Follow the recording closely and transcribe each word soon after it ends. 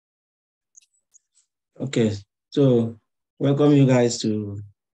Okay, so welcome you guys to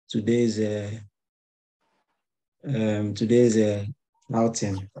today's today's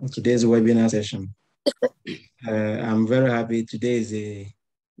outing, today's webinar session. I'm very happy.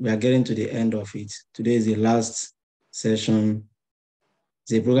 We are getting to the end of it. Today is the last session.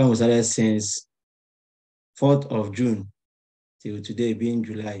 The program was started since 4th of June till today being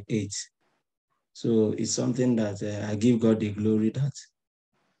July 8th. So it's something that I give God the glory that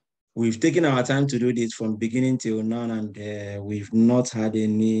we've taken our time to do this from beginning till now, and we've not had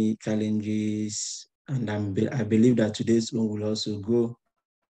any challenges. And I believe that today's one will also go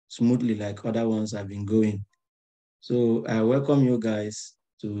smoothly like other ones have been going. So I welcome you guys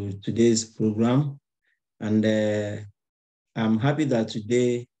to today's program. And I'm happy that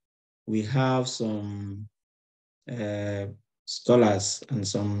today we have some uh, scholars and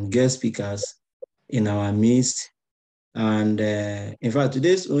some guest speakers in our midst. And in fact,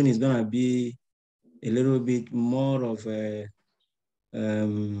 today's own is going to be a little bit more of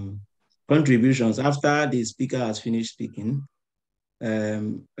contributions after the speaker has finished speaking.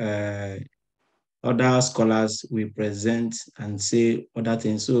 Um, uh, Other scholars will present and say other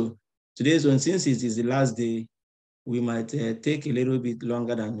things. So today's one, since it is the last day, we might take a little bit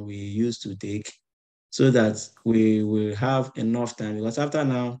longer than we used to take so that we will have enough time. Because after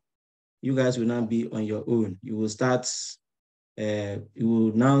now, you guys will not be on your own. You will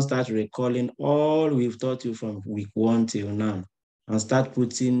now start recalling all we've taught you from week 1 till now and start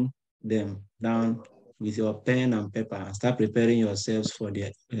putting them down with your pen and paper and start preparing yourselves for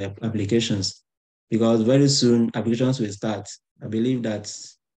the applications. Because very soon applications will start. I believe that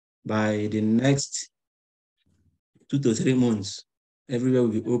by the next 2 to 3 months, everywhere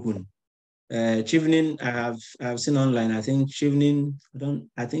will be open. Chevening, I have seen online. I think Chevening,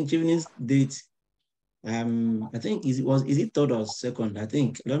 I think Chevening's date, I think is it third or second? I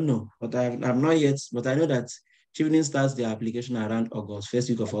think I don't know, but I'm not yet. But I know that Chevening starts their application around August, first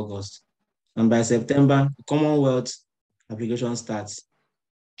week of August, and by September, Commonwealth application starts,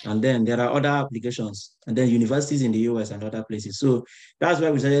 and then there are other applications, and then universities in the US and other places. So that's why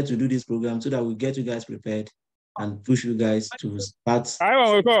we decided to do this program so that we get you guys prepared and push you guys to start I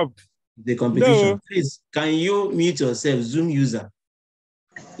want to wake up. the No. competition. Please, can you mute yourself, Zoom user?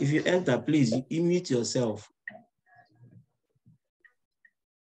 If you enter, please, you mute yourself.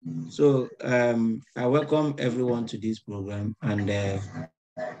 So I welcome everyone to this program. And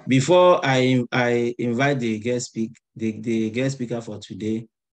before I invite the guest speaker for today,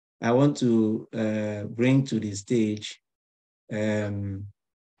 I want to bring to the stage um,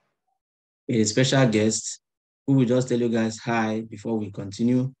 a special guest who will just tell you guys hi before we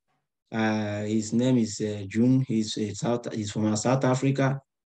continue. His name is June. He's from South Africa,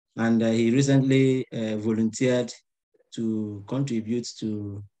 and he recently volunteered to contribute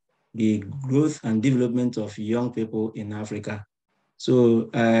to the growth and development of young people in Africa. So,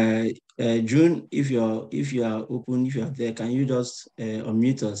 June, if you are open, if you are there, can you just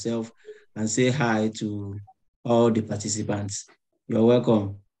unmute yourself and say hi to all the participants? You're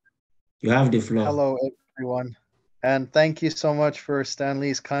welcome. You have the floor. Hello, everyone. And thank you so much for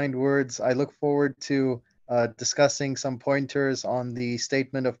Stanley's kind words. I look forward to discussing some pointers on the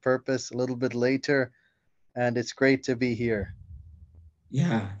statement of purpose a little bit later. And it's great to be here.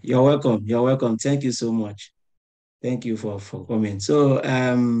 Yeah, you're welcome. You're welcome. Thank you so much. Thank you for coming. So,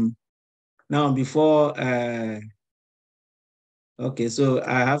 now before, okay, so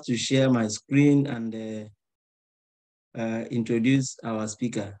I have to share my screen and introduce our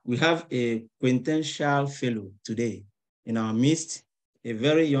speaker. We have a quintessential fellow today in our midst, a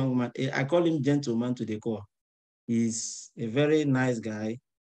very young man. I call him gentleman to the core. He's a very nice guy.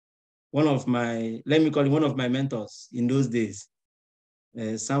 Let me call him one of my mentors in those days.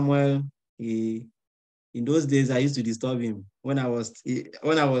 Samuel, in those days, I used to disturb him when I was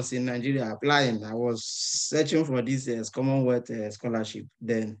in Nigeria applying. I was searching for this Commonwealth scholarship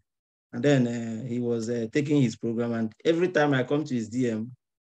then, and then he was taking his program. And every time I come to his DM,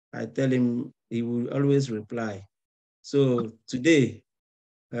 I tell him he will always reply. So today,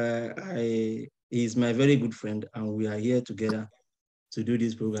 he's my very good friend, and we are here together to do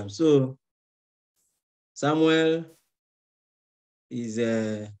this program. So Samuel is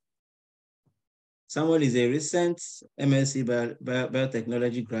a Samuel is a recent MSc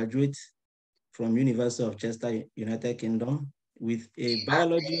Biotechnology graduate from University of Chester, United Kingdom, with a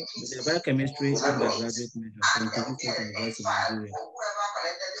biochemistry undergraduate major from Kogi State University, Nigeria.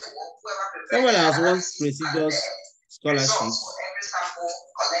 Samuel has won prestigious scholarships.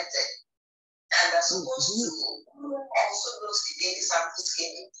 And they're supposed to also note the daily samples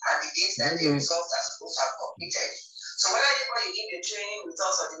came in and the dates that the results are supposed to have completed. Sorry,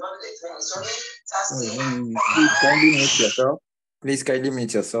 let me mute Please myself. kindly mute yourself. Please kindly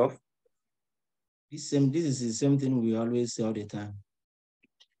mute yourself. This is the same thing we always say all the time.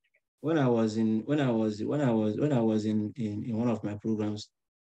 When I was in one of my programs,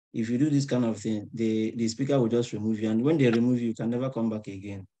 if you do this kind of thing, the speaker will just remove you, and when they remove you, you can never come back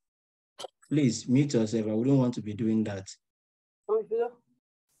again. Please mute yourself. I wouldn't want to be doing that.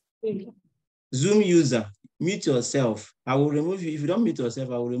 Zoom user, mute yourself. I will remove you. If you don't mute yourself,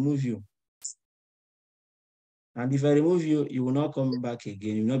 I will remove you. And if I remove you, you will not come back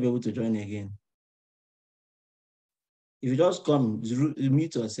again. You will not be able to join again. If you just come,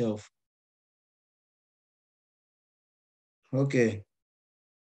 mute yourself. Okay.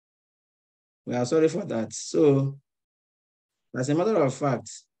 We are sorry for that. So, as a matter of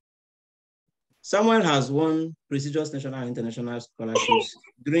fact, Samuel has won prestigious national and international scholarships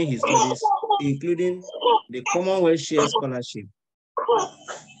during his studies, including the Commonwealth Share Scholarship,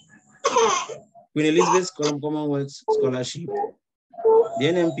 Queen Elizabeth's Commonwealth Scholarship, the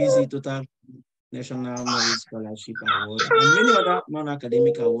NMPC Total National Merit Scholarship Award, and many other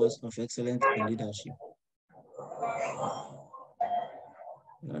non-academic awards of excellence in leadership.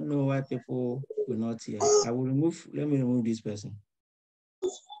 I don't know why people will not hear. Let me remove this person.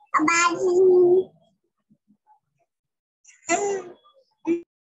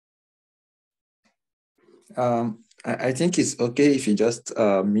 I think it's okay if you just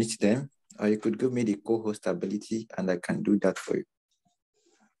mute them, or you could give me the co-host ability and I can do that for you.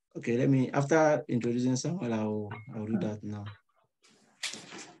 Okay, after introducing someone, I'll do that now.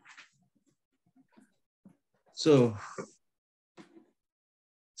 So,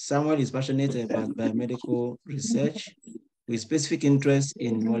 Samuel is passionate about biomedical research with specific interest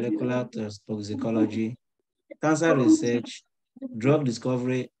in molecular toxicology, cancer research, drug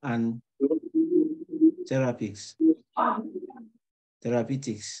discovery, and therapeutics.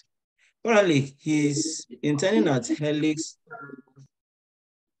 Currently, he's interning at Helix.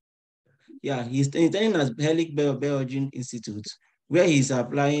 Yeah, he's interning at Helix Biogene Institute, where he's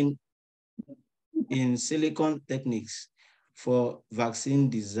applying in silicon techniques for vaccine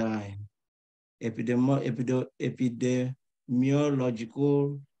design,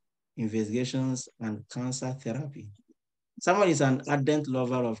 epidemiological investigations, and cancer therapy. Someone is an ardent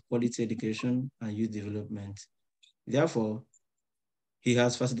lover of quality education and youth development. Therefore, he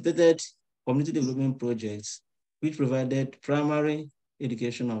has facilitated community development projects which provided primary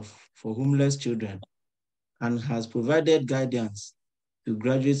education for homeless children and has provided guidance to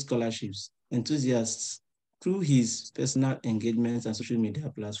graduate scholarships enthusiasts through his personal engagements and social media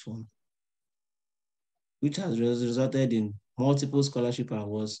platform, which has resulted in multiple scholarship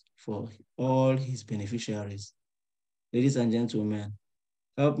awards for all his beneficiaries. Ladies and gentlemen,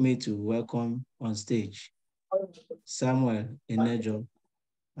 help me to welcome on stage Samuel Enejo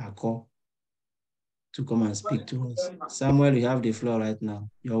Ako to come and speak to us. Samuel, you have the floor right now.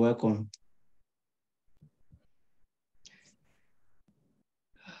 You're welcome.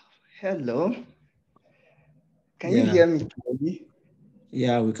 Hello. Can you hear me clearly?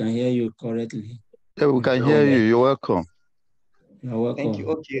 Yeah, we can hear you correctly. Yeah, we can hear you. You're welcome. You're welcome. Thank you.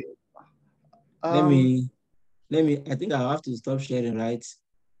 Okay. I think I'll have to stop sharing, right?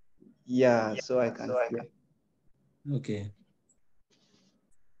 Yeah, so I can hear. Okay.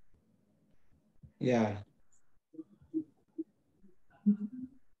 Yeah.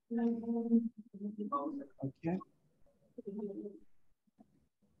 Okay.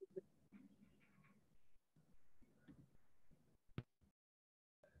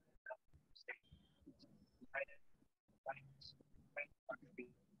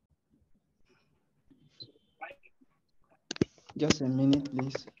 Just a minute,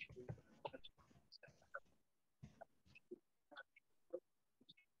 please.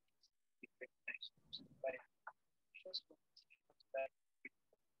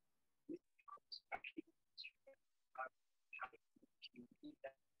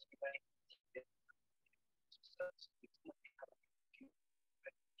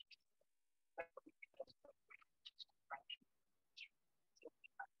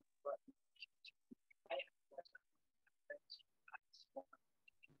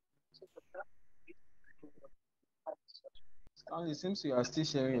 It seems you are still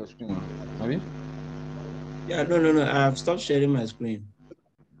sharing your screen. Have you? Yeah, no. I've stopped sharing my screen.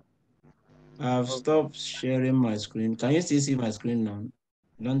 I've stopped sharing my screen. Can you still see my screen now?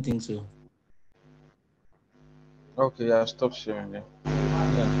 I don't think so. Okay, yeah, stop sharing it.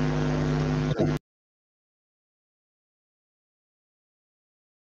 Yeah.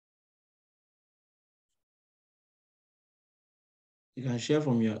 You can share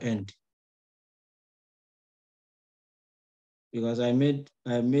from your end. because I made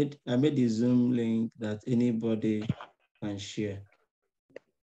the Zoom link that anybody can share.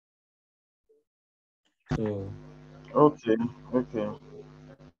 So Okay, okay.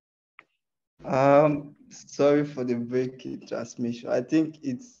 Sorry for the break in transmission. I think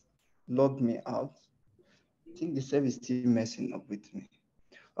it's logged me out. I think the service is still messing up with me.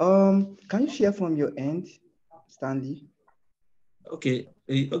 Can you share from your end, Stanley? okay,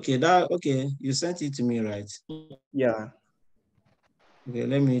 you sent it to me, right? Yeah. Okay,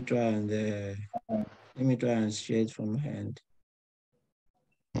 let me try and share it from my hand.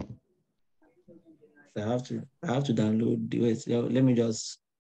 So I have to download the wait. Let me just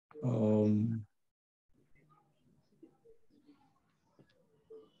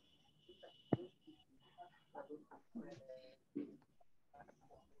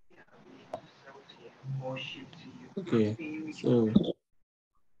okay. So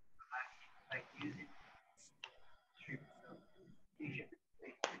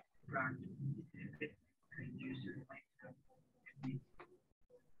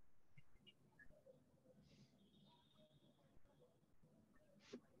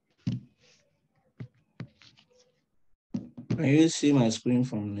can you see my screen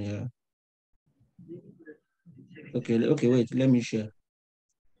from here? Okay, wait, let me share.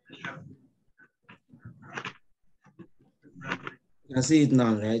 You can see it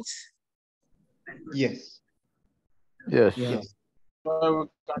now, right? Yes. Yes. Yeah. Yes.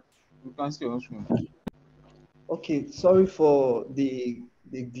 We can see on screen. Okay. Sorry for the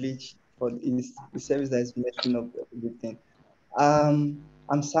glitch for the service that is messing up everything.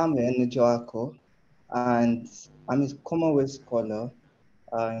 I'm Samuel Njoako, and I'm a Commonwealth scholar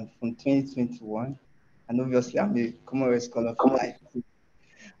from 2021, and obviously I'm a Commonwealth scholar for life.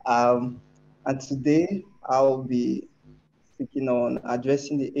 Um, and today I'll be speaking on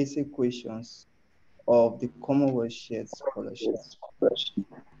addressing the essay questions of the Commonwealth Shared Scholarship.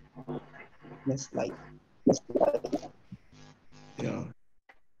 Next slide. Yeah.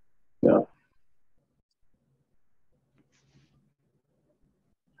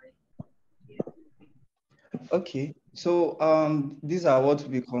 Okay, so these are what we'll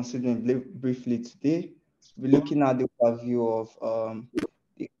be considering briefly today. We're looking at the overview of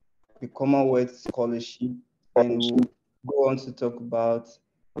the, the Commonwealth Scholarship, then we'll go on to talk about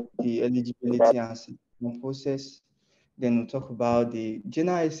the eligibility and selection process. Then we'll talk about the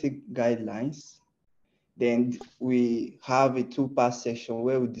general essay guidelines. Then we have a two-part section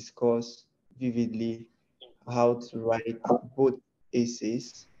where we discuss vividly how to write both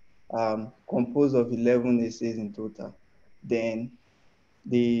essays, composed of 11 essays in total. Then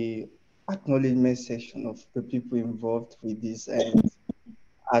the acknowledgement section of the people involved with this and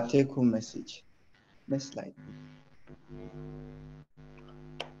our take-home message. Next slide.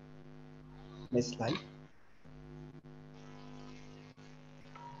 Next slide.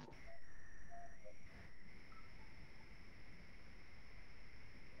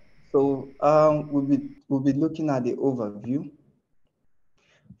 So we'll be looking at the overview.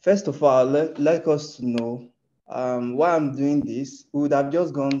 First of all, like us to know why I'm doing this. We would have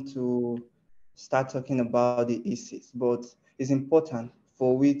just gone to start talking about the essays, but it's important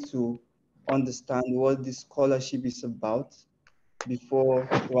for we to understand what the scholarship is about before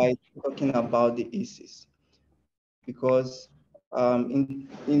talking about the essays. Because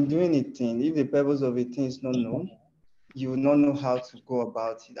in doing a thing, if the purpose of a thing is not known, you will not know how to go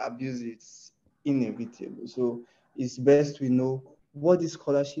about it. Abuse is inevitable. So it's best we know what the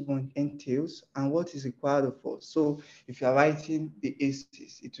scholarship entails and what is required of us. So if you're writing the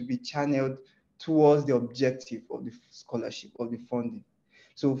essays, it will be channeled towards the objective of the scholarship or the funding.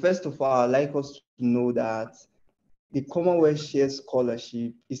 So first of all, I'd like us to know that the Commonwealth Shared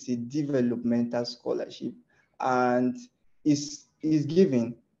Scholarship is a developmental scholarship and is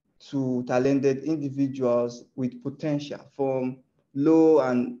given to talented individuals with potential from low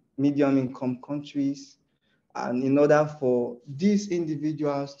and medium income countries, and in order for these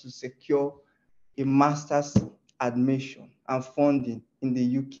individuals to secure a master's admission and funding in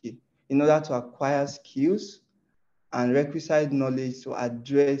the UK in order to acquire skills and requisite knowledge to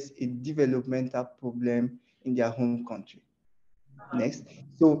address a developmental problem in their home country. Next.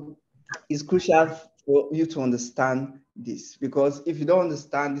 So it's crucial for you to understand this, because if you don't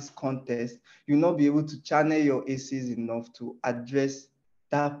understand this context, you'll not be able to channel your essays enough to address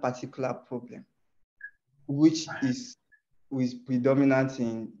that particular problem, which is predominant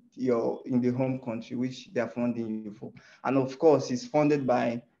in the home country, which they're funding you for. And of course, it's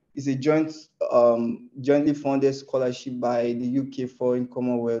a jointly funded scholarship by the UK Foreign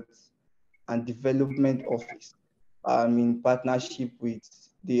Commonwealth and Development Office, in partnership with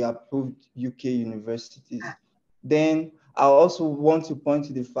the approved UK universities. Then I also want to point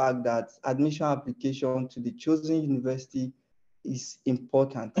to the fact that admission application to the chosen university is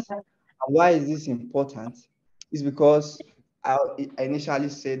important. And why is this important? It's because I initially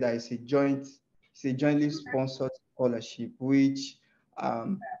said that it's a jointly sponsored scholarship, which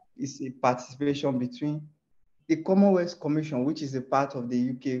is a participation between the Commonwealth Commission, which is a part of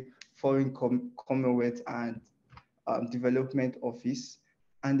the UK Foreign Commonwealth and Development Office,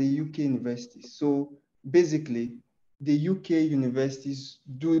 and the UK universities. So basically, the UK universities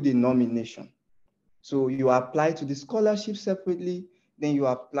do the nomination. So you apply to the scholarship separately, then you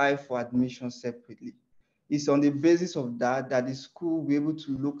apply for admission separately. It's on the basis of that that the school will be able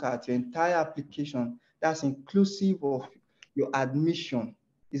to look at your entire application that's inclusive of your admission.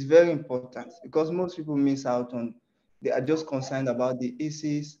 It's very important because most people miss out on, they are just concerned about the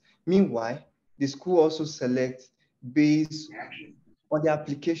essays. Meanwhile, the school also selects based on the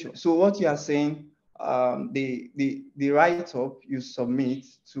application. So what you are saying, the write-up you submit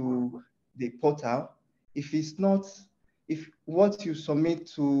to the portal, if it's not, if what you submit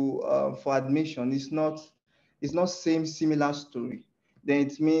to for admission is not same similar story, then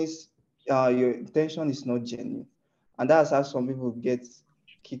it means your intention is not genuine, and that's how some people get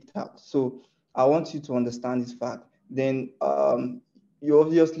kicked out. So I want you to understand this fact. Then you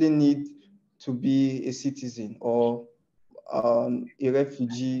obviously need to be a citizen or a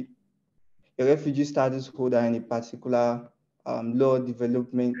refugee status holder in a particular low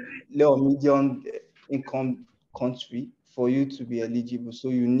or medium income country for you to be eligible. So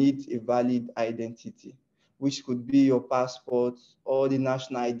you need a valid identity, which could be your passport or the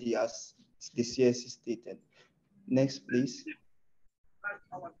national ID as the CSC stated. Next, please.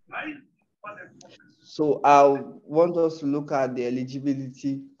 So I want us to look at the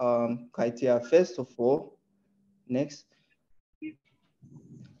eligibility criteria. First of all, next.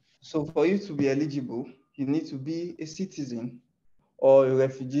 So for you to be eligible, you need to be a citizen or a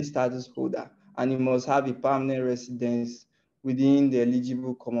refugee status holder, and you must have a permanent residence within the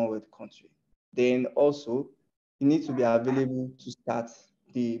eligible Commonwealth country. Then also, you need to be available to start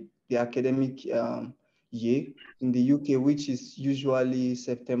the academic year in the UK, which is usually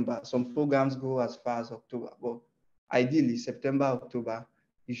September. Some programs go as far as October, but ideally September, October,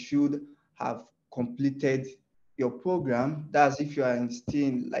 you should have completed your program. That's if you are still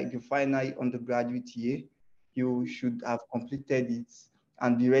in like your final undergraduate year, you should have completed it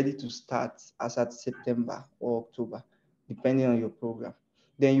and be ready to start as at September or October, depending on your program.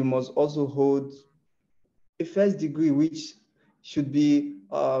 Then you must also hold a first degree, which should be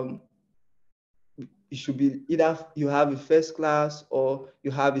it should be either you have a first class or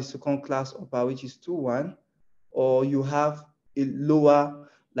you have a second class upper, which is 2-1, or you have a lower,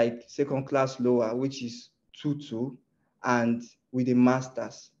 like second class lower, which is 2-2, and with a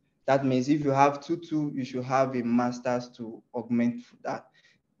master's. That means if you have 2-2, you should have a master's to augment that.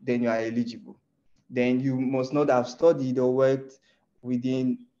 Then you are eligible. Then you must not have studied or worked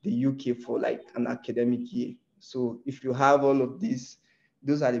within the UK for like an academic year. So if you have all of these,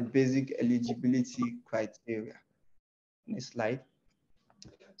 those are the basic eligibility criteria. Next slide.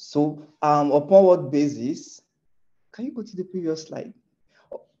 So upon what basis, can you go to the previous slide?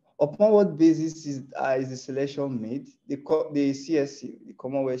 Upon what basis is the selection made? The CSC, the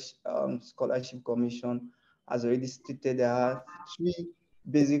Commonwealth Scholarship Commission, has already stated there are 3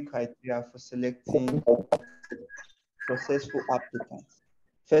 basic criteria for selecting successful applicants.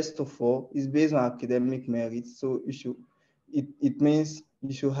 First of all, it's based on academic merit. So it means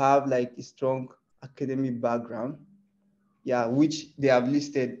you should have like a strong academic background, yeah, which they have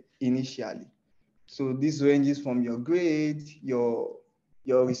listed initially. So this ranges from your grade, your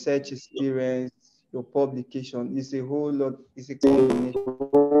research experience, your publication. It's a whole lot, it's a combination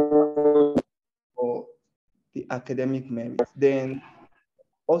for the academic merit. Then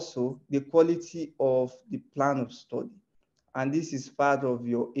also the quality of the plan of study. And this is part of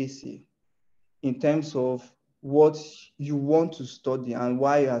your essay in terms of what you want to study and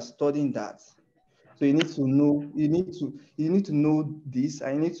why you are studying that. So you need to know, you need to know this.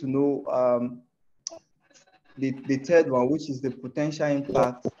 I need to know the third one, which is the potential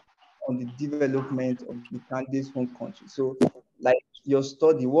impact on the development of the candidate's home country. So like your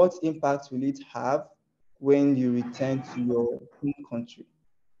study, what impact will it have when you return to your home country?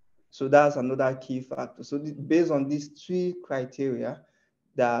 So that's another key factor. So based on these 3 criteria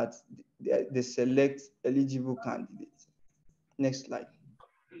that they select eligible candidates. Next slide.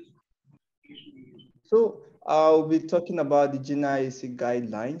 So I'll be talking about the GNIAC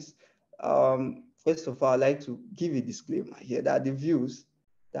guidelines. First of all, I'd like to give a disclaimer here that the views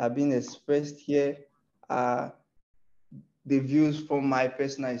that are being expressed here are the views from my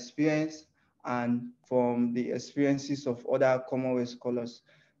personal experience and from the experiences of other Commonwealth scholars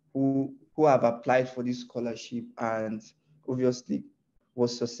who have applied for this scholarship and obviously were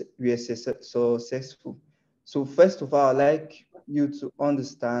successful. So first of all, I'd like you to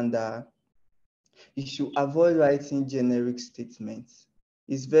understand that you should avoid writing generic statements.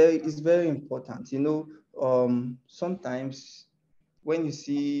 It's very important. Sometimes when you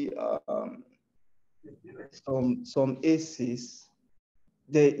see some essays,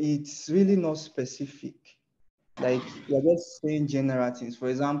 it's really not specific. Like you're just saying general things. For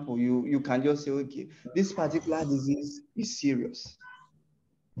example, you can just say, okay, this particular disease is serious.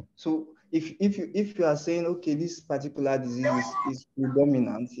 So if you are saying, okay, this particular disease is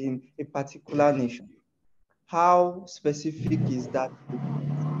predominant in a particular nation, how specific is that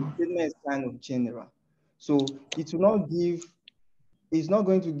statement? The statement is kind of general. So it's not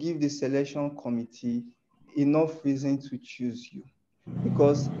going to give the selection committee enough reason to choose you.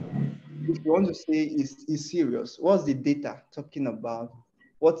 Because if you want to say is serious, what's the data talking about?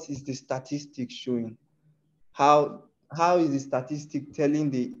 What is the statistic showing? How is the statistic telling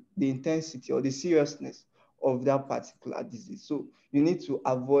the intensity or the seriousness of that particular disease? So you need to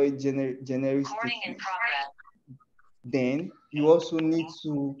avoid generic statements. Then you also need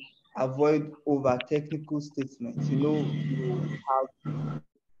to avoid over technical statements.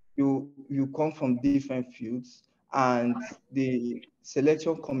 You come from different fields, and the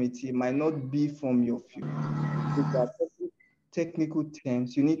selection committee might not be from your field. If there are technical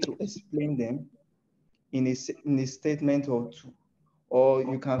terms, you need to explain them in a statement or two, or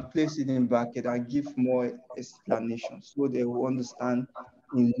you can place it in bracket and give more explanation so they will understand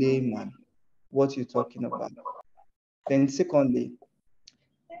in layman what you're talking about. Then secondly,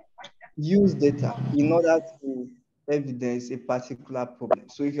 use data in order to evidence a particular problem.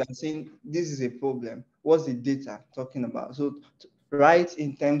 So if you are saying this is a problem, what's the data talking about? So write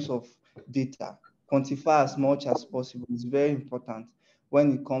in terms of data, quantify as much as possible. It's very important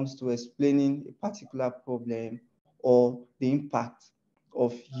when it comes to explaining a particular problem or the impact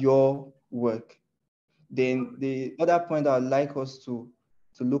of your work. Then the other point I would like us to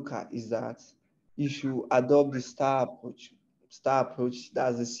look at is that you should adopt the STAR approach. STAR approach,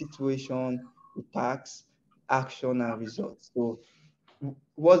 that's the situation, the task, action, and results. So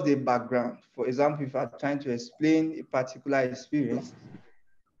what's the background? For example, if I'm trying to explain a particular experience,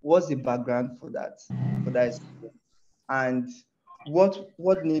 what's the background for that experience? And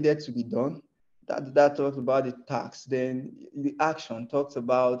what needed to be done? That talks about the task. Then the action talks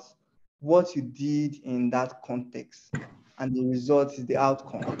about what you did in that context, and the result is the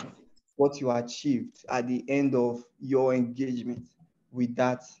outcome, what you achieved at the end of your engagement with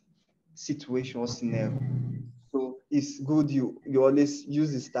that situation or scenario. So it's good you always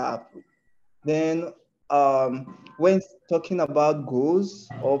use the STAR approach. Then when talking about goals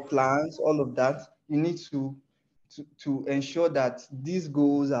or plans, all of that, you need to ensure that these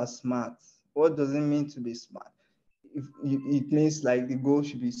goals are smart. What does it mean to be smart? It means like the goal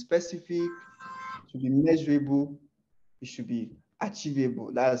should be specific, should be measurable, it should be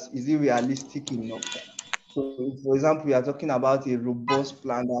achievable. Is it realistic enough? So if, for example, you are talking about a robust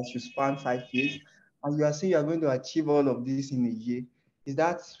plan that should span 5 years, and you are saying you are going to achieve all of this in a year, is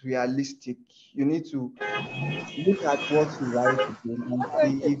that realistic? You need to look at what you write again and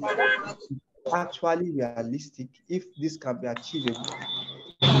see if it's actually realistic, if this can be achievable.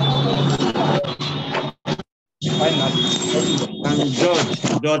 Finally,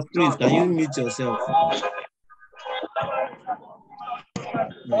 George, please, can you mute yourself?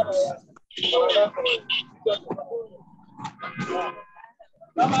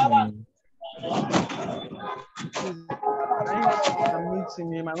 I'm meeting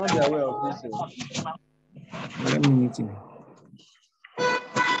him. I might not be aware of this. Let me meet him.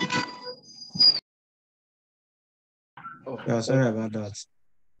 Yeah, sorry about that.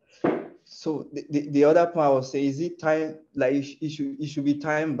 So the other part I will say, is it time, like it should be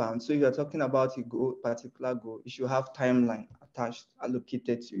time bound. So if you're talking about a goal, particular goal, it should have timeline attached,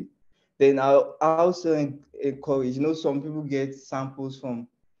 allocated to it. Then I also encourage, some people get samples from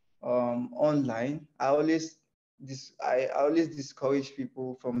online. I always discourage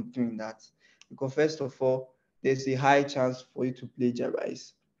people from doing that, because first of all, there's a high chance for you to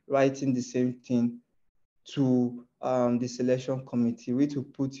plagiarize, writing the same thing to the selection committee, which will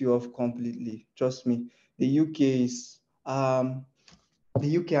put you off completely. Trust me, the UK is the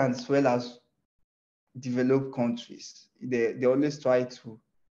UK as well as developed countries. They always try to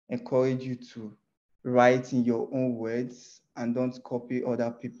encourage you to write in your own words and don't copy other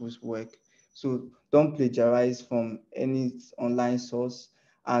people's work. So don't plagiarize from any online source,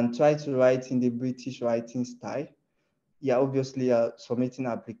 and try to write in the British writing style. you're obviously submitting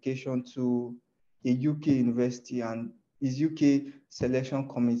application to a UK university, and it's UK selection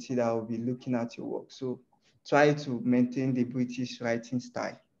committee that will be looking at your work. So try to maintain the British writing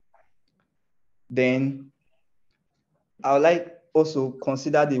style. Then I would like also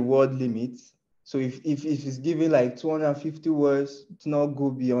consider the word limit. So if it's given like 250 words, do not go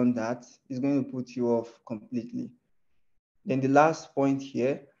beyond that. It's going to put you off completely. Then the last point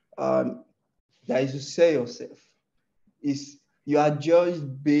here, that is to sell yourself. Is you are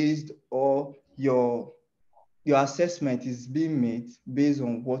judged based, or your assessment is being made based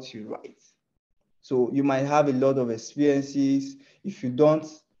on what you write. So you might have a lot of experiences. If you don't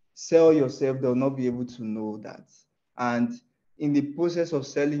sell yourself, they'll not be able to know that. And in the process of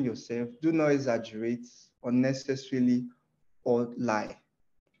selling yourself, do not exaggerate unnecessarily or lie.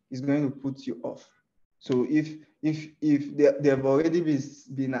 It's going to put you off. So if they've already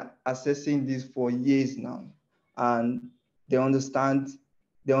been assessing this for years now, and they understand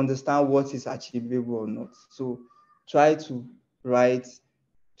what is achievable or not. So try to write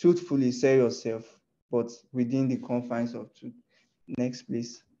truthfully, sell yourself, but within the confines of truth. Next,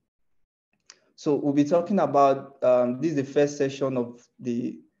 please. So we'll be talking about this is the first session of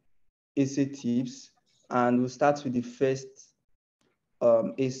the essay tips, and we'll start with the first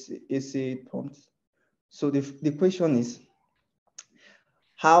essay prompt. So the question is,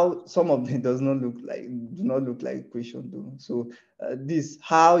 how some of them do not look like a question though. So this,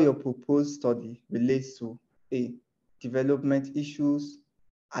 how your proposed study relates to A, development issues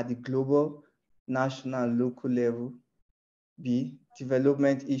at the global, national, and local level. B,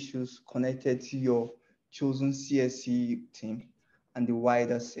 development issues connected to your chosen CSE team and the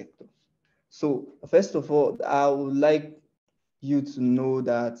wider sector. So first of all, I would like you to know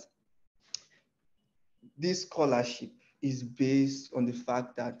that this scholarship is based on the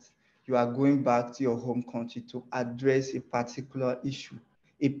fact that you are going back to your home country to address a particular issue,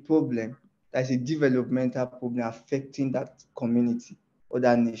 a problem that is a developmental problem affecting that community or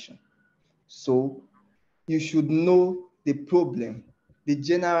that nation. So you should know the problem, the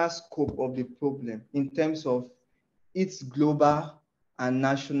general scope of the problem in terms of its global and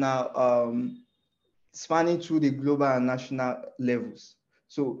national, spanning through the global and national levels.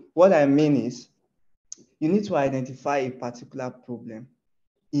 So what I mean is, you need to identify a particular problem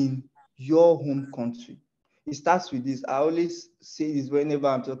in your home country. It starts with this. I always say this whenever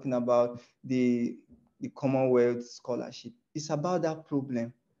I'm talking about the Commonwealth scholarship. It's about that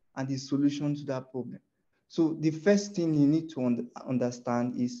problem and the solution to that problem. So the first thing you need to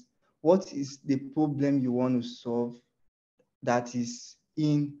understand is, what is the problem you want to solve that is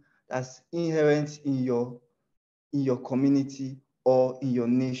that's inherent in your community or in your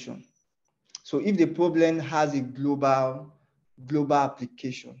nation. So if the problem has a global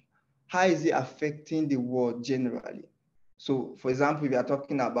application, how is it affecting the world generally? So for example, if you are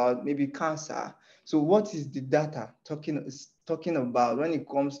talking about maybe cancer, so what is the data talking about when it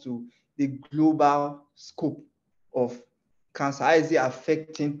comes to the global scope of cancer? How is it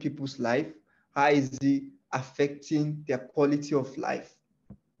affecting people's life? How is it affecting their quality of life?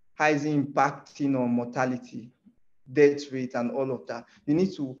 How is it impacting on mortality, death rate, and all of that? You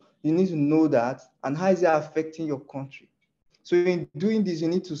need to know that, and how is it affecting your country? So in doing this, you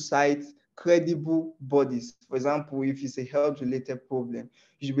need to cite credible bodies. For example, if it's a health-related problem,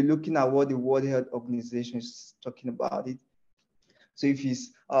 you should be looking at what the World Health Organization is talking about it. So if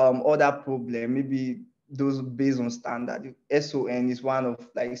it's other problem, maybe those based on standard, SON is one of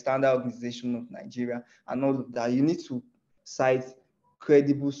like Standard Organization of Nigeria and all of that. You need to cite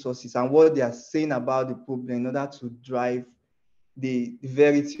credible sources and what they are saying about the problem in order to drive the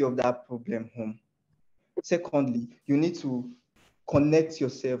verity of that problem home. Secondly, you need to connect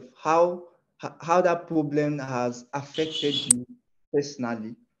yourself, how that problem has affected you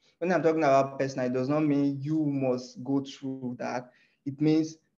personally. When I'm talking about personal, it does not mean you must go through that. It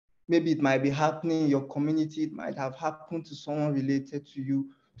means maybe it might be happening in your community, it might have happened to someone related to you.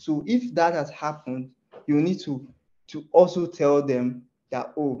 So if that has happened, you need to also tell them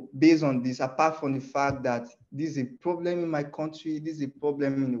that, oh, based on this, apart from the fact that this is a problem in my country, this is a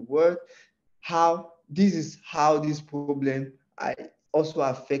problem in the world, this is how this problem also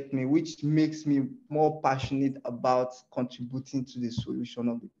affect me, which makes me more passionate about contributing to the solution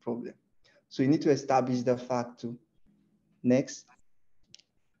of the problem. So you need to establish the fact too. Next.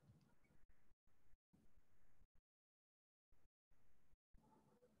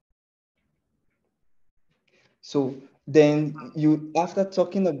 So then after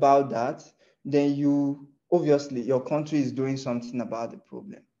talking about that, then obviously your country is doing something about the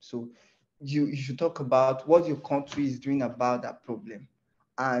problem. So you should talk about what your country is doing about that problem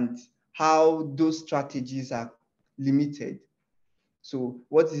and how those strategies are limited. So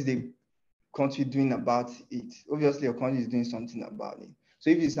what is the country doing about it? Obviously, your country is doing something about it. So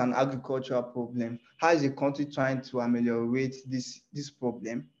if it's an agricultural problem, how is the country trying to ameliorate this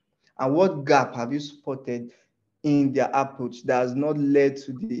problem? And what gap have you spotted in their approach that has not led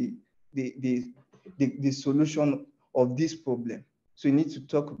to the solution of this problem? So you need to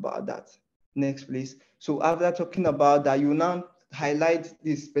talk about that. Next, please. So after talking about that, you now highlight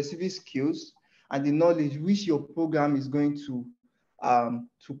the specific skills and the knowledge which your program is going to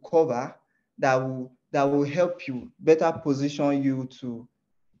cover that will help you better position you to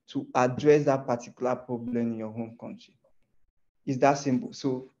address that particular problem in your home country. It's that simple.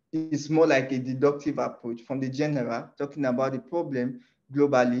 So it's more like a deductive approach from the general, talking about the problem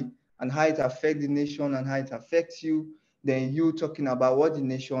globally and how it affects the nation and how it affects you. Then you talking about what the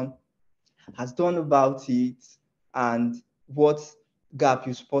nation has done about it and what gap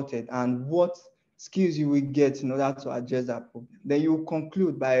you spotted and what skills you will get in order to address that problem. Then you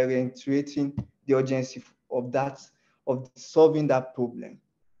conclude by reiterating the urgency of solving that problem.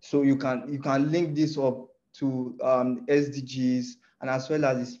 So you can link this up to SDGs and as well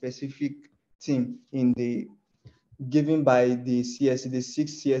as the specific theme in the given by the CSC, the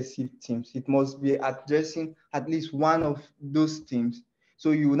 6 CSC teams. It must be addressing at least one of those themes.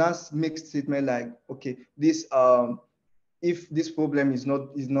 So you now make statement like, okay, this if this problem is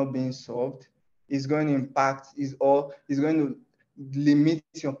not being solved, it's going to impact is going to limit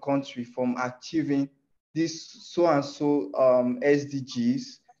your country from achieving this so and so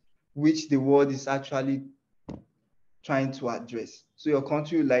SDGs, which the world is actually trying to address. So your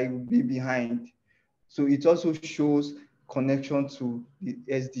country will like be behind. So it also shows connection to the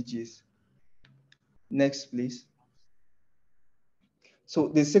SDGs. Next, please. So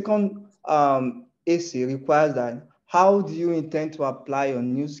the second essay requires that how do you intend to apply your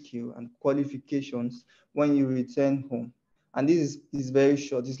new skill and qualifications when you return home? And this is very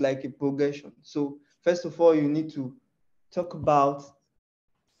short. It's like a progression. So first of all, you need to talk about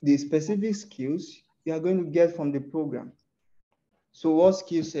the specific skills you are going to get from the program. So what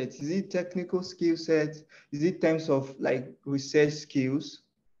skill sets? Is it technical skill sets? Is it terms of like research skills?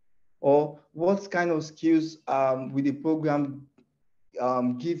 Or what kind of skills will the program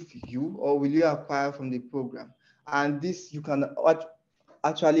give you or will you acquire from the program? And this you can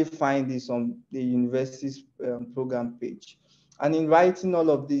actually find this on the university's program page. And in writing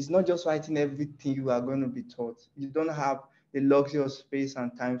all of this, not just writing everything you are going to be taught. You don't have the luxury of space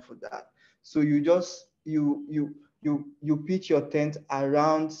and time for that. So you just you pitch your tent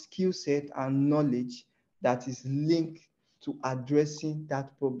around skill set and knowledge that is linked to addressing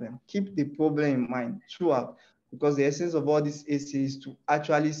that problem. Keep the problem in mind throughout, because the essence of all this is to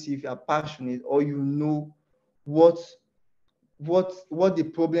actually see if you are passionate or you know what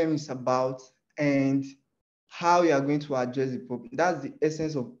the problem is about and how you are going to address the problem. That's the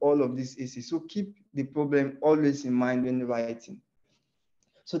essence of all of this essays. So keep the problem always in mind when writing.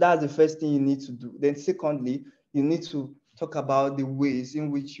 So that's the first thing you need to do. Then secondly, you need to talk about the ways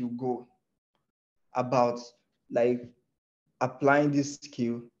in which you go about like applying this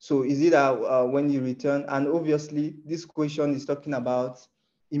skill. So is it when you return? And obviously this question is talking about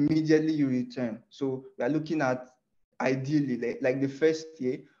immediately you return. So we are looking at ideally like the first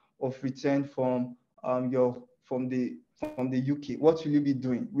year of return from from the UK. What will you be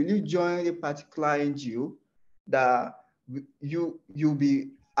doing? Will you join a particular NGO that you'll be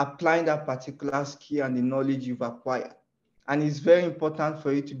applying that particular skill and the knowledge you've acquired? And it's very important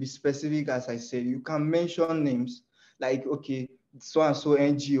for you to be specific. As I said, you can mention names like, okay, so and so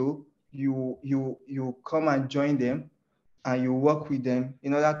NGO, you come and join them and you work with them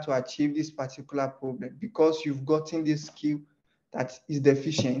in order to achieve this particular problem because you've gotten this skill that is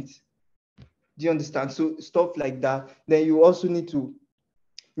deficient. Do you understand? So stuff like that. Then you also need to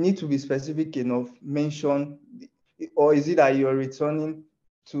be specific enough, mention, or is it that you're returning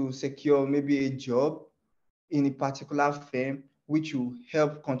to secure maybe a job in a particular firm which will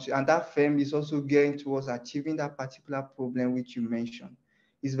help country, and that firm is also getting towards achieving that particular problem which you mentioned.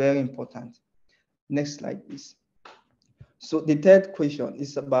 Is very important. Next slide, please. So the third question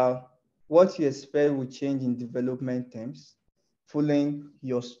is about what you expect will change in development terms following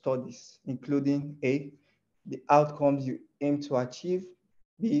your studies, including A, the outcomes you aim to achieve,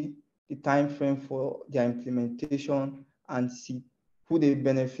 B, the time frame for their implementation, and C, who the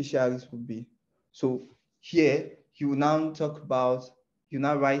beneficiaries will be. So here you now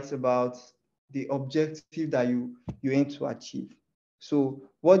write about the objective that you aim to achieve. So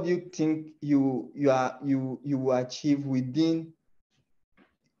what do you think you will achieve within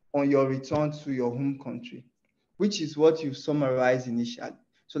on your return to your home country, which is what you summarized initially.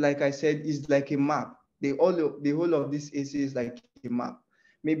 So like I said, it's like a map. the whole of this essay is like a map.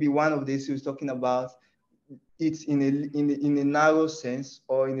 Maybe one of the essays is talking about it in a narrow sense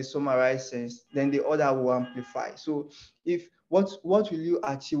or in a summarized sense, then the other will amplify. So if what will you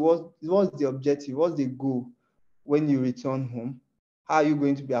achieve? What's the objective? What's the goal when you return home? How are you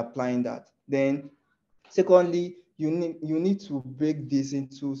going to be applying that? Then secondly, you need to break this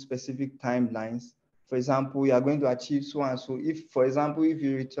into specific timelines. For example, you are going to achieve so and so. If, for example, if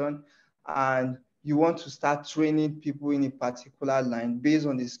you return and you want to start training people in a particular line based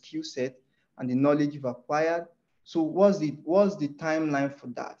on the skill set and the knowledge you've acquired, so what's the timeline for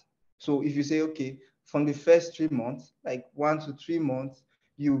that? So if you say, okay, from the first 3 months, like 1 to 3 months,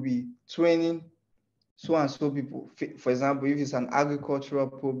 you'll be training so and so people. For example, if it's an agricultural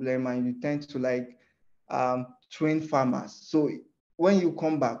problem and you tend to like train farmers. So when you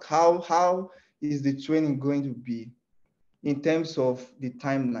come back, how is the training going to be in terms of the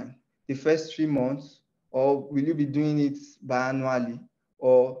timeline? The first 3 months, or will you be doing it biannually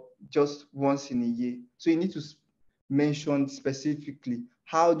or just once in a year? So you need to mention specifically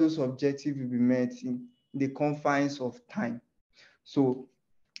how those objectives will be met in the confines of time. So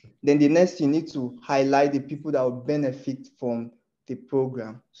then the next, you need to highlight the people that will benefit from the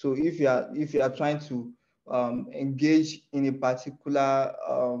program. So if you are trying to engage in a particular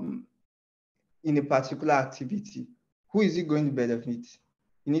activity, who is it going to benefit?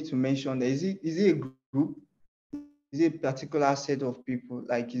 You need to mention that is it a group? Is it a particular set of people?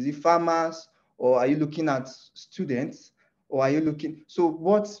 Like, is it farmers, or are you looking at students, or are you looking? So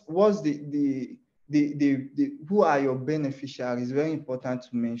what's the who are your beneficiaries? Very important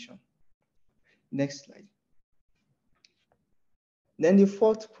to mention. Next slide. Then the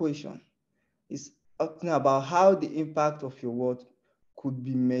fourth question is talking about how the impact of your work could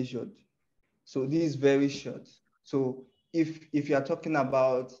be measured. So this is very short. So if you are talking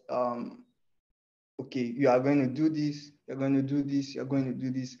about okay, you are going to do this, you're going to do this, you're going to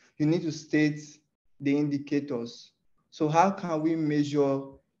do this, you need to state the indicators. So how can we measure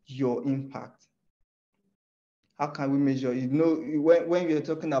your impact? How can we measure? You know, when we are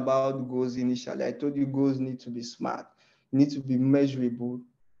talking about goals initially, I told you goals need to be smart, need to be measurable.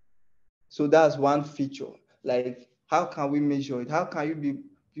 So that's one feature. Like, how can we measure it? How can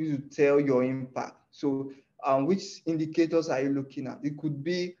you tell your impact? So which indicators are you looking at? It could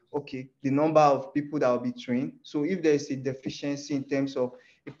be, okay, the number of people that will be trained. So if there is a deficiency in terms of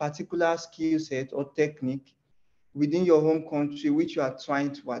a particular skill set or technique within your home country, which you are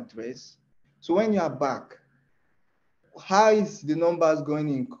trying to address. So when you are back, how is the numbers going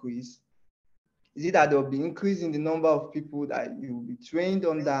to increase? Is it that there will be increase in the number of people that you will be trained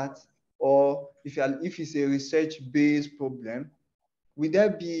on that? Or if it's a research-based problem, will there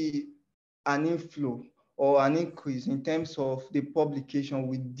be an inflow or an increase in terms of the publication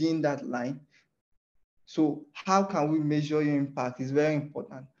within that line? So how can we measure your impact is very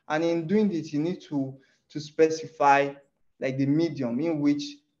important. And in doing this, you need to specify like the medium in which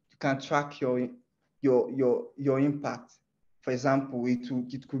you can track your impact. For example,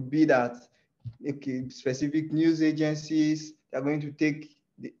 it could be that, okay, specific news agencies are going to take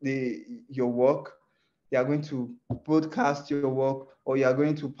your work, they are going to broadcast your work, or you are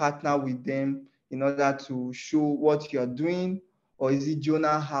going to partner with them in order to show what you are doing, or is it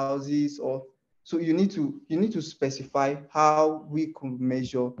journal houses? Or so you need to specify how we can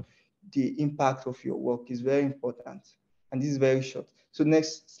measure the impact of your work. Is very important, and this is very short. So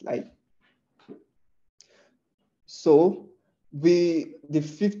next slide. So the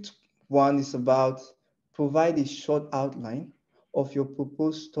fifth one is about provide a short outline of your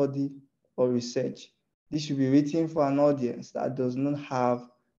proposed study or research. This should be written for an audience that does not have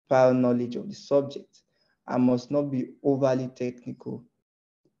prior knowledge of the subject and must not be overly technical.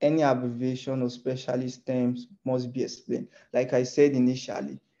 Any abbreviation or specialist terms must be explained. Like I said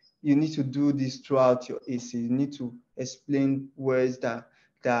initially, you need to do this throughout your essay. You need to explain words that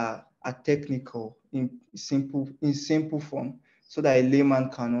are technical in simple form so that a layman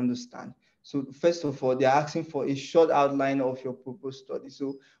can understand. So first of all, they're asking for a short outline of your proposed study.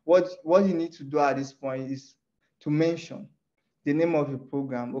 So what you need to do at this point is to mention the name of your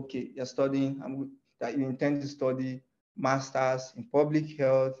program. Okay, you're studying, that you intend to study masters in public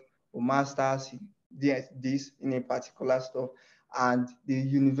health or masters in this in a particular stuff, and the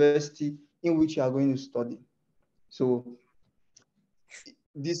university in which you are going to study. So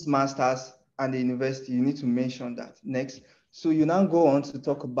this masters and the university, you need to mention that. Next, so you now go on to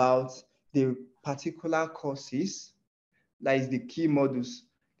talk about the particular courses, like the key modules.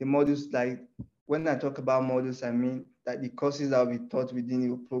 The modules, like when I talk about modules, I mean that the courses that will be taught within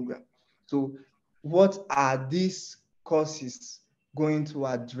your program. So what are these courses going to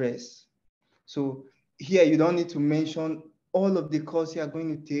address? So here you don't need to mention all of the courses you are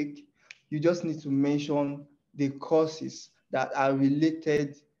going to take. You just need to mention the courses that are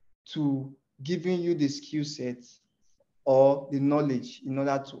related to giving you the skill sets or the knowledge in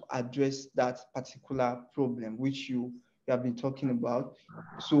order to address that particular problem which you have been talking about.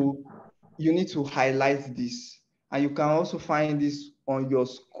 So you need to highlight this. And you can also find this on your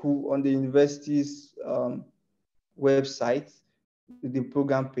school, on the university's website, the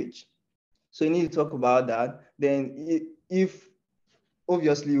program page. So you need to talk about that. Then if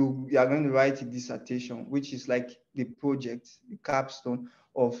obviously you are going to write a dissertation, which is like the project, the capstone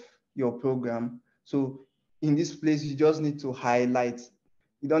of your program. So in this place, you just need to highlight.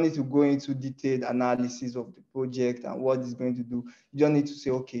 You don't need to go into detailed analysis of the project and what it's going to do. You just need to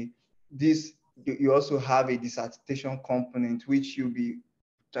say, okay, this, you also have a dissertation component, which you'll be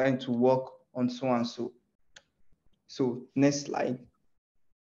trying to work on so and so. So next slide.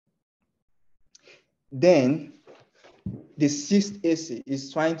 Then the sixth essay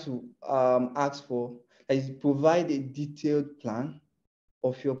is trying to ask for, provide a detailed plan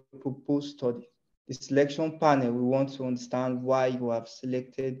of your proposed study. The selection panel, we want to understand why you have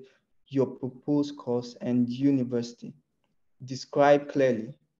selected your proposed course and university. Describe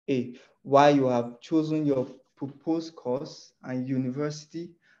clearly, A, why you have chosen your proposed course and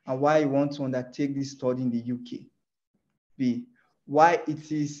university and why you want to undertake this study in the UK. B, why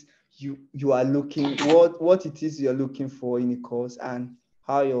it is you are looking, what it is you're looking for in a course and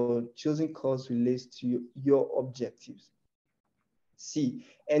how your chosen course relates to your objectives. C,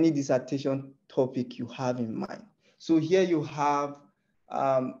 any dissertation topic you have in mind. So here you have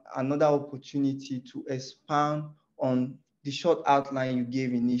another opportunity to expand on the short outline you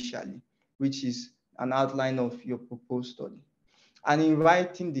gave initially, which is an outline of your proposed study. And in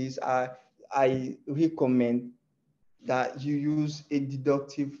writing this, I recommend that you use a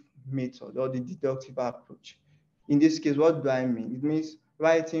deductive method or the deductive approach. In this case, what do I mean? It means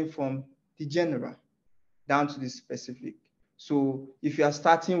writing from the general down to the specific. So if you are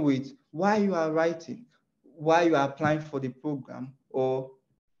starting with why you are writing, why you are applying for the program, or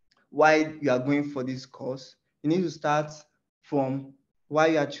why you are going for this course, you need to start from why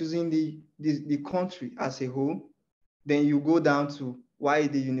you are choosing the country as a whole. Then you go down to why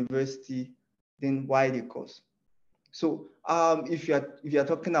the university, then why the course. So if you're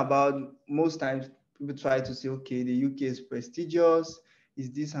talking about, most times people try to say, okay, the UK is prestigious,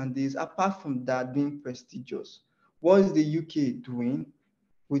 is this and this. Apart from that being prestigious, what is the UK doing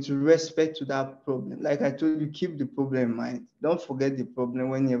with respect to that problem? Like I told you, keep the problem in mind. Don't forget the problem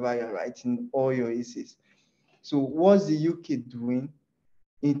whenever you're writing all your essays. So what's the UK doing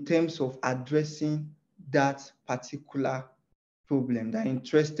in terms of addressing that particular problem that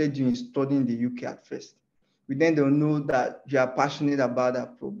interested you in studying the UK at first? Then they'll know that you are passionate about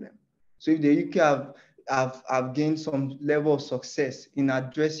that problem. So if the UK have gained some level of success in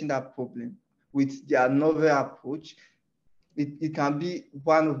addressing that problem with their novel approach, it can be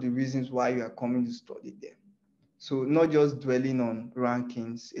one of the reasons why you are coming to study there. So not just dwelling on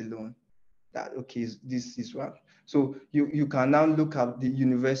rankings alone, that, okay, this is one. So you can now look at the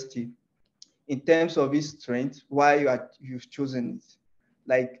university in terms of its strength, why you've chosen it.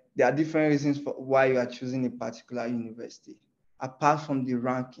 Like there are different reasons for why you are choosing a particular university. Apart from the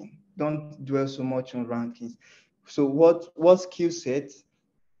ranking, don't dwell so much on rankings. So what skill set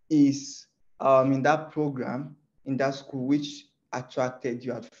is in that program, in that school, which attracted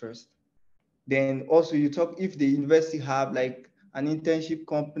you at first? Then also you talk if the university have like an internship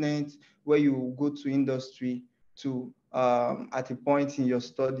component where you go to industry to at a point in your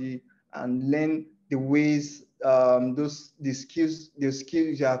study and learn the ways the skills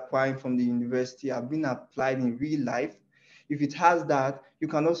you're acquiring from the university have been applied in real life. If it has that, you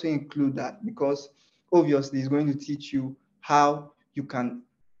can also include that, because obviously it's going to teach you how you can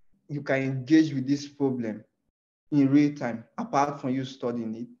engage with this problem in real time, apart from you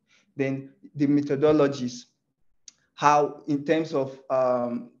studying it. Then the methodologies, how in terms of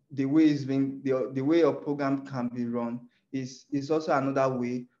the way the way a program can be run is also another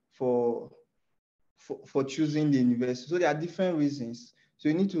way for choosing the university. So there are different reasons. So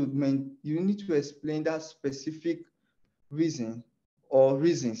you need to explain that specific reason or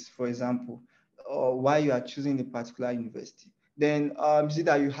reasons, for example, or why you are choosing a particular university. Then see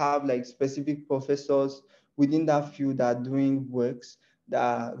that you have like specific professors within that field that are doing works that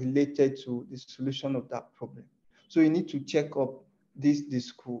are related to the solution of that problem. So you need to check up this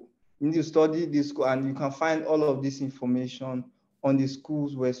school. You need to study this school, and you can find all of this information on the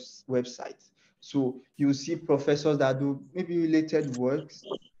school's website. So you see professors that do maybe related works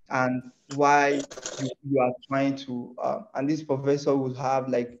and why you are trying to, and this professor will have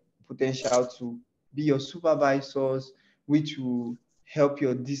like potential to be your supervisors, which will help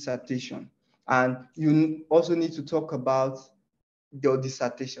your dissertation. And you also need to talk about your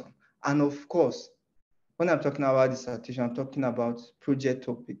dissertation. And of course, when I'm talking about dissertation, I'm talking about project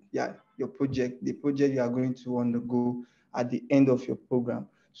topic. Yeah, your project, the project you are going to undergo at the end of your program.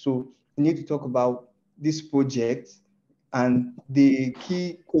 So you need to talk about this project and the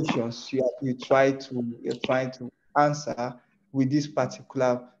key questions you're trying to answer with this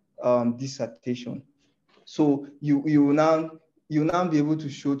particular dissertation. So you now be able to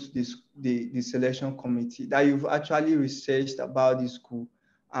show to the selection committee that you've actually researched about the school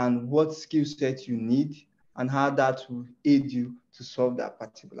and what skill set you need and how that will aid you to solve that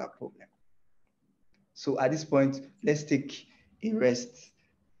particular problem. So at this point, let's take a rest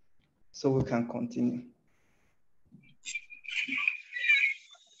so we can continue.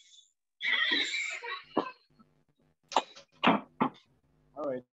 All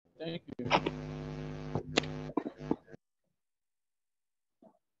right. Thank you.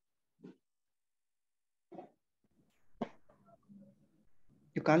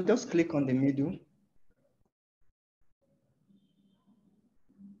 You can just click on the middle.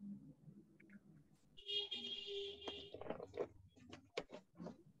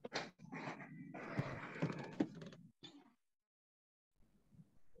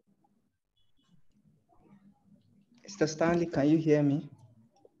 Mr. Stanley, can you hear me?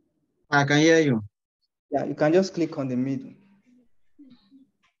 I can hear you. Yeah, you can just click on the middle.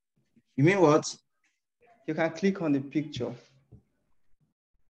 You mean what? You can click on the picture.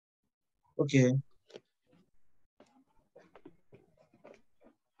 Okay.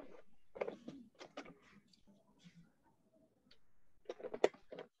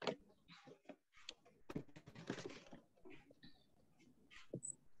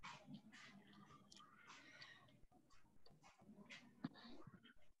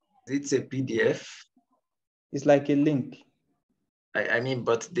 It's a PDF. It's like a link. I mean,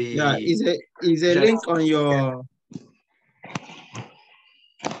 but the Yeah, is a just link on your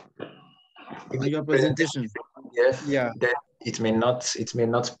presentation. PDF, Yeah. then it may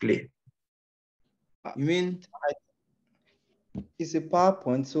not play. You mean? It's a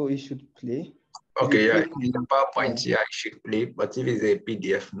PowerPoint, so it should play. Okay, yeah, click on the it. PowerPoint, yeah, it should play, but if it's a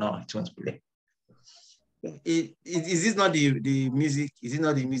PDF, no, it won't play. Is this not the music? Is it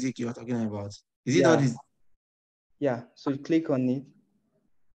not the music you are talking about? Is it Yeah. not this? Yeah, so you click on it.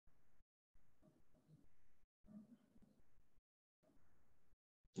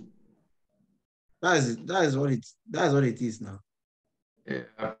 That is what it is now.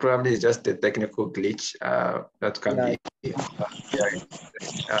 Probably it's just a technical glitch that can be probably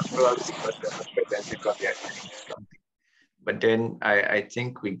because we're not presenting on the something. But then I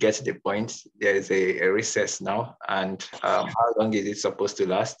think we get the point. There is a recess now, and how long is it supposed to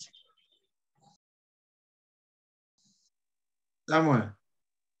last? Somewhere.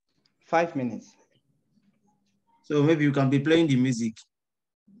 5 minutes. So maybe you can be playing the music.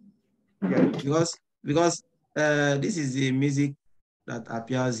 Yeah. Because this is the music that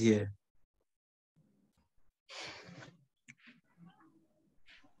appears here.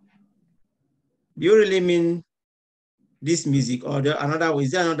 Do you really mean this music or another one?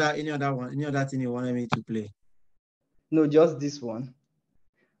 Is there any other thing you wanted me to play? No, just this one.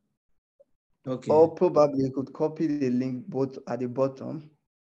 Okay. Or probably you could copy the link both at the bottom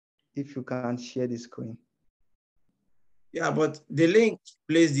if you can share the screen. Yeah, but the link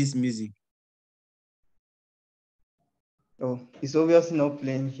plays this music. Oh, it's obviously not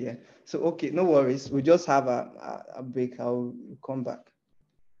playing here. So, okay, no worries. We'll just have a break. I'll come back.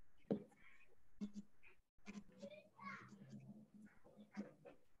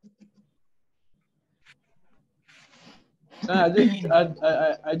 So I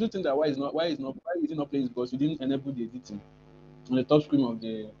do think that why is it not playing, because you didn't enable the editing on the top screen of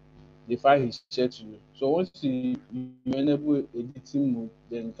the file he shared to you. So once you enable editing mode,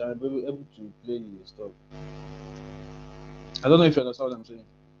 then you can be able to play the stuff. I don't know if you understand what I'm saying.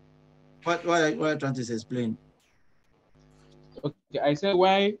 What are you trying to explain? Okay, I said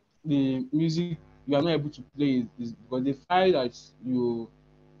why the music you are not able to play is because the file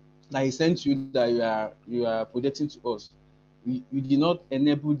that he sent you that you are projecting to us, you did not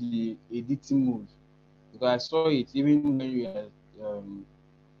enable the editing mode, because I saw it even when you are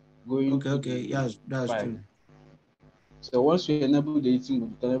going to Okay, yes, that's file. true. So once you enable the editing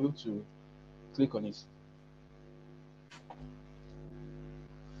mode, you can able to click on it.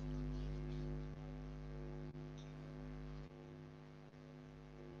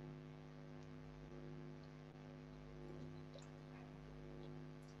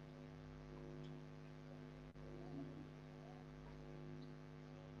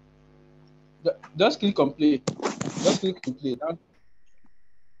 Just click on play. Just click on play.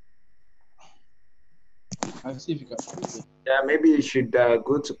 And see if you can play. Yeah, maybe you should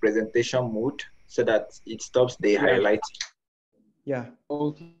go to presentation mode so that it stops the highlighting. Yeah.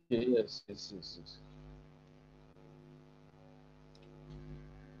 Okay, yes.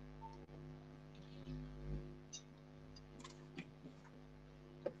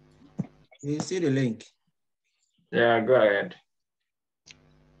 You see the link? Yeah, go ahead.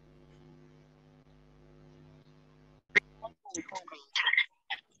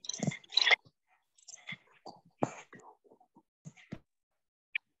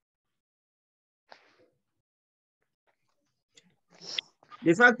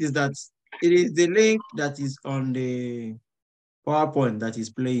 The fact is that it is the link that is on the PowerPoint that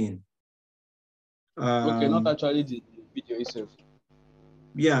is playing. Okay, not actually the video itself.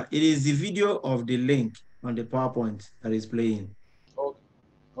 Yeah, it is the video of the link on the PowerPoint that is playing.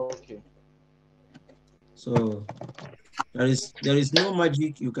 Okay. So there is no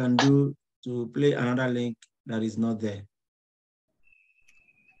magic you can do to play another link that is not there.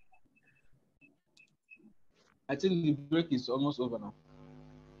 I think the break is almost over now.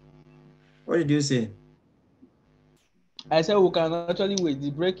 What did you say? I said we can actually wait.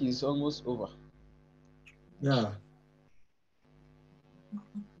 The break is almost over. Yeah.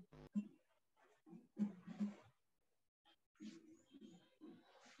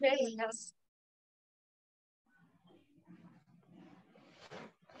 Yes.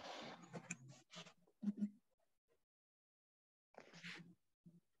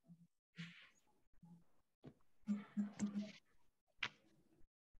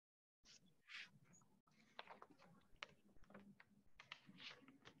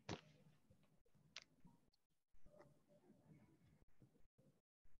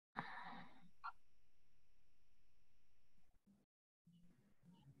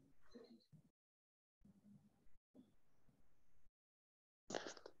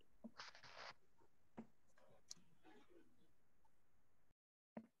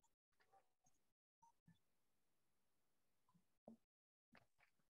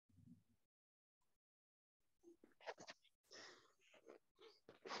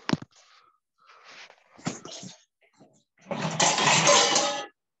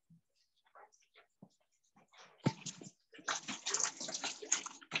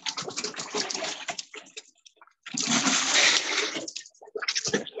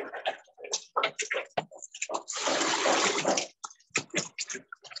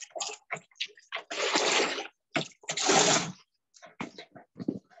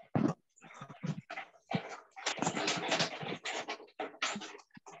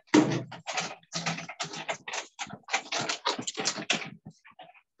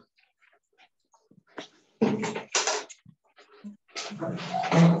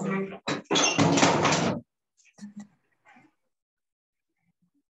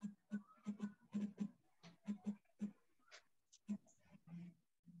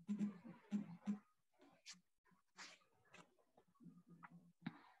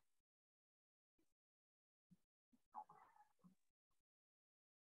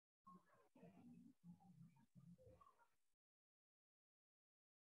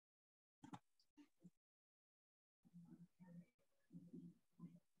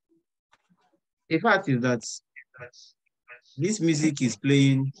 The fact is that this music is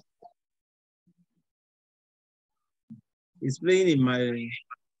playing. It's playing in my.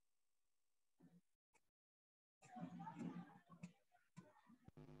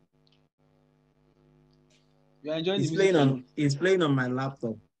 You are enjoying the music? It's playing on my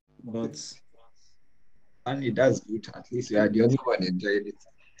laptop, but. And that's good. At least you are the only one enjoying it.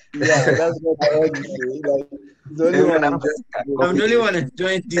 Yeah, that's what I heard you say. Like, the only Everyone one else enjoying can it. I'm the only copy one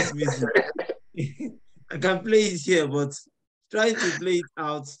enjoying this music. I can play it here, but trying to play it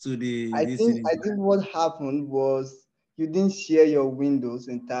out to the I think what happened was you didn't share your windows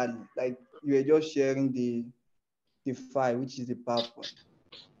entirely. Like, you were just sharing the file, which is the PowerPoint.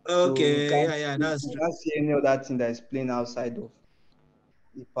 So you Okay, can't yeah, you that's true. can't see any other thing that is playing outside of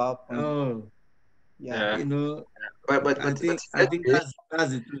the PowerPoint. Oh, Yeah. you know, but I think that's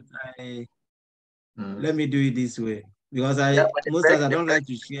the truth. Let me do it this way because yeah, but most times I don't like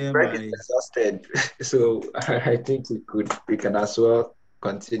to the share break is my. exhausted. So I think we can as well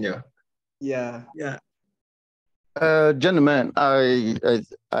continue. Yeah. Yeah. Gentlemen, I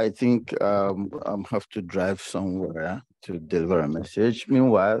think have to drive somewhere to deliver a message.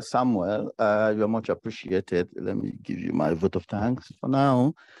 Meanwhile, Samuel, you're much appreciated. Let me give you my vote of thanks for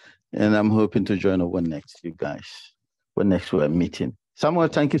now, and I'm hoping to join over next, you guys. When next we're meeting. Samuel,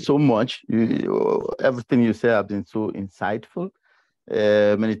 thank you so much. Everything you say have been so insightful.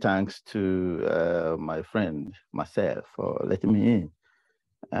 Many thanks to my friend Marcel for letting me in.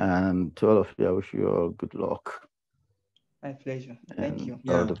 And to all of you, I wish you all good luck. My pleasure. Thank you.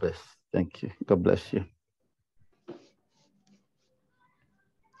 All the best. Thank you. God bless you.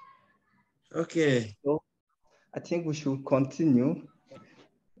 Okay. So I think we should continue.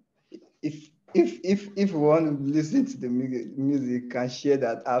 If we want to listen to the music, can share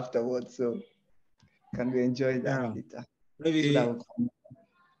that afterwards. So can we enjoy that later? Maybe so that we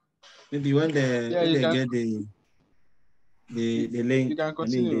maybe when they can, get the link, you can I mean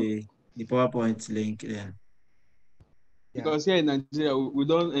continue. the PowerPoint link then. Because here in Nigeria, we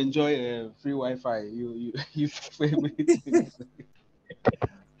don't enjoy free Wi-Fi. You pay for everything.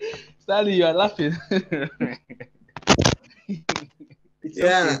 Stanley, you are laughing. It's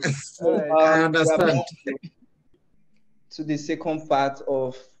Yeah, okay. So, I we are understand. back to the second part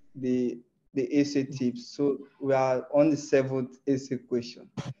of the essay tips. So we are on the seventh essay question.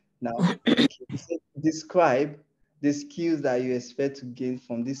 Now, okay, it says, describe the skills that you expect to gain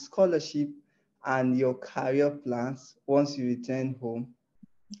from this scholarship and your career plans once you return home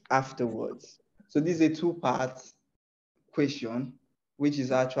afterwards. So this is a two-part question, which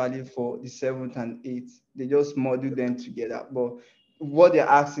is actually for the seventh and eighth. They just model them together. But what they're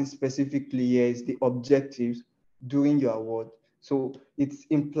asking specifically here is the objectives during your award. So it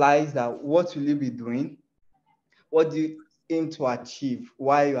implies that what will you be doing? What do you aim to achieve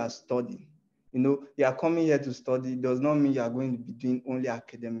while you are studying? You know, you are coming here to study does not mean you are going to be doing only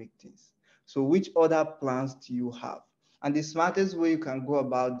academic things. So which other plans do you have? And the smartest way you can go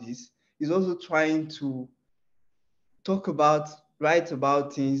about this is also trying to write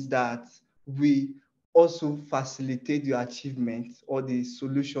about things that will also facilitate your achievement or the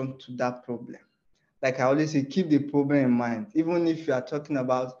solution to that problem. Like I always say, keep the problem in mind. Even if you are talking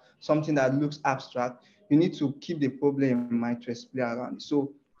about something that looks abstract, you need to keep the problem in mind to explain around it.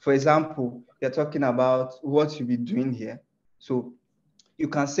 So, for example, you're talking about what you'll be doing here. So you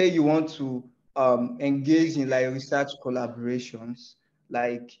can say you want to engage in like research collaborations,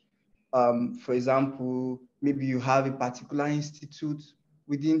 like for example, maybe you have a particular institute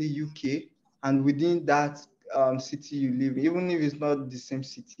within the UK, and within that city you live in, even if it's not the same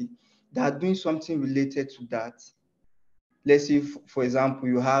city, they are doing something related to that. Let's say, for example,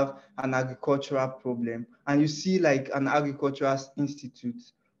 you have an agricultural problem and you see like an agricultural institute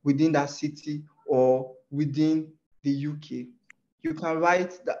within that city or within the UK. You can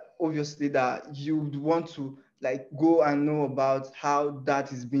write that obviously that you would want to like go and know about how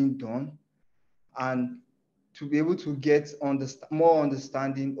that is being done, and to be able to get more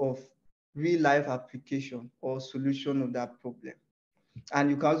understanding of real life application or solution of that problem. And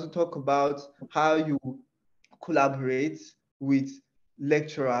you can also talk about how you collaborate with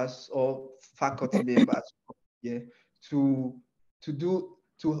lecturers or faculty members, yeah, to do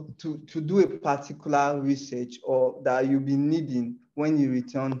a particular research or that you'll be needing when you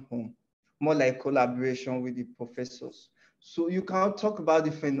return home, more like collaboration with the professors. So you can talk about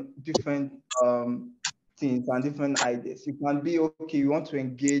different things and different ideas. You can be okay, you want to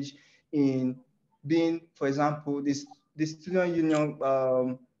engage in being, for example, the student union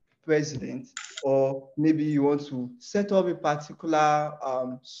president, or maybe you want to set up a particular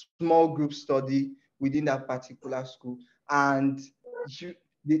small group study within that particular school, and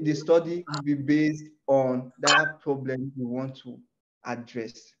the study will be based on that problem you want to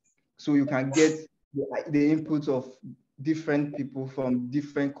address. So you can get the input of different people from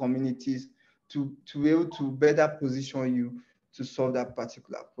different communities to be able to better position you to solve that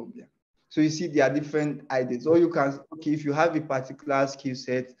particular problem. So you see, there are different ideas. Or you can, okay, if you have a particular skill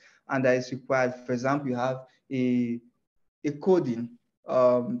set and that is required, for example, you have a coding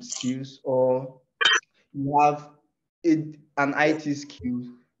skills, or you have an IT skill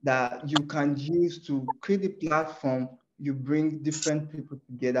that you can use to create a platform. You bring different people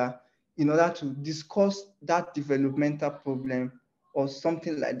together in order to discuss that developmental problem or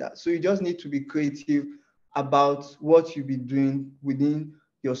something like that. So you just need to be creative about what you'll be doing within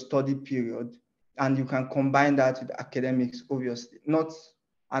your study period, and you can combine that with academics, obviously, not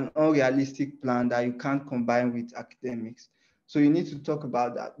an unrealistic plan that you can't combine with academics. So you need to talk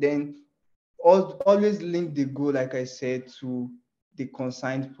about that. Then always link the goal, like I said, to the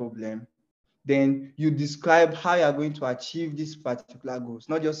consigned problem. Then you describe how you are going to achieve these particular goals,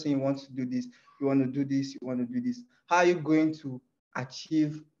 not just saying you want to do this, you want to do this, you want to do this. How are you going to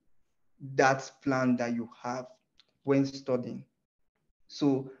achieve that plan that you have when studying?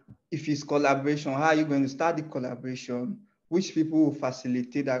 So if it's collaboration, how are you going to start the collaboration? Which people will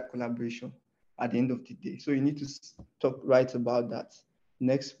facilitate that collaboration at the end of the day? So you need to write about that.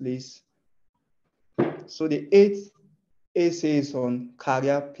 Next, please. So the eighth essays on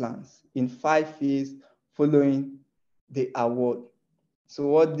career plans in 5 years following the award. So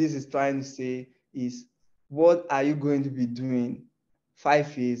what this is trying to say is, what are you going to be doing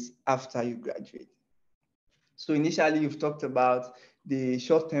 5 years after you graduate? So initially you've talked about the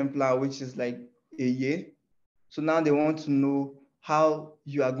short-term plan, which is like a year. So now they want to know how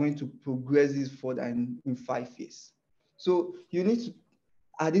you are going to progress this further in 5 years. So you need to,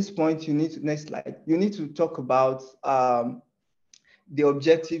 at this point, you need to, next slide, you need to talk about the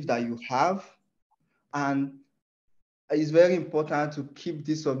objective that you have, and it's very important to keep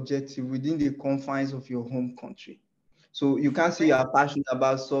this objective within the confines of your home country. So you can't say you are passionate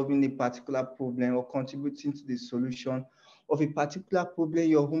about solving a particular problem or contributing to the solution of a particular problem in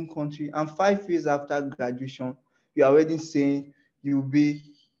your home country, and 5 years after graduation, you're already saying you'll be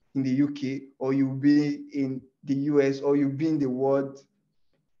in the UK, or you'll be in the US, or you'll be in the world.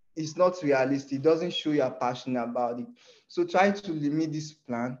 It's not realistic. It doesn't show you're passionate about it. So try to limit this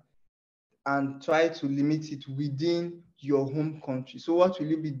plan and try to limit it within your home country. So what will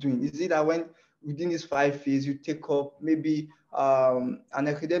you be doing? Is it that when within these 5 years you take up maybe an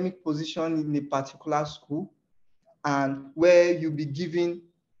academic position in a particular school, and where you'll be teaching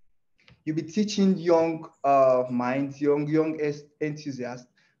young minds, young enthusiasts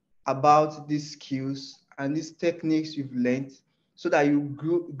about these skills and these techniques you've learned, so that you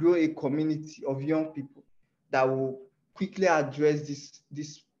grow a community of young people that will quickly address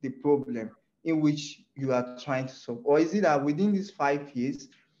the problem in which you are trying to solve? Or is it that within these 5 years,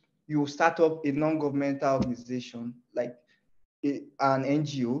 you will start up a non-governmental organization like an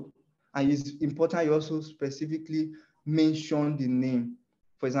NGO, and it's important you also specifically mention the name.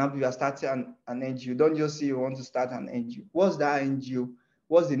 For example, you are starting an NGO, don't just say you want to start an NGO. What's that NGO?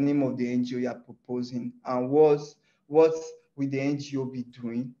 What's the name of the NGO you are proposing? And what will the NGO be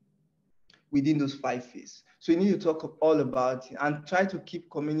doing within those 5 years? So you need to talk all about it and try to keep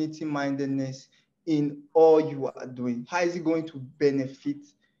community mindedness in all you are doing. How is it going to benefit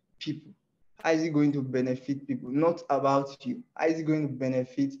people? How is it going to benefit people? Not about you. How is it going to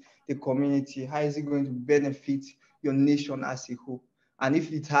benefit the community? How is it going to benefit your nation as a whole? And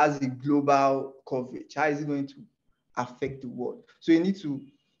if it has a global coverage, how is it going to affect the world? So you need to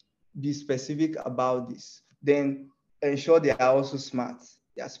be specific about this. Then ensure they are also smart.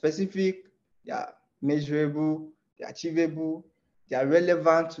 They are specific, they are measurable, they are achievable, they are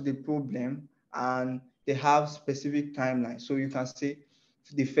relevant to the problem, and they have specific timelines. So you can say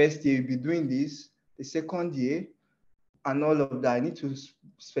the first year you'll be doing this, the second year, and all of that. I need to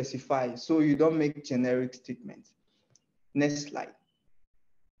specify so you don't make generic statements. Next slide.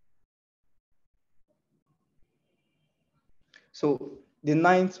 So the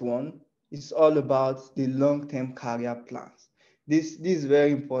ninth one is all about the long-term career plans. This is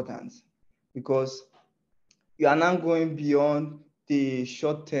very important, because you are now going beyond the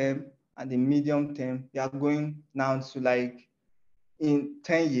short term and the medium term. You are going now to, like, in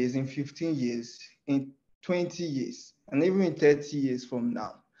 10 years, in 15 years, in 20 years, and even in 30 years from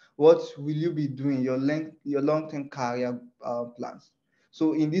now. What will you be doing, your long-term career plans?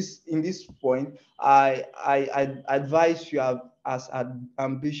 So in this point, I advise you are as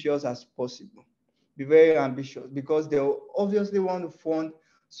ambitious as possible. Be very ambitious, because they'll obviously want to fund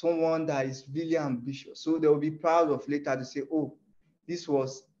someone that is really ambitious. So they'll be proud of later to say, oh, this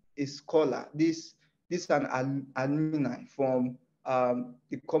was a scholar, this an alumni from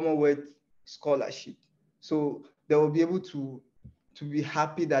the Commonwealth scholarship. So they will be able to be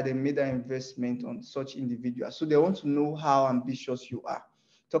happy that they made an investment on such individuals. So they want to know how ambitious you are.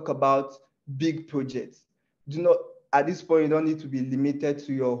 Talk about big projects. Do not, at this point, you don't need to be limited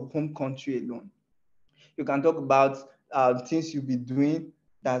to your home country alone. You can talk about things you'll be doing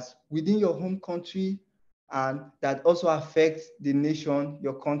that's within your home country, and that also affect the nation,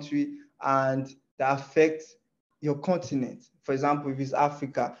 your country, and that affect your continent. For example, if it's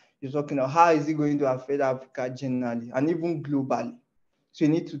Africa, you're talking about how is it going to affect Africa generally and even globally. So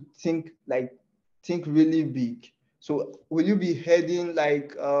you need to think really big. So will you be heading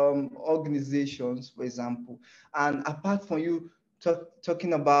like organizations, for example? And apart from you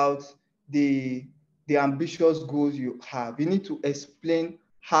talking about the ambitious goals you have, you need to explain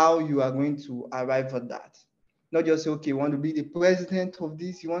how you are going to arrive at that. Not just say, okay, you want to be the president of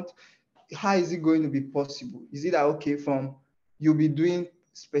this, how is it going to be possible? Is it that, okay, from you'll be doing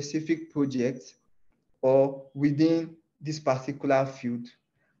specific projects or within this particular field,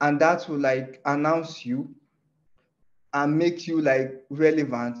 and that will like announce you and make you like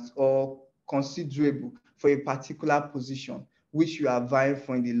relevant or considerable for a particular position which you are vying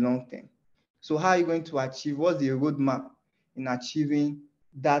for in the long term. So how are you going to achieve? What's the roadmap in achieving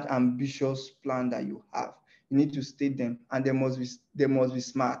that ambitious plan that you have? you need to state them, and they must be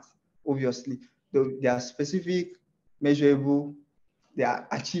smart, obviously. They are specific, measurable, they are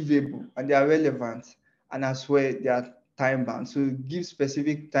achievable, and they are relevant, and as well they are time bound. So give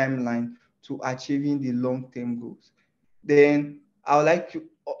specific timeline to achieving the long-term goals. Then I would like to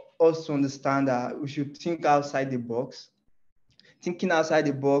also understand that we should think outside the box. Thinking outside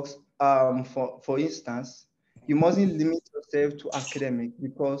the box, for instance, you mustn't limit yourself to academic,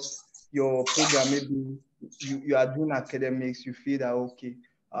 because your program, maybe you are doing academics, you feel that okay,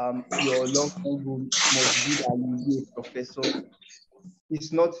 your long-term goal must be that you be a professor.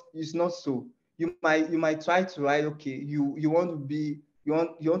 It's not so. You might try to write, okay, you want to be, you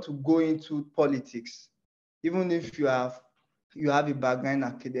want to go into politics, even if you have a background in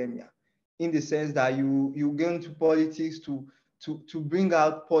academia, in the sense that you go into politics to bring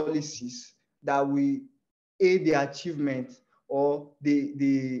out policies that will aid the achievement, or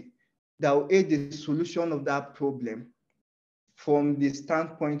that will aid the solution of that problem, from the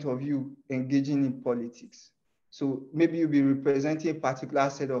standpoint of you engaging in politics. So maybe you'll be representing a particular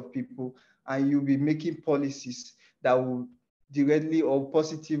set of people, and you'll be making policies that will directly or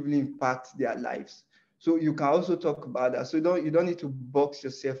positively impact their lives. So you can also talk about that. So you don't need to box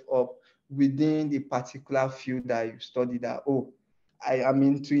yourself up within the particular field that you study, that, oh, I am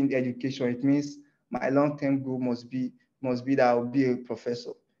into in education. It means my long-term goal must be that I'll be a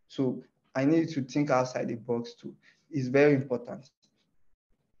professor. So I need to think outside the box too. It's very important.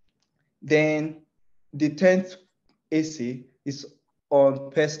 Then the 10th essay is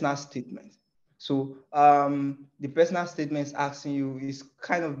on personal statement. So the personal statement is asking you, is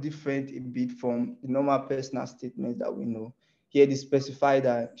kind of different a bit from the normal personal statement that we know. Here they specify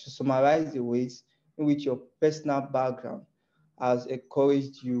that to summarize the ways in which your personal background has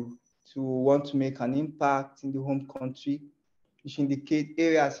encouraged you to want to make an impact in the home country. You should indicate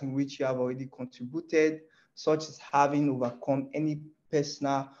areas in which you have already contributed, such as having overcome any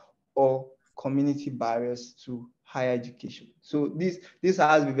personal or community barriers to higher education. So this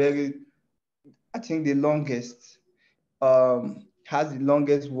has the very, I think, the longest, has the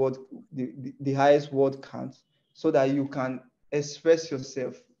longest word, the highest word count, so that you can express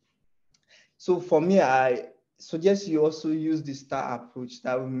yourself. So for me, I suggest you also use the STAR approach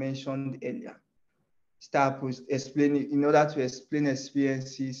that we mentioned earlier. STAR approach, explaining, in order to explain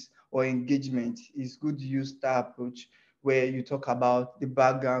experiences or engagement, it's good to use STAR approach, where you talk about the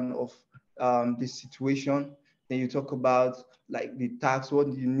background of the situation, then you talk about like the tasks, what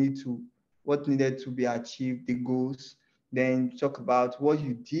needed to be achieved, the goals, then talk about what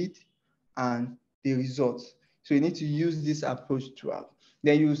you did and the results. So you need to use this approach throughout.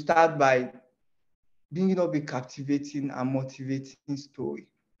 Then you start by bringing up a captivating and motivating story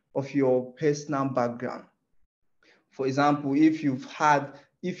of your personal background. For example, if you have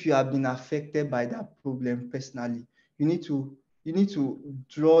been affected by that problem personally, you need to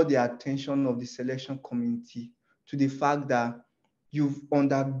draw the attention of the selection community to the fact that you've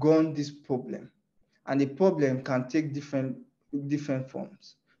undergone this problem, and the problem can take different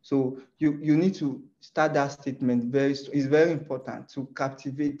forms. So you need to start that statement it's very important to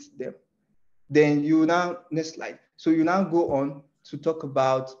captivate them. Then next slide. So you now go on to talk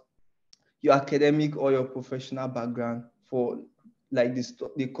about your academic or your professional background, for like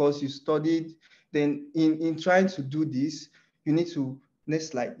the course you studied. Then in trying to do this, you need to, next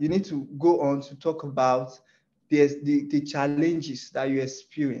slide, you need to go on to talk about the challenges that you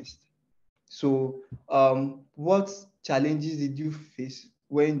experienced. So what challenges did you face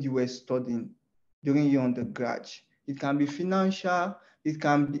when you were studying during your undergrad? It can be financial, it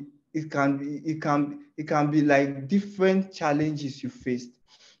can be like different challenges you faced.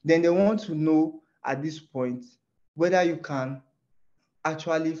 Then they want to know at this point whether you can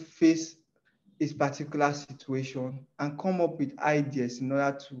actually face a particular situation and come up with ideas in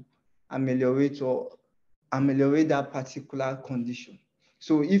order to ameliorate that particular condition.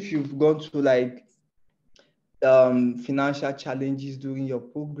 So if you've gone through like financial challenges during your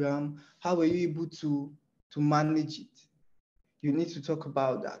program, how were you able to manage it? You need to talk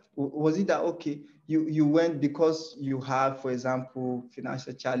about that. Was it that, okay, you went because you have, for example,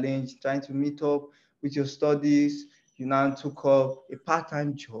 financial challenge, trying to meet up with your studies, you now took up a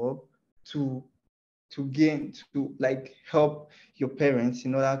part-time job to like help your parents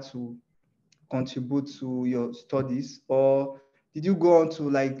in order to contribute to your studies? Or did you go on to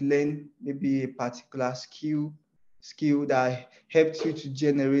like learn maybe a particular skill that helped you to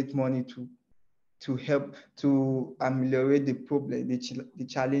generate money to help to ameliorate the problem, the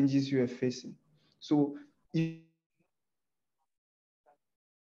challenges you are facing? So you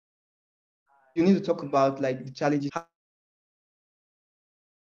need to talk about like the challenges you faced, and you need to talk about like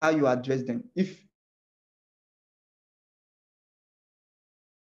the challenges, how you address them. If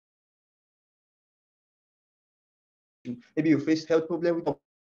maybe you face health problem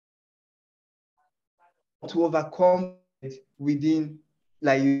to overcome within,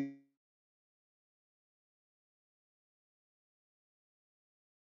 like you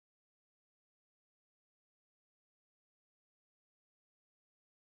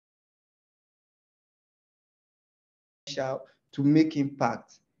to make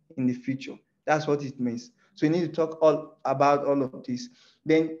impact in the future. That's what it means. So you need to talk all about all of this.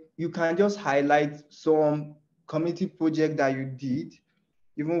 Then you can just highlight some community project that you did,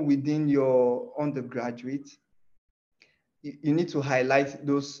 even within your undergraduate. You need to highlight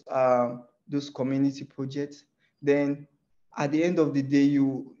those community projects. Then at the end of the day,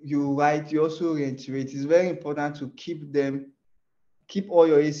 you write, you also reiterate. It's very important to keep all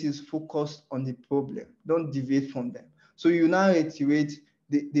your essays focused on the problem. Don't deviate from them. So you now reiterate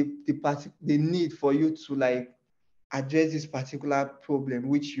the need for you to like address this particular problem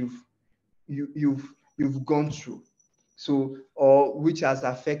which you've gone through. So, or which has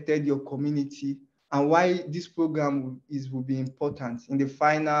affected your community, and why this program will be important in the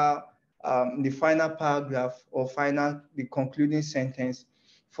final paragraph or the concluding sentence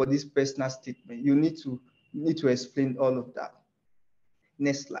for this personal statement. You need to explain all of that.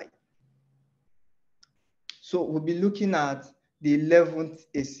 Next slide. So we'll be looking at the 11th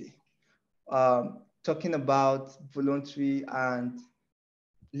essay, talking about voluntary and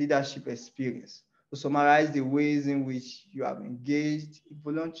leadership experience. To summarize the ways in which you have engaged in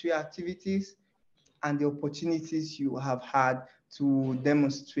voluntary activities and the opportunities you have had to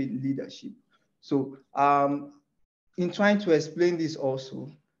demonstrate leadership. So in trying to explain this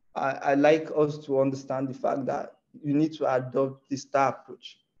also, I like us to understand the fact that you need to adopt the STAR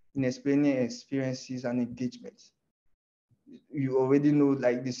approach in explaining experiences and engagements. You already know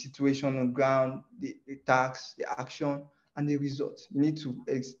like the situation on ground, the task, the action, and the result. You need to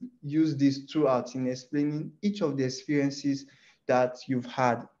use this throughout in explaining each of the experiences that you've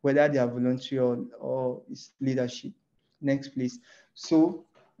had, whether they are voluntary or it's leadership. Next, please. So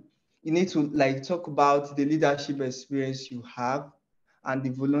you need to like talk about the leadership experience you have and the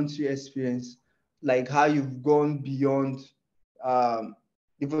voluntary experience, like how you've gone beyond.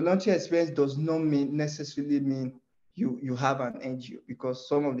 The voluntary experience does not necessarily mean you have an NGO, because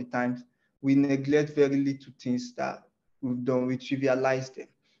some of the times we neglect very little things that we've done, we trivialize them.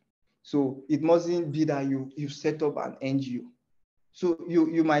 So it mustn't be that you set up an NGO. So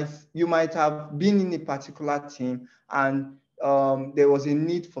you might have been in a particular team and there was a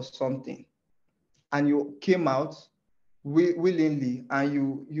need for something, and you came out willingly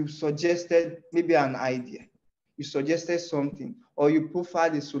and you suggested maybe an idea, you suggested something, or you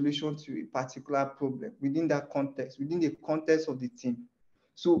profiled a solution to a particular problem within that context, within the context of the team.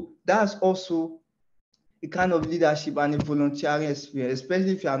 So that's also a kind of leadership and a volunteering experience,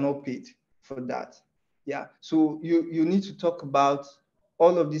 especially if you are not paid for that. Yeah. So you need to talk about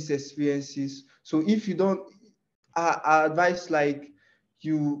all of these experiences. So if you don't, I advise like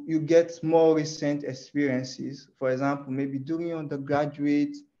you get more recent experiences. For example, maybe during your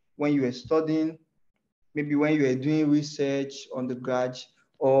undergraduate, when you were studying, maybe when you were doing research on the grad,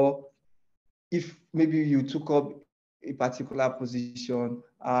 or if maybe you took up a particular position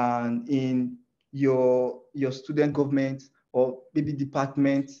and in your student government or maybe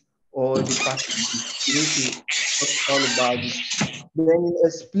department or department, you need to talk all about it. Then in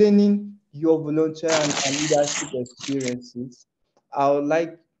explaining your volunteer and leadership experiences, I would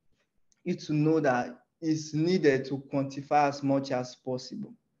like you to know that it's needed to quantify as much as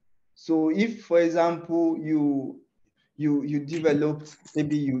possible. So if, for example, you developed,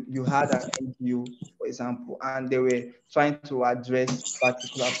 maybe you had an NGO, for example, and they were trying to address a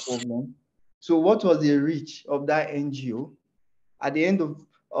particular problem. So what was the reach of that NGO at the end of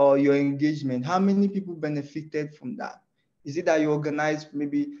your engagement? How many people benefited from that? Is it that you organized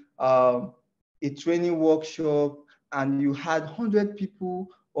maybe a training workshop and you had 100 people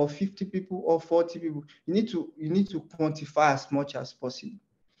or 50 people or 40 people? You need to quantify as much as possible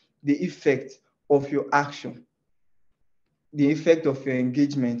the effect of your action, the effect of your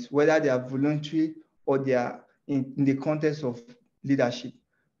engagement, whether they are voluntary or they are in the context of leadership.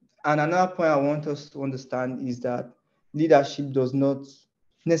 And another point I want us to understand is that leadership does not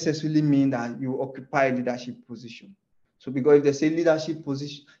necessarily mean that you occupy a leadership position. So because if they say leadership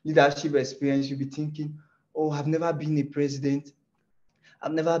position, leadership experience, you'll be thinking, oh, I've never been a president,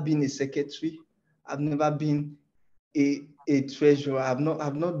 I've never been a secretary, I've never been a treasurer, I've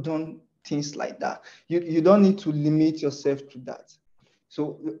not done things like that. You don't need to limit yourself to that.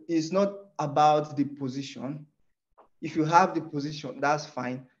 So it's not about the position. If you have the position, that's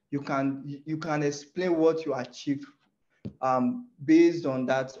fine. You can explain what you achieved based on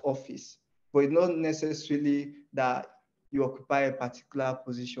that office, but it's not necessarily that you occupy a particular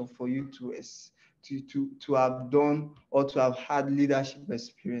position for you to have done or to have had leadership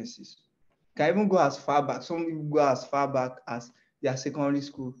experiences. Can even go as far back. Some people go as far back as their secondary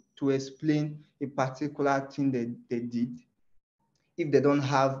school to explain a particular thing that they did if they don't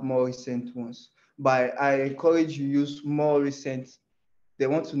have more recent ones. But I encourage you use more recent. They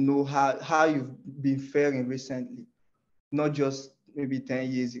want to know how you've been faring recently, not just maybe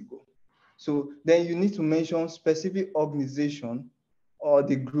 10 years ago. So then you need to mention specific organization or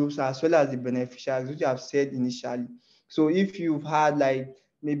the groups as well as the beneficiaries, which I've said initially. So if you've had like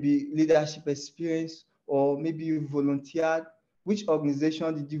maybe leadership experience or maybe you volunteered, which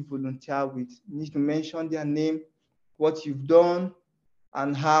organization did you volunteer with? You need to mention their name, what you've done,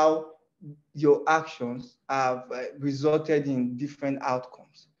 and how your actions have resulted in different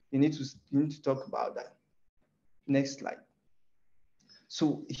outcomes. You need to talk about that. Next slide.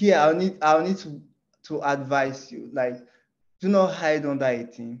 So here I'll need to advise you, like, do not hide under a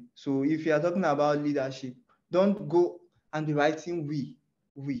team. So if you are talking about leadership, don't go and be writing we.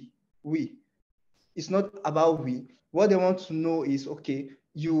 It's not about we. What they want to know is, okay,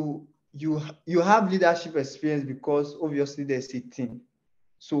 you have leadership experience because obviously there's a team.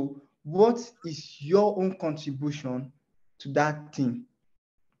 So what is your own contribution to that team?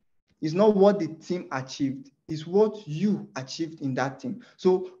 It's not what the team achieved, it's what you achieved in that team.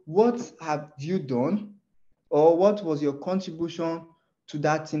 So what have you done, or what was your contribution to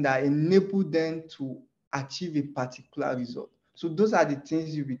that thing that enabled them to achieve a particular result? So those are the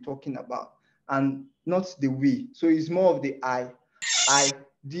things you'll be talking about, and not the we. So it's more of the I. I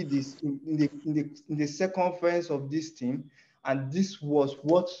did this in the circumference of this team, and this was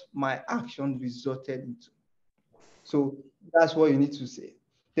what my action resulted into. So that's what you need to say.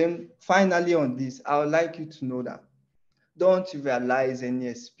 Then finally on this, I would like you to know that don't realize any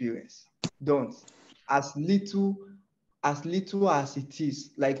experience. Don't. As little as it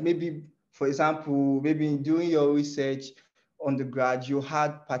is. Like maybe, for example, maybe during your research undergrad, you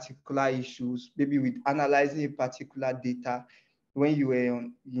had particular issues, maybe with analyzing a particular data when you were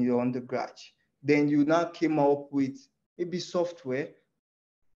in your undergrad. Then you now came up with maybe software.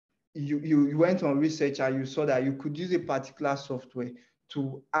 You went on research and you saw that you could use a particular software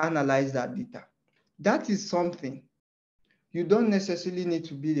to analyze that data. That is something. You don't necessarily need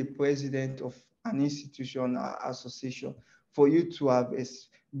to be the president of an institution or association for you to have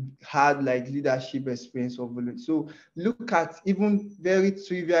had like leadership experience or volume. So look at even very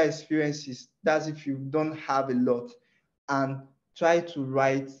trivial experiences. That's if you don't have a lot, and try to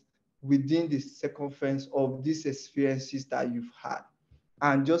write within the circumference of these experiences that you've had,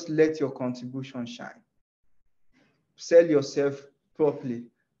 and just let your contribution shine. Sell yourself properly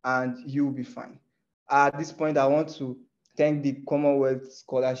and you'll be fine. At this point, I want to thank the Commonwealth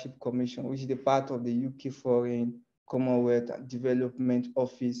Scholarship Commission, which is the part of the UK Foreign, Commonwealth and Development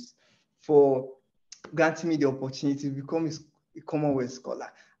Office, for granting me the opportunity to become a Commonwealth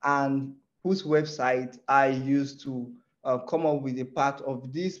scholar, and whose website I used to come up with a part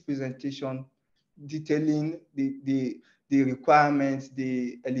of this presentation detailing the requirements,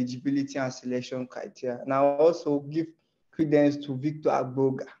 the eligibility and selection criteria. And I also give credence to Victor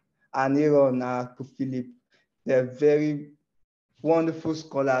Agboga and Aaron Philip. They're very wonderful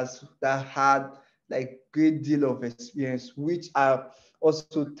scholars that had like great deal of experience, which are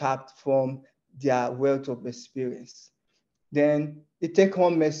also tapped from their wealth of experience. Then the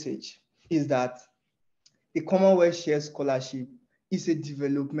take-home message is that the Commonwealth Share Scholarship is a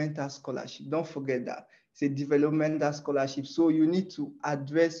developmental scholarship. Don't forget that. It's a developmental scholarship. So you need to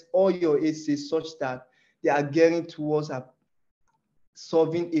address all your essays such that they are getting towards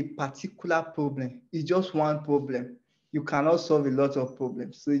solving a particular problem. It's just one problem. You cannot solve a lot of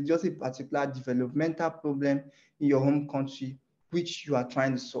problems. So it's just a particular developmental problem in your home country, which you are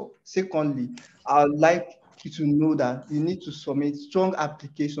trying to solve. Secondly, I would like you to know that you need to submit strong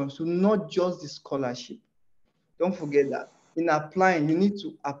applications to not just the scholarship. Don't forget that. In applying, you need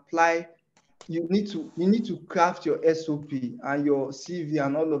to apply, you need to craft your SOP and your CV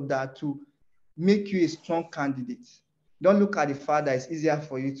and all of that to make you a strong candidate. Don't look at the fact that it's easier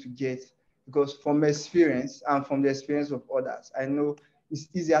for you to get, because from experience and from the experience of others, I know it's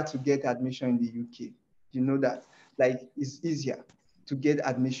easier to get admission in the UK. You know that. Like, it's easier to get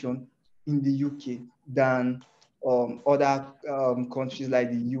admission in the UK than other countries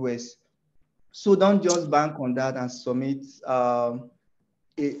like the US. So don't just bank on that and submit an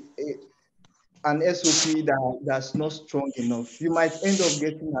SOP that's not strong enough. You might end up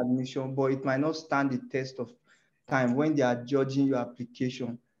getting admission, but it might not stand the test of time when they are judging your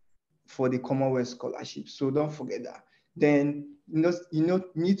application for the Commonwealth scholarship. So don't forget that. Then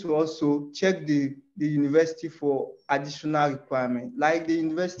need to also check the university for additional requirement. Like the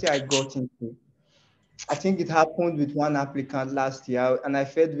university I got into, I think it happened with one applicant last year, and I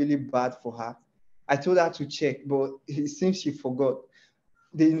felt really bad for her. I told her to check, but it seems she forgot.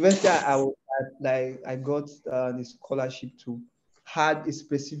 The university I got the scholarship to had a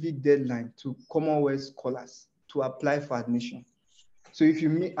specific deadline to Commonwealth scholars to apply for admission. So if you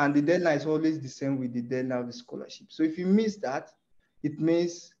meet, and the deadline is always the same with the deadline of the scholarship. So if you miss that, it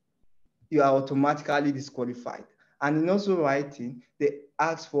means you are automatically disqualified. And in also writing, they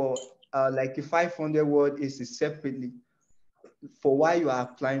ask for like a 500 word essay separately for why you are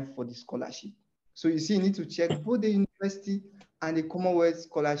applying for the scholarship. So you see, you need to check both the university and the Commonwealth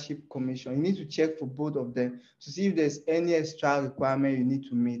Scholarship Commission. You need to check for both of them to see if there's any extra requirement you need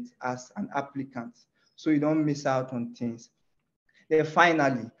to meet as an applicant, so you don't miss out on things. Then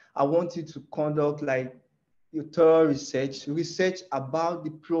finally, I want you to conduct like your thorough research about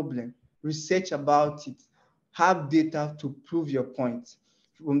the problem, research about it, have data to prove your point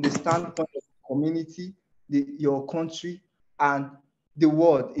from the standpoint of the community, your country, and the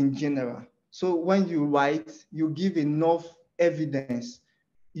world in general. So when you write, you give enough evidence,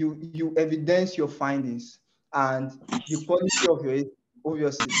 you evidence your findings, and the quality of your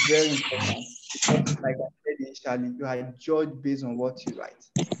obviously is very important because, like I said initially, you are judged based on what you write.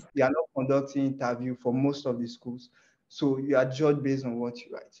 You are not conducting interview for most of the schools, so you are judged based on what you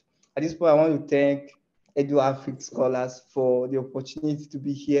write. At this point, I want to thank Edu Africa Scholars for the opportunity to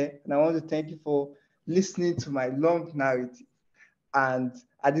be here, and I want to thank you for listening to my long narrative. And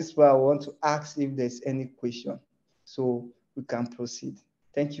at this point, I want to ask if there's any question, so we can proceed.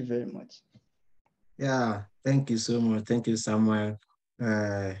 Thank you very much. Yeah, thank you so much. Thank you, Samuel.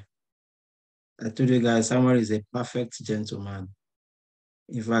 I told you guys, Samuel is a perfect gentleman.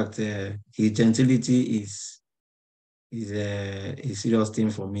 In fact, his gentility is a serious thing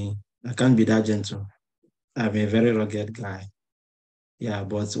for me. I can't be that gentle. I'm a very rugged guy. Yeah,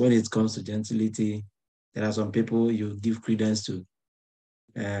 but when it comes to gentility, there are some people you give credence to.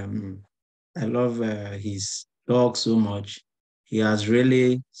 Um, I love his talk so much. He has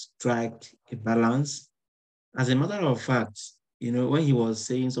really struck a balance. As a matter of fact, when he was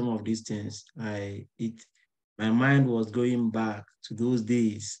saying some of these things, my mind was going back to those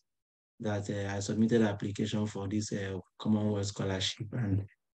days that I submitted application for this Commonwealth scholarship. And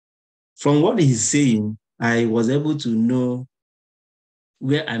from what he's saying, I was able to know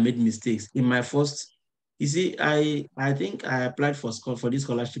where I made mistakes in my first. You see, I think I applied for this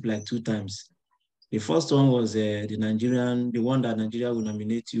scholarship like 2 times. The first one was the one that Nigeria will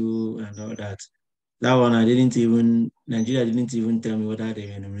nominate you and all that. That one, Nigeria didn't even tell me whether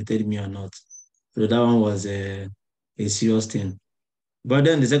they nominated me or not. So that one was a serious thing. But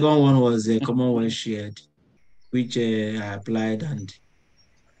then the second one was a Commonwealth shared, which I applied, and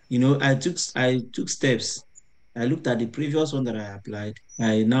I took steps. I looked at the previous one that I applied.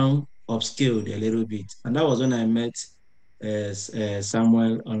 I now upscaled a little bit, and that was when I met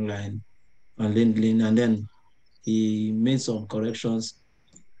Samuel online on LinkedIn, and then he made some corrections,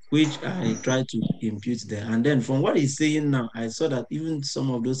 which I tried to impute there. And then from what he's saying now, I saw that even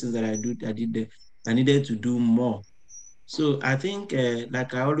some of those things that I did there, I needed to do more. So I think,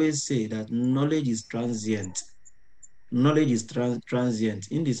 like I always say, that knowledge is transient. Knowledge is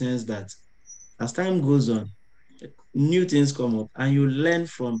transient in the sense that as time goes on, new things come up and you learn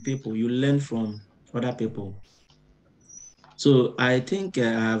from people, you learn from other people. So I think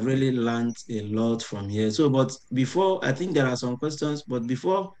I've really learned a lot from here. So, but before, I think there are some questions, but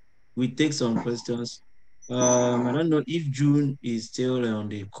before we take some questions, I don't know if June is still on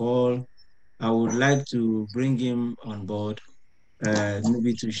the call. I would like to bring him on board,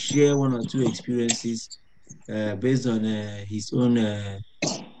 maybe to share one or two experiences based on his own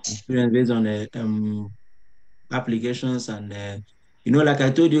experience, based on applications. And, like I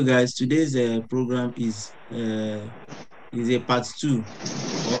told you guys, today's program is a part two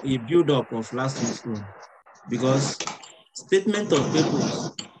or a build-up of last week's own, because statement of purpose,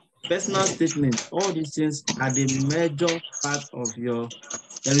 personal statement, all these things are the major part of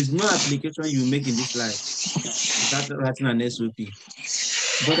there is no application you make in this life without writing an SOP.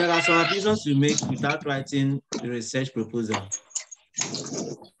 But there are some applications you make without writing a research proposal.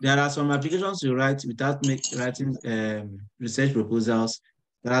 There are some applications you write without writing research proposals.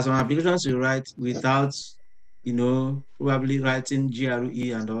 There are some applications you write without, probably writing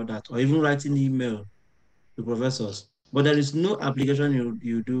GRE and all that, or even writing email to professors. But there is no application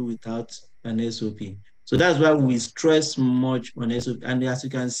you do without an SOP. So that's why we stress much on SOP. And as you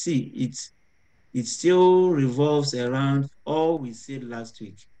can see, it still revolves around all we said last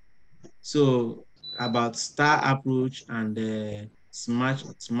week. So about star approach and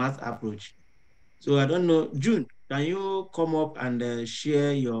smart approach. So I don't know, June, can you come up and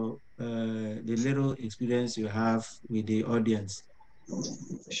share your the little experience you have with the audience?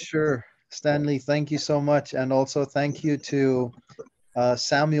 Sure. Stanley, thank you so much. And also thank you to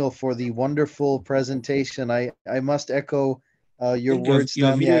Samuel for the wonderful presentation. I must echo I your think words, your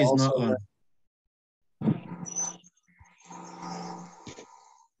Stanley. video I is also not on.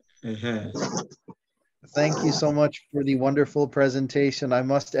 Uh-huh. thank you so much for the wonderful presentation. I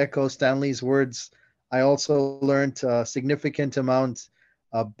must echo Stanley's words. I also learned a significant amount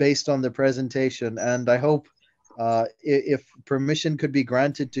based on the presentation, and I hope if permission could be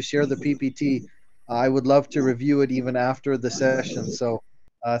granted to share the PPT, I would love to review it even after the session. So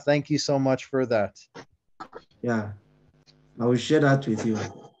thank you so much for that. Yeah, I will share that with you.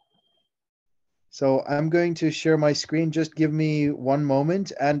 So I'm going to share my screen. Just give me one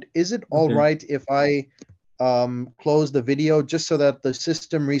moment. And is it all Okay. right if I close the video just so that the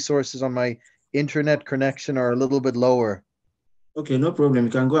system resources on my internet connection are a little bit lower? Okay, no problem.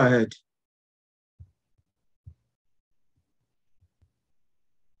 You can go ahead.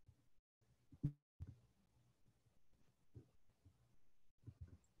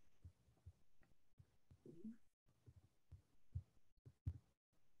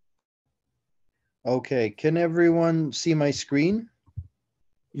 Okay, can everyone see my screen?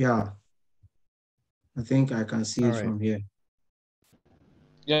 Yeah, I think I can see All it right. from here.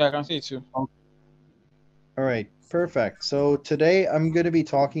 Yeah, I can see it too. All right, perfect. So today I'm going to be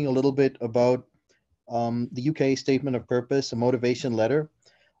talking a little bit about the UK Statement of Purpose, a motivation letter,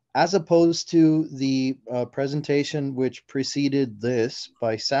 as opposed to the presentation which preceded this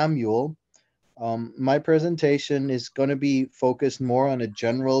by Samuel. My presentation is going to be focused more on a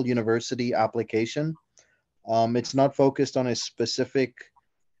general university application. It's not focused on a specific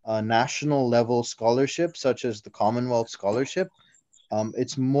national level scholarship, such as the Commonwealth scholarship.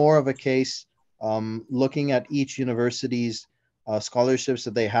 It's more of a case looking at each university's scholarships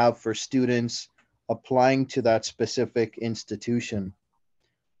that they have for students applying to that specific institution.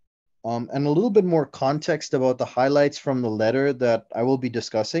 And a little bit more context about the highlights from the letter that I will be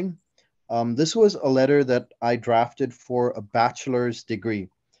discussing. This was a letter that I drafted for a bachelor's degree.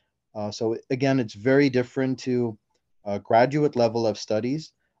 So again, it's very different to a graduate level of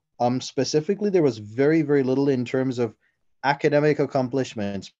studies. Specifically, there was very, very little in terms of academic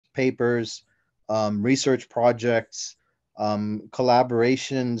accomplishments, papers, research projects,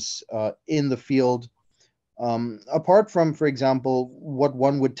 collaborations in the field. Apart from, for example, what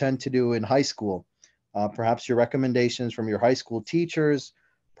one would tend to do in high school, perhaps your recommendations from your high school teachers,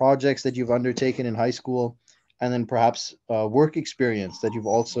 projects that you've undertaken in high school, and then perhaps work experience that you've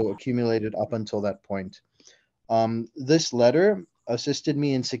also accumulated up until that point. This letter assisted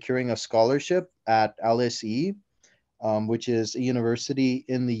me in securing a scholarship at LSE, which is a university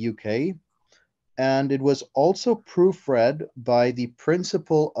in the UK. And it was also proofread by the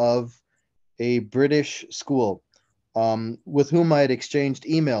principal of a British school with whom I had exchanged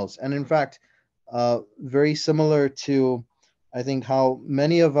emails. And in fact, very similar to, I think, how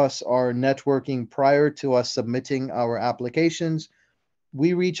many of us are networking prior to us submitting our applications,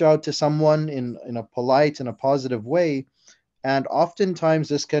 we reach out to someone in a polite and a positive way. And oftentimes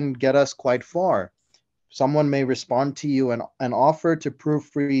this can get us quite far. Someone may respond to you and offer to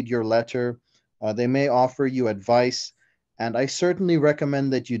proofread your letter. They may offer you advice. And I certainly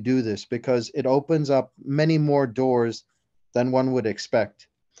recommend that you do this because it opens up many more doors than one would expect.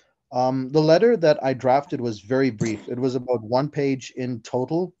 The letter that I drafted was very brief. It was about 1 page in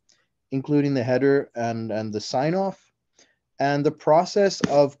total, including the header and the sign off. And the process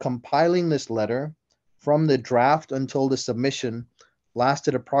of compiling this letter from the draft until the submission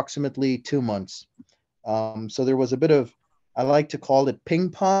lasted approximately 2 months. So there was a bit of, I like to call it ping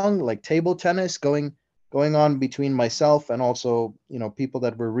pong, like table tennis going on between myself and also, people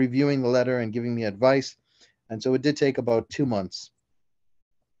that were reviewing the letter and giving me advice. And so it did take about 2 months.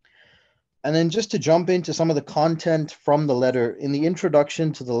 And then just to jump into some of the content from the letter, in the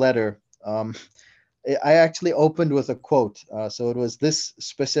introduction to the letter, I actually opened with a quote. So it was this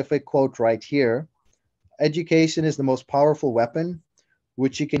specific quote right here: "Education is the most powerful weapon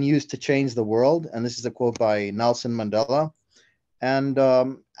which you can use to change the world." And this is a quote by Nelson Mandela. And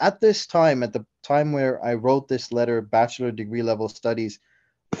at the time where I wrote this letter, bachelor degree level studies,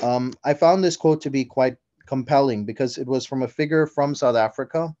 I found this quote to be quite compelling because it was from a figure from South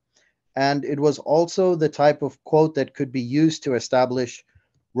Africa. And it was also the type of quote that could be used to establish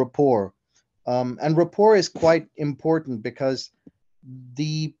rapport. And rapport is quite important because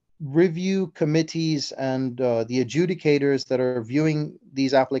the review committees and the adjudicators that are viewing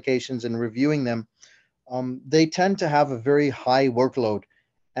these applications and reviewing them, they tend to have a very high workload,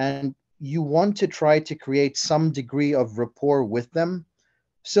 and you want to try to create some degree of rapport with them,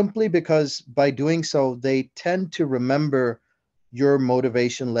 simply because by doing so, they tend to remember your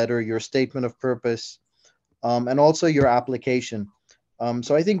motivation letter, your statement of purpose, and also your application.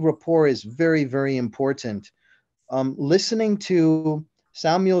 So I think rapport is very, very important. Listening to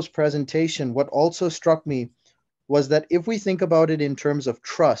Samuel's presentation, what also struck me was that if we think about it in terms of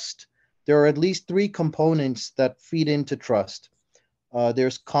trust, there are at least three components that feed into trust.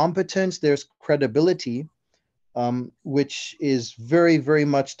 There's competence, there's credibility, which is very, very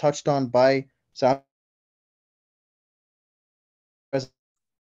much touched on by Samuel's presentation.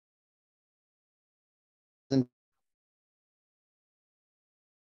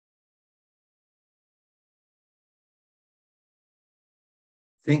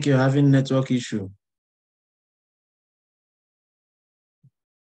 Think you're having network issue.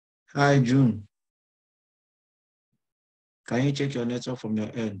 Hi, June. Can you check your network from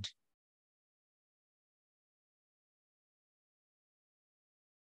your end?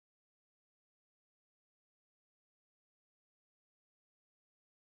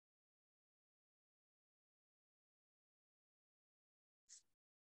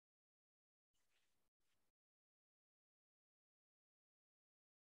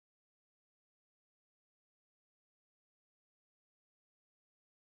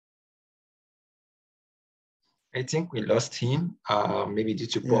 I think we lost him, maybe due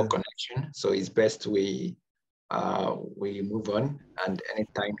to poor connection. So it's best we move on, and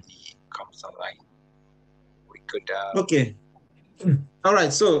anytime he comes online, we could. Okay. All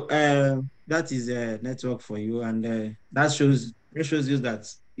right. So that is a network for you, and that shows you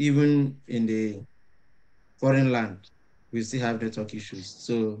that even in the foreign land, we still have network issues.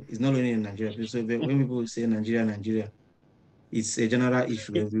 So it's not only in Nigeria. So when people say Nigeria, it's a general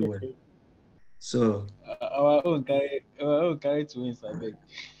issue everywhere. So our own carry twins, I beg.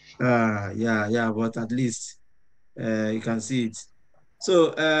 yeah, but at least you can see it.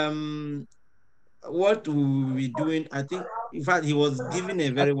 So what we'll be doing, I think, in fact, he was giving a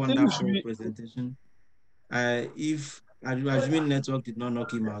I very think we should wonderful be. presentation. If assuming network did not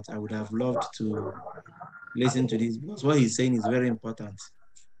knock him out, I would have loved to listen to this because what he's saying is very important.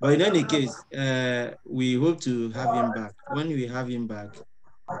 But in any case, we hope to have him back. When we have him back,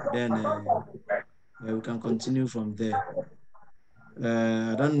 then we can continue from there.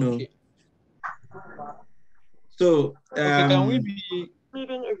 I don't know. Okay. So, Okay, can we be?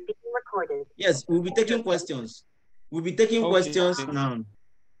 Meeting is being recorded. yes, we'll be taking questions. We'll be taking questions Okay. now.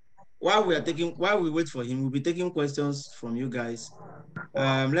 While we wait for him, we'll be taking questions from you guys.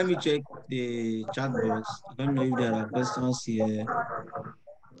 Let me check the chat box. I don't know if there are questions here.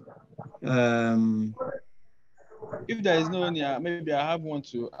 If there is no one here, maybe I have one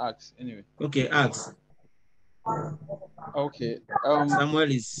to ask anyway. Okay, ask. Okay.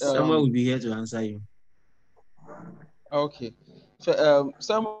 Samuel will be here to answer you. Okay. So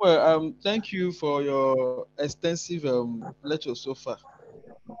Samuel, thank you for your extensive lecture so far.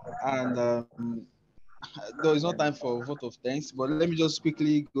 And there is no time for vote of thanks, but let me just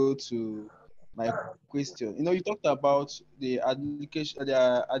quickly go to my question. You talked about the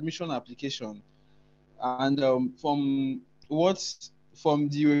admission application, and from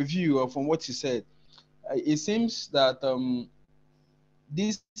the review or from what you said, it seems that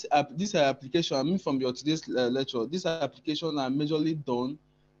this application, I mean, from your today's lecture, this application are majorly done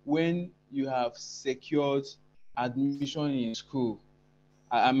when you have secured admission in school.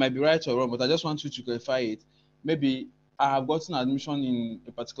 I might be right or wrong, but I just want you to clarify it. Maybe I have gotten admission in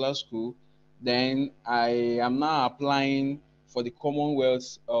a particular school, then I am now applying for the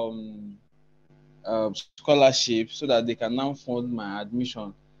Commonwealth scholarship so that they can now fund my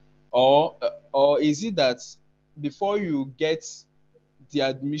admission, or is it that before you get the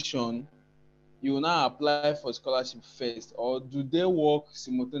admission, you will now apply for scholarship first, or do they work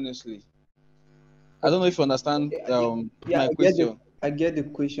simultaneously? I don't know if you understand Yeah, my question. I get the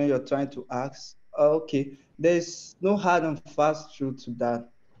question you're trying to ask. Okay, there's no hard and fast truth to that.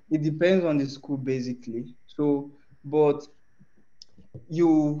 It depends on the school basically. So, but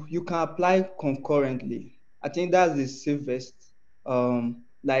you can apply concurrently. I think that's the safest.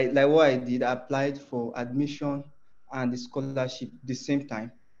 Like what I did, I applied for admission and the scholarship the same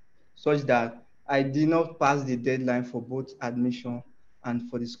time, such that I did not pass the deadline for both admission and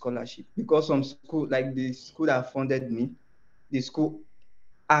for the scholarship, because some school, like the school that funded me, the school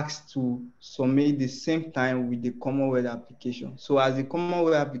asked to submit the same time with the Commonwealth application. So as the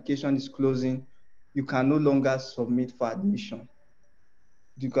Commonwealth application is closing, you can no longer submit for admission.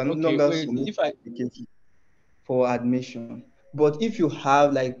 You can no Okay, longer wait. submit If I application for admission. But if you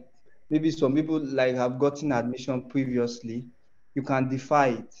have like maybe some people like have gotten admission previously, you can defer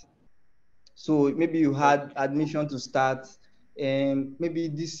it. So maybe you had admission to start maybe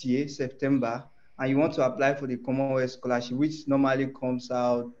this year, September, and you want to apply for the Commonwealth scholarship, which normally comes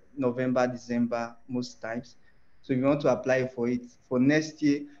out November, December most times. So if you want to apply for it for next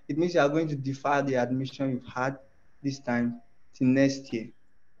year, it means you are going to defer the admission you've had this time till next year.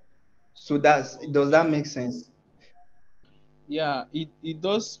 So does that make sense? Yeah, it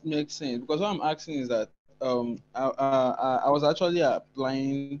does make sense because what I'm asking is that I was actually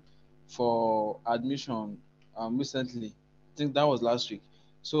applying for admission recently. I think that was last week.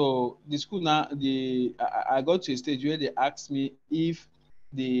 So the school now I got to a stage where they asked me if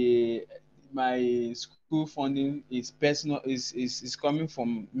the my school funding is personal is coming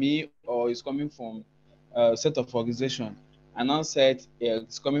from me or is coming from a set of organization. And now said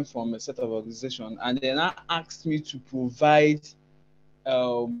it's coming from a set of organization, and they now asked me to provide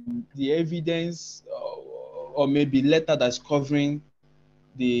the evidence or maybe letter that's covering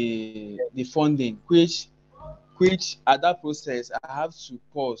the funding, which at that process I have to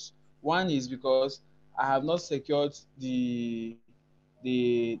pause. One is because I have not secured the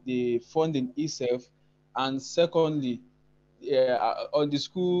funding itself, and secondly, on the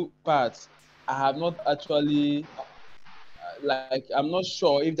school part, I have not actually like I'm not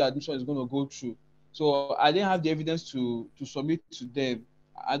sure if the admission is going to go through. So I didn't have the evidence to submit to them.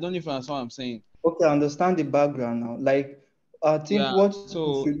 I don't know if you understand what I'm saying. Okay, I understand the background now. Like, I think Yeah.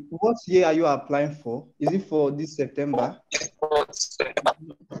 So what year are you applying for? Is it for this September?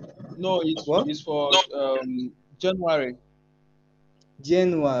 no, What? it's for January. It's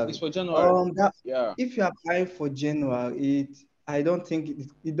January. for January. That Yeah. if you apply for January, I don't think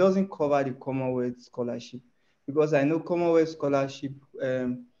it doesn't cover the Commonwealth scholarship because I know Commonwealth scholarship.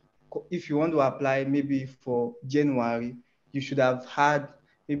 If you want to apply maybe for January, you should have had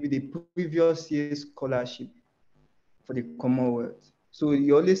maybe the previous year's scholarship for the Commonwealth. So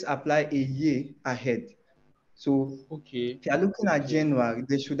you always apply a year ahead. So Okay. if you are looking at Okay. January,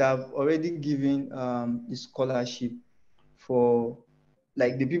 they should have already given the scholarship for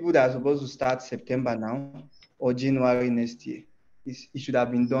like the people that are supposed to start September now or January next year. It should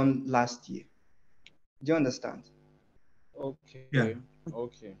have been done last year. Do you understand? Okay. Yeah.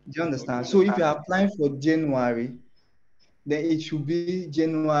 Okay. Do you Okay. understand? So if you're applying for January, then it should be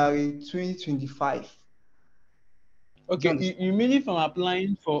January 2025. Do you Okay. understand? You mean if I'm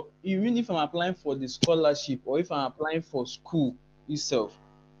applying for the scholarship or if I'm applying for school itself?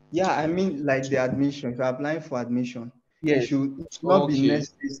 Yeah, I mean like the admission. If you're applying for admission, Yes. it should not be Okay.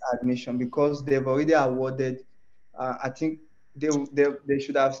 next year's admission because they've already awarded. I think they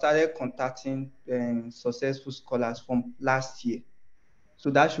should have started contacting successful scholars from last year. So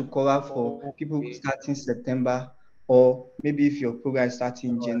that should cover for people Okay. starting September or maybe if your program is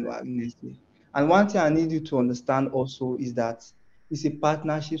starting in All January next year. And one thing I need you to understand also is that it's a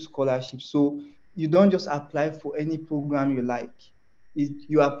partnership scholarship. So you don't just apply for any program you like.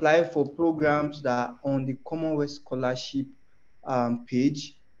 You apply for programs that are on the Commonwealth scholarship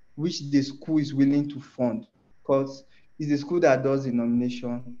page, which the school is willing to fund. Because it's the school that does the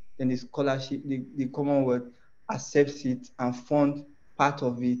nomination, then the scholarship, the Commonwealth accepts it and fund part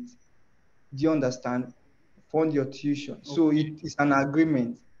of it. Do you understand? Fund your tuition. So Okay. it's an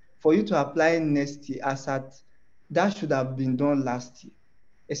agreement. For you to apply next year as at that should have been done last year.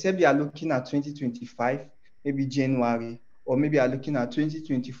 Except you are looking at 2025, maybe January, or maybe you are looking at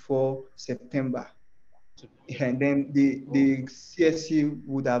 2024 September. And then the CSC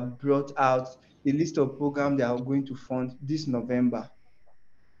would have brought out a list of programs they are going to fund this November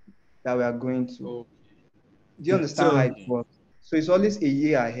that we are going to. Okay. Do you understand how So it Okay. works? So it's always a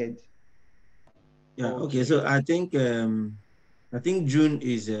year ahead. yeah, okay. Okay. So I think June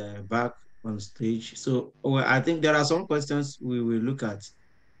is back on stage. So well, I think there are some questions we will look at.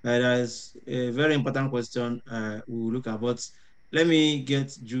 There's a very important question we will look at, but let me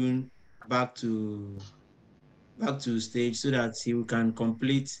get June back to stage so that he can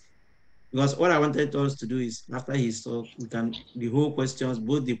complete. Because what I wanted us to do is after his talk, we can the whole questions,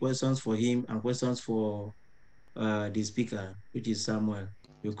 both the questions for him and questions for the speaker, which is Samuel,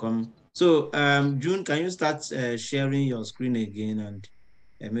 will come. So, June, can you start sharing your screen again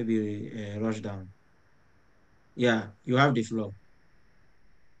and maybe rush down? Yeah, you have the floor.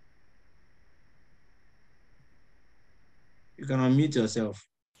 You can unmute yourself.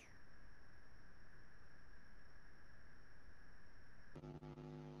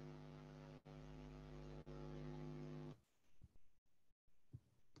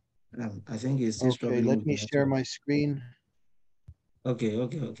 I think he's still Okay, struggling let with the me share network. my screen. Okay.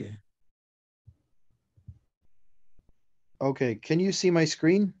 Okay, can you see my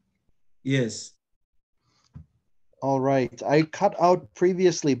screen? Yes. All right. I cut out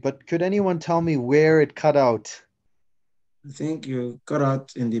previously, but could anyone tell me where it cut out? I think you cut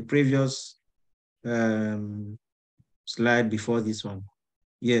out in the previous um, slide before this one.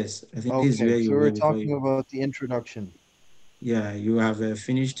 Yes, I think this is Okay, where so you we were were before talking you. about the introduction. Yeah, you have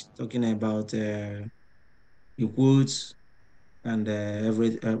finished talking about the quotes and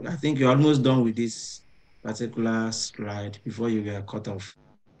every. I think you're almost done with this particular slide before you were cut off.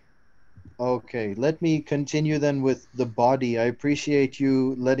 Okay, let me continue then with the body. I appreciate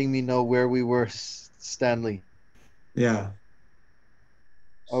you letting me know where we were, Stanley. Yeah.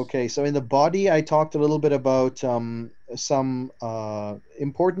 Okay, so in the body, I talked a little bit about some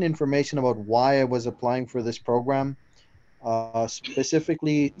important information about why I was applying for this program,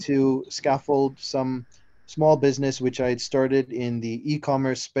 specifically to scaffold some small business which I had started in the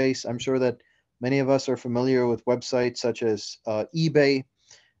e-commerce space. I'm sure that many of us are familiar with websites such as eBay,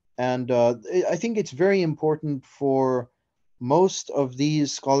 and I think it's very important for most of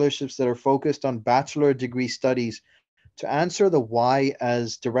these scholarships that are focused on bachelor degree studies to answer the why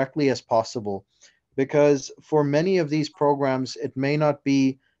as directly as possible. Because for many of these programs, it may not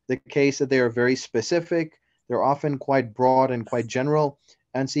be the case that they are very specific. They're often quite broad and quite general.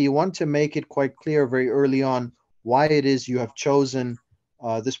 And so you want to make it quite clear very early on why it is you have chosen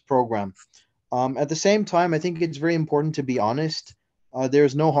this program. At the same time, I think it's very important to be honest.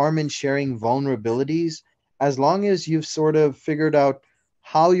 There's no harm in sharing vulnerabilities as long as you've sort of figured out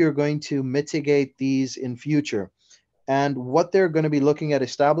how you're going to mitigate these in future. And what they're going to be looking at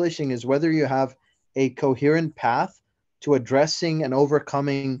establishing is whether you have a coherent path to addressing and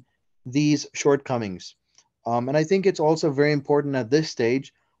overcoming these shortcomings. And I think it's also very important at this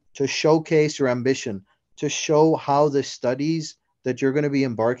stage to showcase your ambition, to show how the studies that you're going to be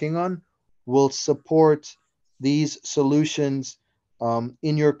embarking on will support these solutions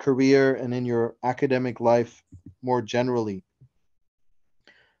in your career and in your academic life more generally.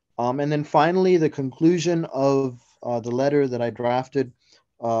 And then finally, the conclusion of the letter that I drafted,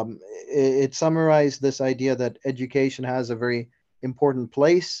 it summarized this idea that education has a very important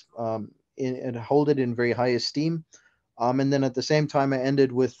place and hold it in very high esteem. And then at the same time, I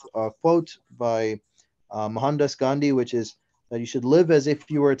ended with a quote by Mohandas Gandhi, which is that you should live as if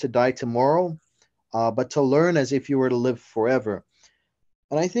you were to die tomorrow, but to learn as if you were to live forever.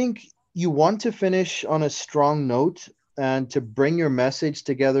 And I think you want to finish on a strong note and to bring your message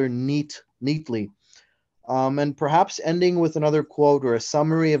together neatly. And perhaps ending with another quote or a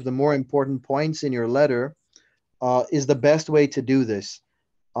summary of the more important points in your letter is the best way to do this.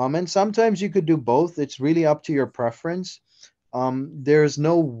 And sometimes you could do both. It's really up to your preference. There's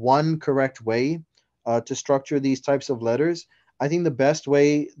no one correct way to structure these types of letters. I think the best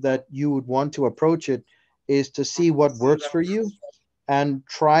way that you would want to approach it is to see what works for you and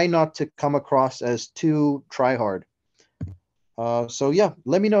try not to come across as too try hard. So yeah,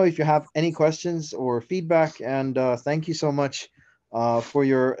 let me know if you have any questions or feedback, and thank you so much for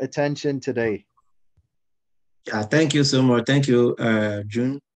your attention today. Yeah, thank you so much. Thank you,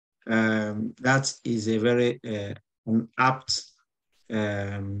 June. That is a very an apt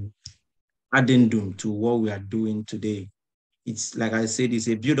um, addendum to what we are doing today. It's like I said, it's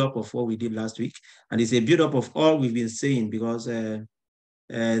a build up of what we did last week, and it's a build up of all we've been saying because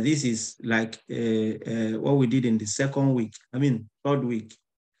this is like what we did in the second week. I mean, third week.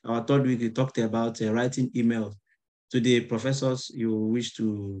 Our third week, we talked about writing emails to the professors you wish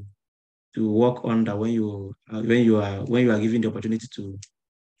to work under when you are given the opportunity to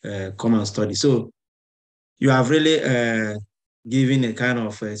come and study. So you have really given a kind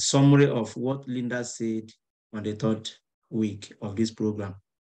of a summary of what Linda said on the third week of this program.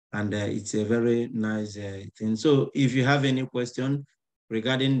 And it's a very nice thing. So if you have any question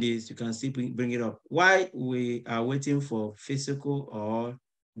regarding this, you can still bring it up. While we are waiting for physical or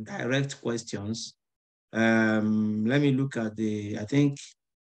direct questions, let me look at I think,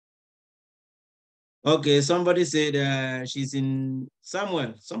 okay, somebody said she's in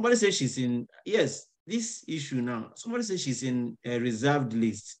somewhere. Somebody said she's in, yes, this issue now. Somebody said she's in a reserved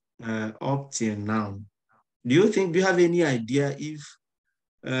list up till now. Do you have any idea if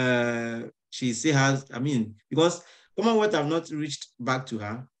she still has, I mean, because Commonwealth have not reached back to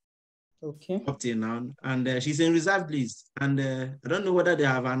her Okay. up till now, and she's in reserved list. And I don't know whether they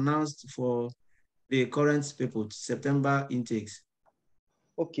have announced for the current people, September intakes.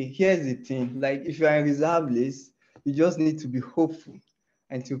 Okay, here's the thing. Like if you are in reserve list, you just need to be hopeful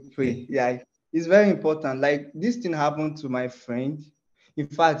and to pray. Okay. Yeah, it's very important. Like this thing happened to my friend. In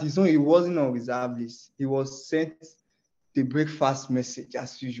fact, he wasn't on reserve list. He was sent the breakfast message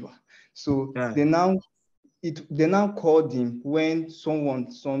as usual. So Yeah. they now called him when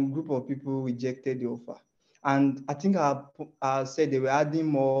some group of people rejected the offer. And I think I said they were adding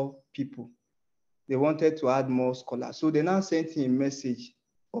more people. They wanted to add more scholars. So they now sent him a message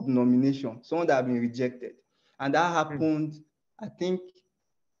of nomination, someone that had been rejected. And that happened, I think,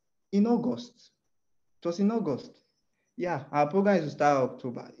 in August. It was in August. Yeah, our program is to start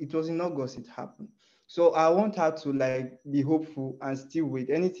October. It was in August it happened. So I want her to like be hopeful and still wait.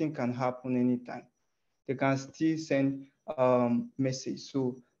 Anything can happen anytime. They can still send message.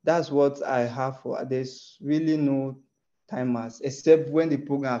 So that's what I have for her. There's really no timers, except when the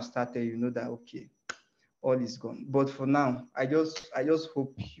program started, you know that okay, all is gone. But for now, I just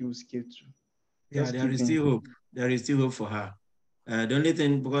hope you scale through. Yeah, Just there keep is in. still hope. There is still hope for her. The only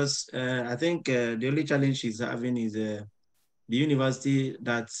thing, because I think the only challenge she's having is the university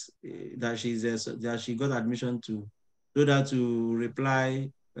that she got admission to, so that to reply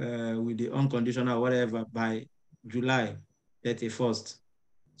with the unconditional whatever by July 31st.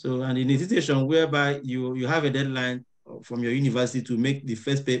 So, and in a situation whereby you have a deadline from your university to make the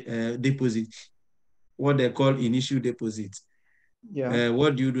first deposit, what they call initial deposit, Yeah.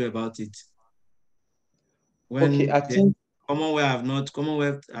 what do you do about it? Okay, When I the think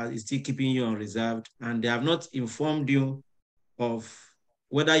Commonwealth is still keeping you on reserved, and they have not informed you of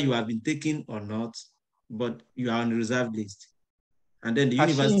whether you have been taken or not, but you are on the reserve list. And then the has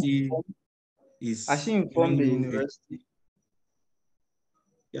she university informed, has she is giving informed the you university?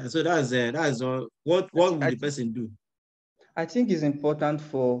 yeah. So that's all. What I, will th- I the think person do? I think it's important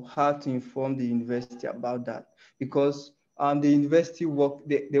for her to inform the university about that because the university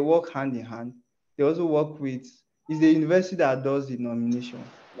they work hand in hand. They also work with it's the university that does the nomination.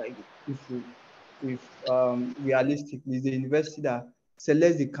 Like if realistically, it's the university that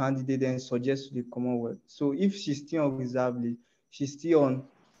selects the candidate and suggests to the Commonwealth. So if she's still on reserve list, she's still on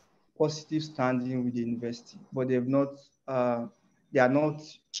positive standing with the university, but they are not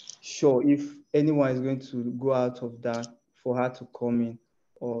sure if anyone is going to go out of that for her to come in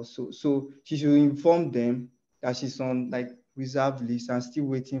or so. So she should inform them that she's on like reserve list and still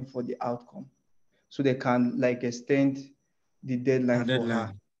waiting for the outcome, so they can like extend the deadline A for her.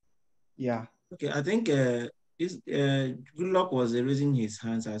 deadline. Yeah. Okay, I think this Good Luck was raising his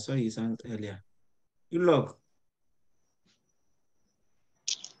hands. I saw his hands earlier. Good Luck.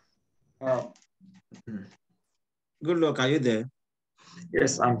 Uh, Good Luck. Are you there?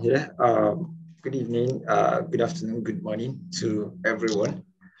 yes, I'm here. Good evening, good afternoon, good morning to everyone.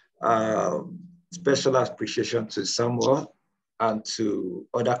 Uh, Special appreciation to Samuel and to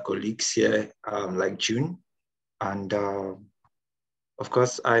other colleagues here, like June. And of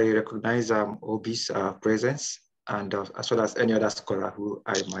course, I recognize Obi's presence and as well as any other scholar who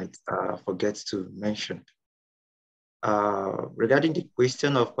I might forget to mention. Regarding the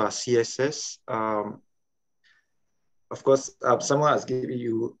question of CSS, of course, someone has given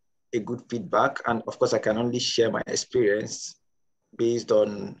you a good feedback, and of course, I can only share my experience based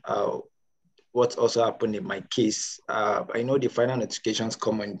on what also happened in my case. I know the final notifications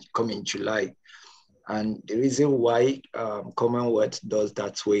come in July, and the reason why Commonwealth does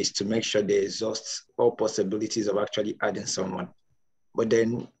that way is to make sure they exhaust all possibilities of actually adding someone. But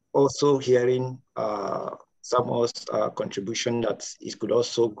then also hearing Samuel's contribution that it could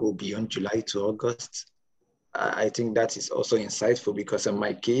also go beyond July to August, I think that is also insightful because in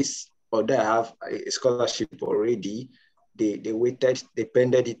my case, although I have a scholarship already, they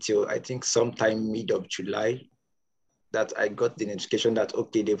pended it till I think sometime mid of July that I got the notification that,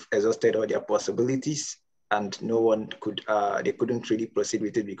 okay, they've exhausted all their possibilities and no one could, they couldn't really proceed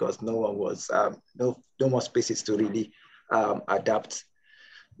with it because no one was, no more spaces to really adapt.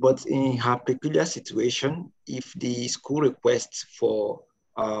 But in her peculiar situation, if the school requests for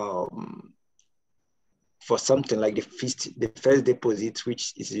something like the first deposit,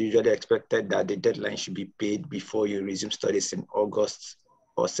 which is usually expected that the deadline should be paid before you resume studies in August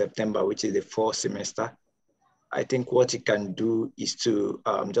or September, which is the fall semester, I think what you can do is to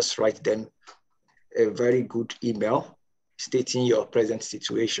just write them a very good email stating your present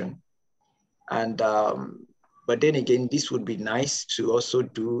situation. And but then again, this would be nice to also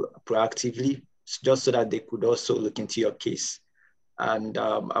do proactively, just so that they could also look into your case. And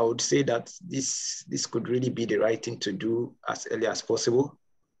I would say that this could really be the right thing to do as early as possible.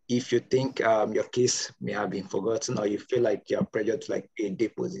 If you think your case may have been forgotten or you feel like you're pressured to like pay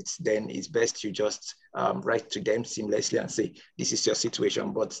deposits, then it's best you just write to them seamlessly and say, this is your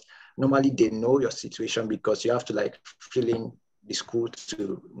situation. But normally they know your situation because you have to like fill in the school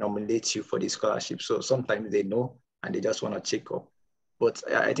to nominate you for the scholarship. So sometimes they know and they just want to check up. But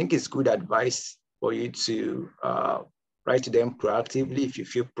I think it's good advice for you to write to them proactively if you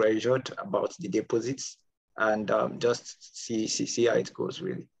feel pressured about the deposits, and just see how it goes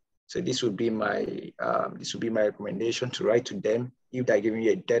really. So this would be my recommendation, to write to them if they're giving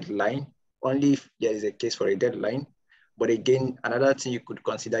you a deadline, only if there is a case for a deadline. But again, another thing you could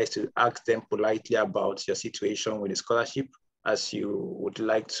consider is to ask them politely about your situation with the scholarship, as you would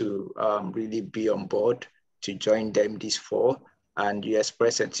like to really be on board to join them this fall, and you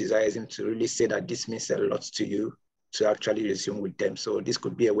express enthusiasm to really say that this means a lot to you to actually resume with them. So this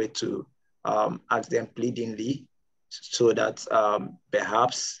could be a way to ask them pleadingly, so that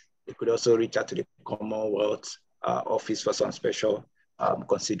perhaps they could also reach out to the Commonwealth office for some special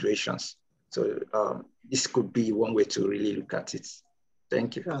considerations. So this could be one way to really look at it.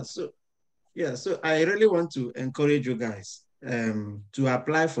 Thank you. So I really want to encourage you guys to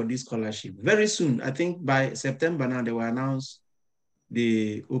apply for this scholarship very soon. I think by September now, they will announce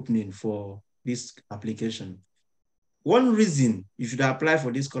the opening for this application. One reason you should apply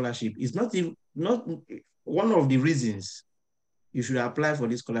for this scholarship is not one of the reasons you should apply for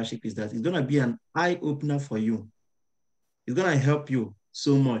this scholarship is that it's going to be an eye-opener for you. It's going to help you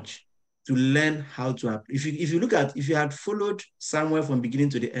so much to learn how to apply. If you had followed Samuel from beginning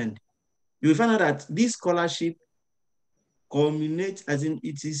to the end, you will find out that this scholarship culminates, as in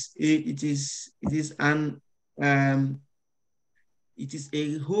it is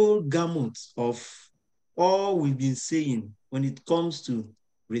a whole gamut of all we've been saying when it comes to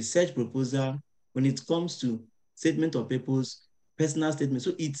research proposal, when it comes to statement of purpose, personal statement.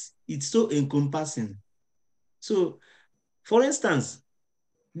 So it's so encompassing. So, for instance,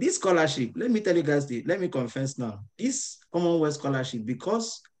 this scholarship, let me tell you guys, let me confess now, this Commonwealth scholarship,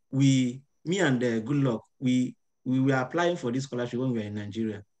 because me and Good Luck, we were applying for this scholarship when we were in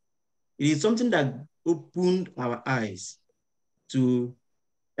Nigeria. It is something that opened our eyes to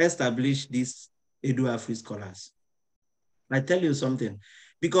establish these Edu-Afri scholars. I tell you something,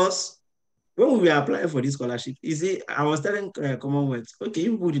 because when we were applying for this scholarship, you see, I was telling Commonwealth, okay,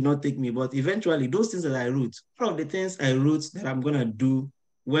 you people did not take me, but eventually those things that I wrote, one of the things I wrote that I'm going to do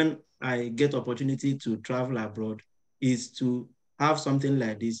when I get opportunity to travel abroad is to have something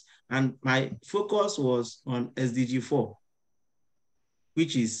like this. And my focus was on SDG 4,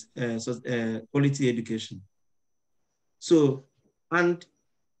 which is quality education. So, and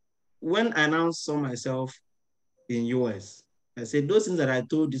when I now saw myself in US, I said, those things that I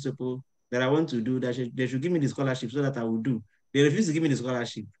told these people that I want to do, that they should give me the scholarship so that I will do. They refuse to give me the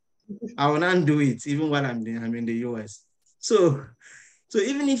scholarship. I will not do it even while I'm in the US. So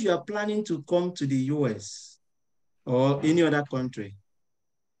even if you are planning to come to the US or any other country,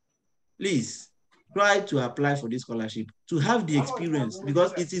 please try to apply for this scholarship to have the experience,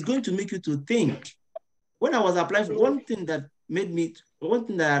 because it is going to make you to think. When I was applying for, one thing that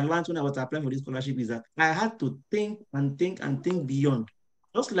I learned when I was applying for this scholarship is that I had to think and think and think beyond.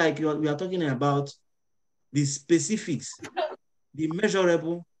 Just like we are talking about the specifics, the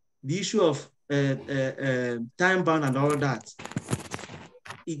measurable, the issue of time bound and all that.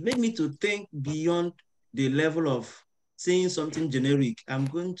 It made me to think beyond the level of saying something generic. I'm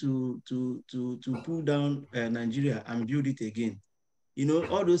going to pull down Nigeria and build it again. You know,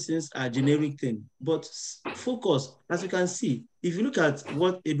 all those things are generic things, but focus, as you can see, if you look at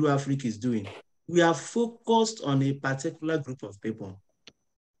what Edu-Africa is doing, we are focused on a particular group of people,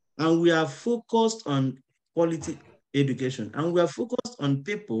 and we are focused on quality education, and we are focused on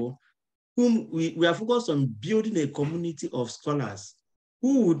people whom we are focused on building a community of scholars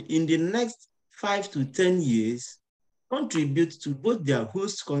who would, in the next 5 to 10 years, contribute to both their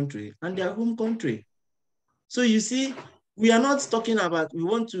host country and their home country. So you see, we are not talking about, we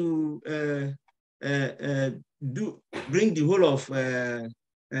want to bring the whole of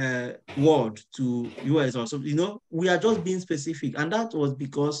world to US or something, you know, we are just being specific. And that was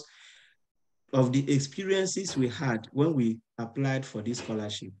because of the experiences we had when we applied for this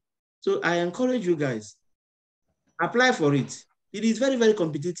scholarship. So I encourage you guys, apply for it. It is very, very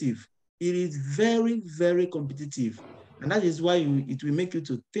competitive. It is very, very competitive. And that is why it will make you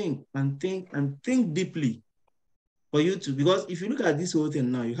to think and think and think deeply for you to, because if you look at this whole thing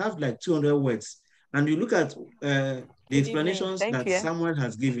now, you have like 200 words, and you look at the explanations that Samuel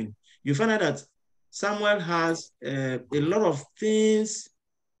has given, you find out that Samuel has a lot of things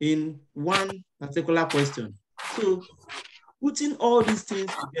in one particular question. So putting all these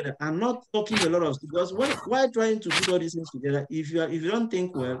things together, I'm not talking a lot of, because while trying to put all these things together, if you don't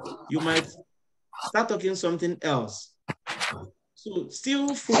think well, you might start talking something else. So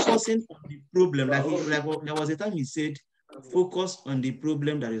still focusing on the problem, like there was a time he said, focus on the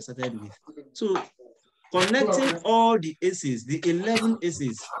problem that you started with. So connecting all the essays, the 11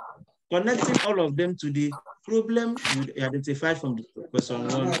 essays, connecting all of them to the problem you identified from the question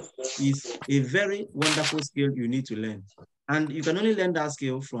one is a very wonderful skill you need to learn. And you can only learn that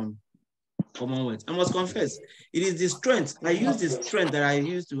skill from Commonwealth. I must confess, it is the strength. I use the strength that I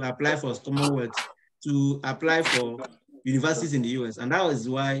used to apply for Commonwealth to apply for universities in the US. And that is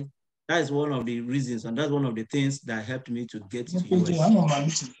why, that is one of the reasons, and that's one of the things that helped me to get to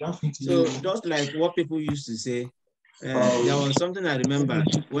US. So just like what people used to say, there was something I remember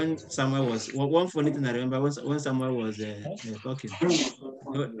when Samuel was, one funny thing I remember when Samuel was talking.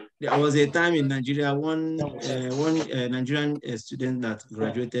 There was a time in Nigeria, one Nigerian student that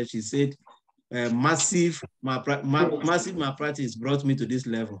graduated, she said, massive malpractice brought me to this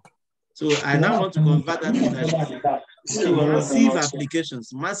level. So I now want to convert that thing that she said. Say massive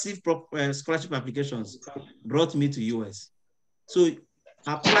applications, massive scholarship applications brought me to US. So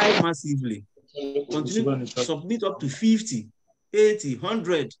apply massively, continue, submit up to 50, 80,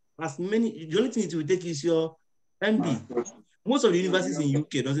 100, as many. The only thing it will take is your MD. Most of the universities in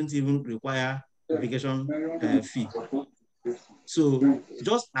UK doesn't even require application fee. So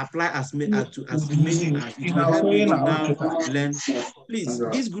just apply as many as it will help you to now learn. Please,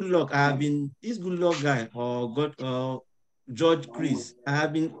 this good luck, this good luck guy or God or George Chris, I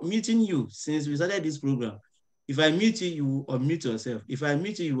have been meeting you since we started this program. If I mute you, you will unmute yourself. If I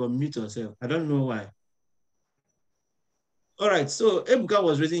mute you, you will unmute yourself. I don't know why. All right, so Ebuka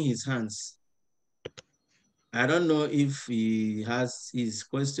was raising his hands. I don't know if his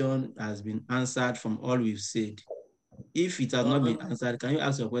question has been answered from all we've said. If it has not been answered, can you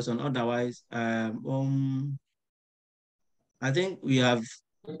ask your question? Otherwise, I think we have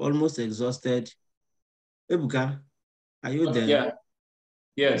almost exhausted. Ebuka, are you there? Yeah.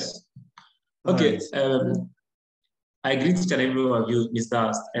 Yes. Okay. Right. I greet each and every one of you,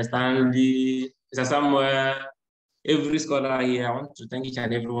 Mr. Stanley, Mr. Samuel, every scholar here. I want to thank each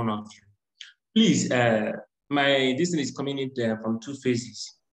and every one of you. Please, this thing is coming in from two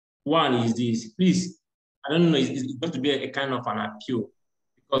phases. One is this. Please, I don't know, it's going to be a kind of an appeal,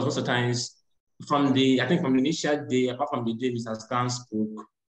 because most of the times from the initial day, apart from the day Mr. Stan spoke,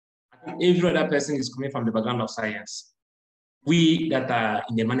 I think every other person is coming from the background of science. We that are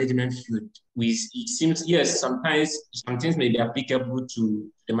in the management field, it seems, yes, sometimes some things may be applicable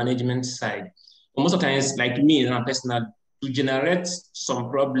to the management side. But most of the times, like me, and personal, to generate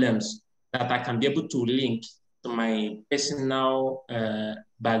some problems that I can be able to link to my personal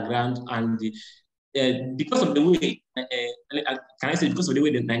background, and because of the way, can I say, because of the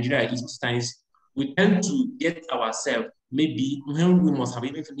way that Nigeria is, sometimes we tend to get ourselves, maybe when we must have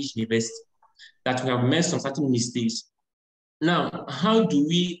even finished university, that we have made some certain mistakes. Now, how do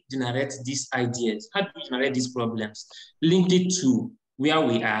we generate these ideas? How do we generate these problems? Link it to where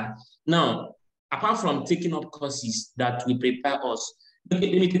we are. Now, apart from taking up courses that will prepare us, let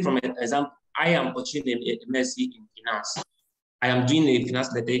me take from an example. I am pursuing a MSc in finance. I am doing a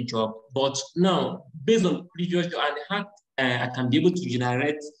finance-related job, but now, based on previous job, and I can be able to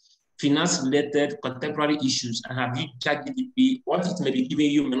generate finance-related contemporary issues and have you ChatGPT, what it may be giving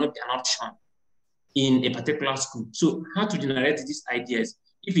you may not be an option in a particular school. So how to generate these ideas,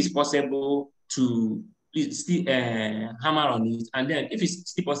 if it's possible to still hammer on it, and then if it's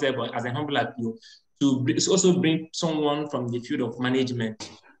still possible, as a humble appeal, to also bring someone from the field of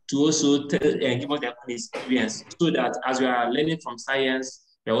management to also give us their own experience, so that as we are learning from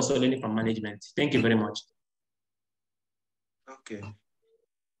science, we're also learning from management. Thank you very much. Okay.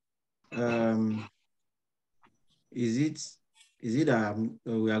 Is it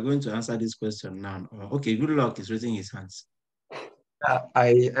we are going to answer this question now? Okay, good luck is raising his hands.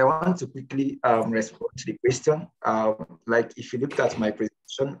 I want to quickly respond to the question. Like if you looked at my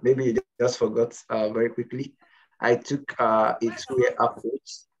presentation, maybe you just forgot very quickly. I took a two-way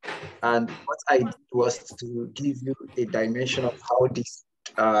approach, and what I did was to give you a dimension of how this.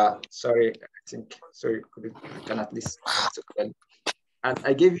 Sorry, I can at least so clearly. And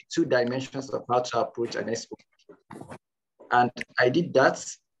I gave you two dimensions of how to approach an SOP. And I did that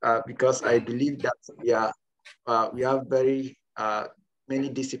because I believe that we have very many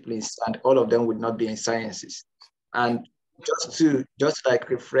disciplines, and all of them would not be in sciences. And just like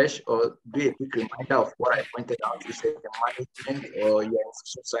refresh or do a quick reminder of what I pointed out, you said the management, or you're in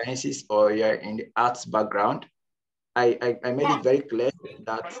social sciences, or you're in the arts background. I made it very clear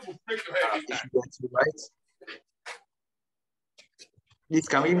that if you get to write, please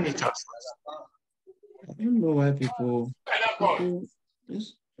can we meet up? I don't know why people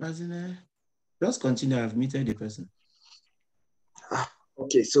just continue. I've muted the person.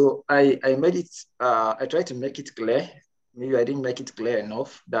 Okay, so I made it, I tried to make it clear. Maybe I didn't make it clear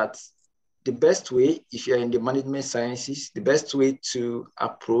enough that the best way, if you're in the management sciences, the best way to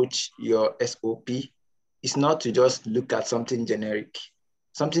approach your SOP is not to just look at something generic.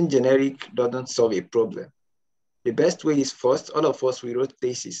 Something generic doesn't solve a problem. The best way is first, all of us, we wrote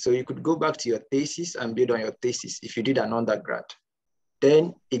thesis. So you could go back to your thesis and build on your thesis if you did an undergrad.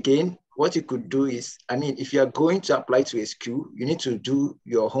 Then again, what you could do is, I mean, if you are going to apply to a school, you need to do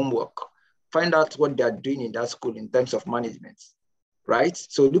your homework. Find out what they are doing in that school in terms of management, right?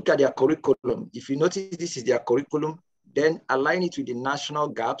 So look at their curriculum. If you notice this is their curriculum, then align it with the national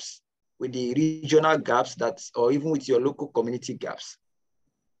gaps, with the regional gaps, or even with your local community gaps.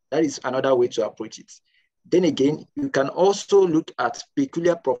 That is another way to approach it. Then again, you can also look at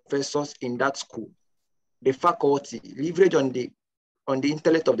peculiar professors in that school, the faculty, leverage on the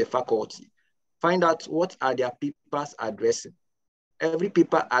intellect of the faculty. Find out what are their papers addressing. Every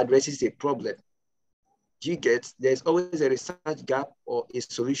paper addresses a problem. Do you get? There's always a research gap or a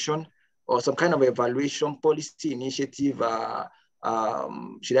solution or some kind of evaluation policy initiative,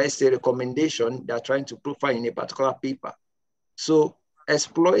 should I say recommendation they're trying to profile in a particular paper. So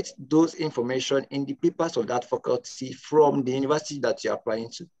exploit those information in the papers of that faculty from the university that you're applying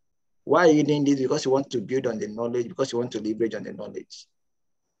to. Why are you doing this? Because you want to build on the knowledge, because you want to leverage on the knowledge.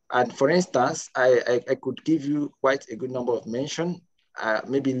 And for instance, I could give you quite a good number of mention,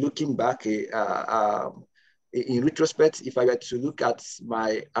 maybe looking back in retrospect, if I were to look at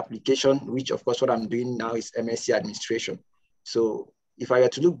my application, which of course what I'm doing now is MSc administration. So if I were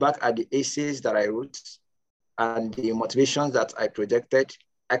to look back at the essays that I wrote and the motivations that I projected,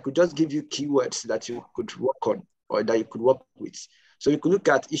 I could just give you keywords that you could work on or that you could work with. So you could look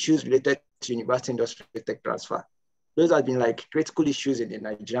at issues related to university industry tech transfer. Those have been like critical issues in the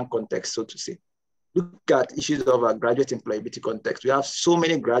Nigerian context, so to say. Look at issues of a graduate employability context. We have so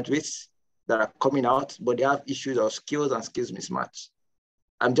many graduates that are coming out, but they have issues of skills and skills mismatch.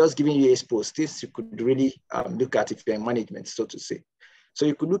 I'm just giving you exposed things you could really look at if you're in management, so to say. So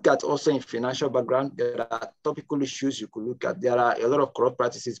you could look at also in financial background, there are topical issues you could look at. There are a lot of corrupt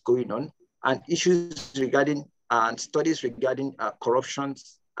practices going on and issues regarding and studies regarding corruption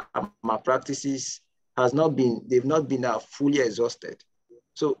and malpractices they've not been fully exhausted.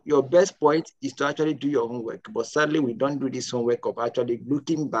 So your best point is to actually do your homework, but sadly we don't do this homework of actually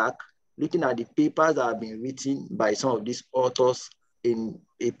looking back, looking at the papers that have been written by some of these authors in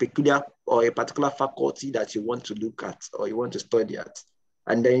a peculiar or a particular faculty that you want to look at or you want to study at.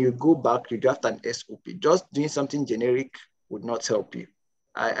 And then you go back, you draft an SOP. Just doing something generic would not help you.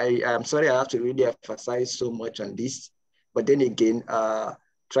 I am sorry I have to really emphasize so much on this, but then again,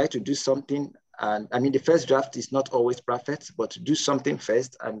 try to do something. And I mean, the first draft is not always perfect, but do something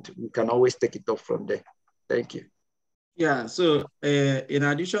first and we can always take it up from there. Thank you. Yeah, so in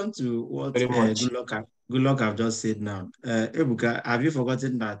addition to what Good luck have just said now, Ebuka, have you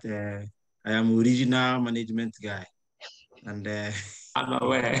forgotten that I am original management guy? And I'm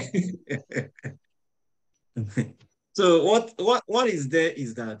aware. So what is there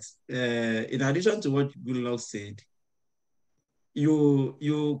is that in addition to what Good luck said,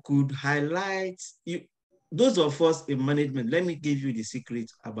 you could highlight those of us in management. Let me give you the secret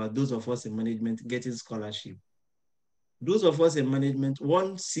about those of us in management getting scholarship. Those of us in management,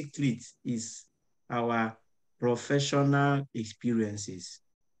 one secret is our professional experiences.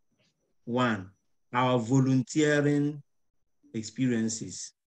 One, our volunteering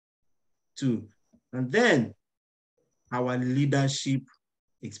experiences. Two, and then our leadership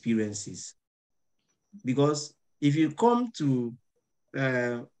experiences. Because if you come to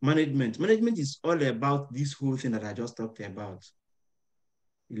management is all about this whole thing that I just talked about.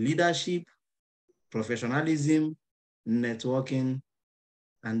 Leadership, professionalism, networking,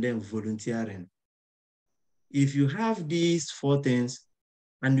 and then volunteering. If you have these four things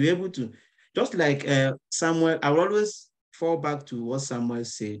and you're able to, just like Samuel, I will always fall back to what Samuel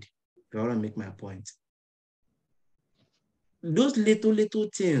said if I want to make my point. Those little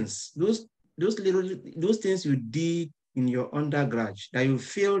things, those things you did in your undergrad that you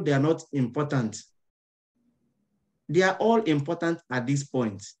feel they are not important, they are all important at this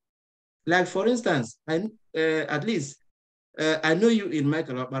point. Like for instance, at least I know you in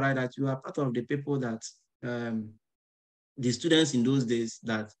Michael Okpara that you are part of the people that the students in those days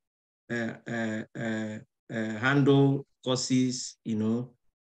that handle courses,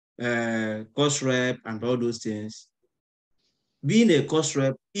 course rep and all those things. Being a course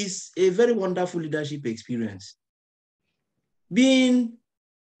rep is a very wonderful leadership experience. Being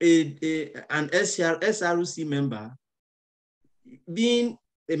an SRC member, being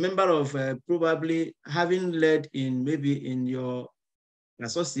a member of probably having led in maybe in your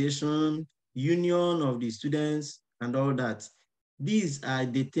association, union of the students and all that. These are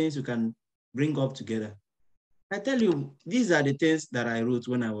the things you can bring up together. I tell you, these are the things that I wrote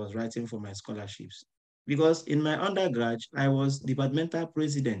when I was writing for my scholarships. because in my undergrad, I was departmental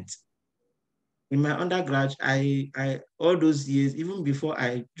president. In my undergrad, I all those years, even before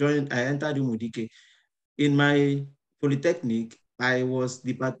I entered Umudike, in my polytechnic, I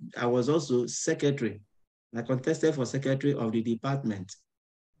was also secretary. I contested for secretary of the department.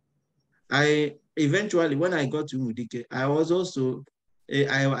 I eventually, when I got to Umudike, I was also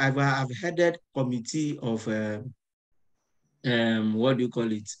I've headed committee of what do you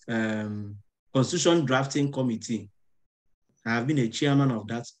call it? Constitution drafting committee. I have been a chairman of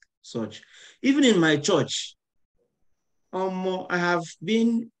that such. Even in my church, I have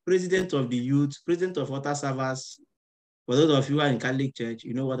been president of the youth, president of water servers. For those of you who are in Catholic Church,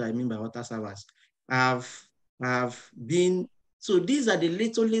 you know what I mean by water servers. I've been, so these are the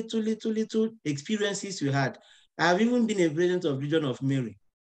little experiences we had. I've even been a president of Legion of Mary.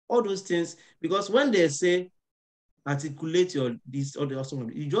 All those things, because when they say articulate your this or the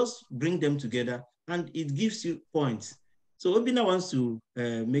awesome, you just bring them together and it gives you points. So Obina wants to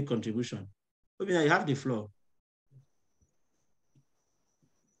make contribution. Obina, you have the floor.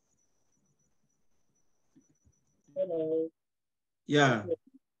 Hello. Yeah.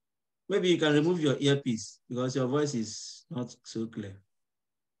 Maybe you can remove your earpiece because your voice is not so clear.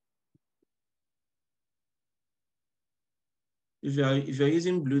 If you're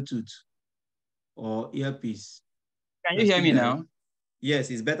using Bluetooth or earpiece. Can you hear me now? Yes,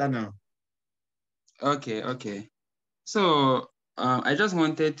 it's better now. Okay. So I just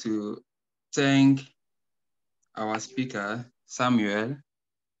wanted to thank our speaker, Samuel,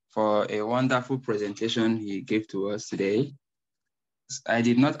 for a wonderful presentation he gave to us today. I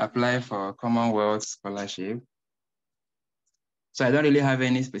did not apply for Commonwealth scholarship, so I don't really have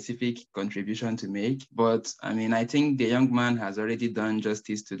any specific contribution to make, but I mean, I think the young man has already done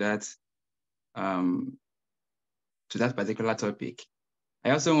justice to that particular topic.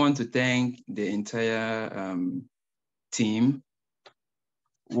 I also want to thank the entire team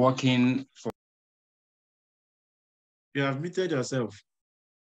working for. You have muted yourself.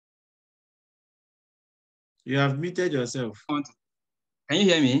 You have muted yourself. Can you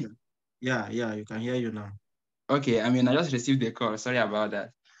hear me? Yeah, you can hear you now. Okay, I mean, I just received the call. Sorry about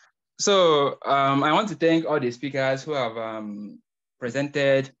that. So I want to thank all the speakers who have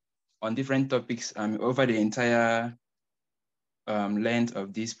presented on different topics over the entire length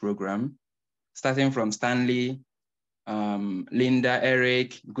of this program, starting from Stanley, Linda,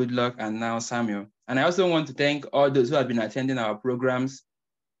 Eric, Good Luck, and now Samuel. And I also want to thank all those who have been attending our programs.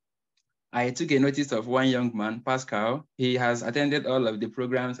 I took a notice of one young man, Pascal. He has attended all of the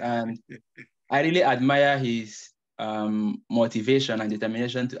programs, and I really admire his motivation and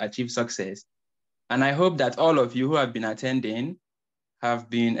determination to achieve success. And I hope that all of you who have been attending have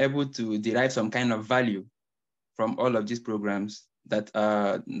been able to derive some kind of value from all of these programs that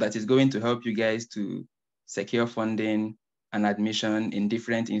is going to help you guys to secure funding and admission in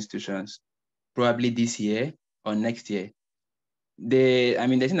different institutions, probably this year or next year. The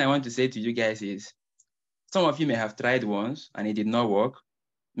thing I want to say to you guys is, some of you may have tried once and it did not work.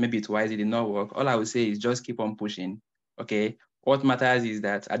 Maybe twice it did not work. All I would say is just keep on pushing. Okay. What matters is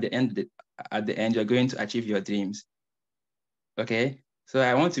that at the end, you're going to achieve your dreams. Okay. So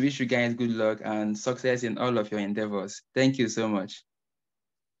I want to wish you guys good luck and success in all of your endeavors. Thank you so much.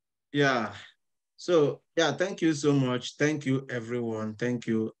 Yeah. So yeah, thank you so much. Thank you, everyone. Thank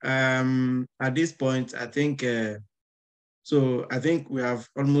you. At this point, I think we have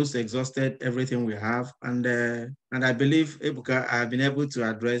almost exhausted everything we have, and I believe, Ebuka, I've been able to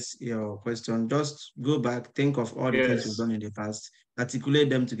address your question. Just go back, think of all the things you've done in the past, articulate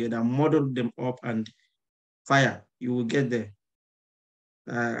them together, model them up, and fire. You will get there.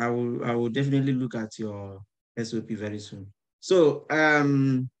 I will definitely look at your SOP very soon. So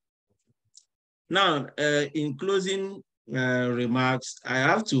now, in closing remarks, I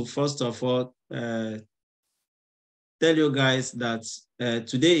have to first of all tell you guys that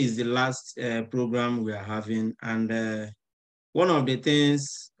today is the last program we are having, and one of the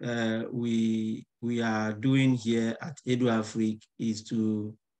things we are doing here at Edu Afrique is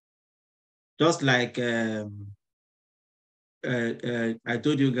to, just like I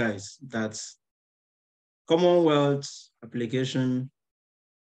told you guys, that Commonwealth application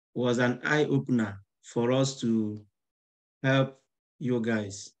was an eye-opener for us to help you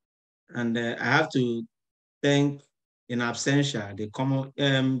guys. And I have to thank in absentia the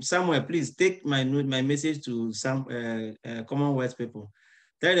Samuel, please take my message to some Commonwealth people.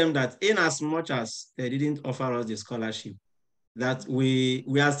 Tell them that in as much as they didn't offer us the scholarship, that we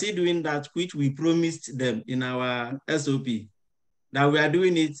are still doing that which we promised them in our SOP, that we are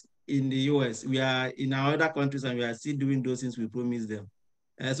doing it in the US. We are in our other countries and we are still doing those things we promised them.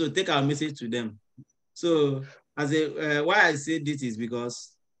 So take our message to them. So why I say this is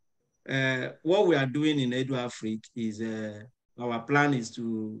because what we are doing in Edu Africa is our plan is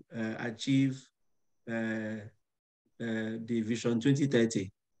to achieve the Vision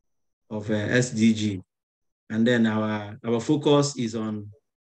 2030 of SDG. And then our focus is on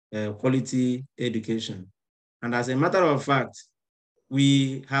quality education. And as a matter of fact,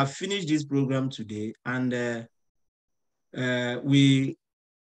 we have finished this program today, and we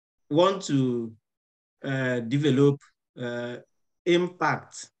want to develop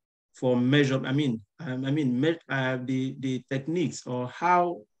impact for measure. The techniques or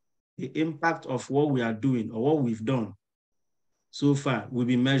how the impact of what we are doing or what we've done so far will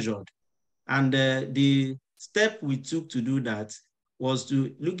be measured. And the step we took to do that was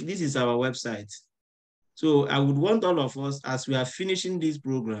to look. This is our website. So I would want all of us, as we are finishing this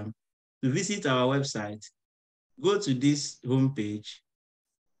program, to visit our website, go to this homepage,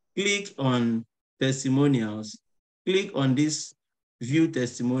 click on testimonials, click on this view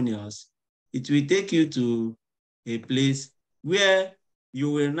testimonials. It will take you to a place where you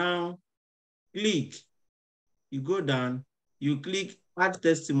will now click. You go down, you click add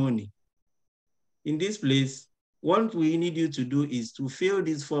testimony. In this place, what we need you to do is to fill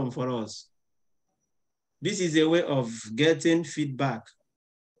this form for us. This is a way of getting feedback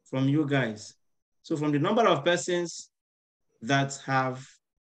from you guys. So from the number of persons that have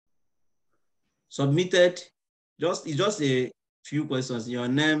submitted, it's just a few questions: your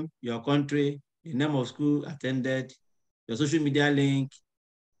name, your country, the name of school attended, your social media link,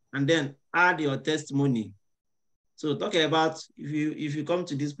 and then add your testimony. So talk about, if you come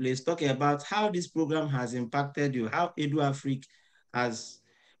to this place, talk about how this program has impacted you, how Edu Africa has,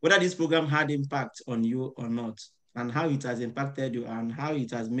 whether this program had impact on you or not, and how it has impacted you and how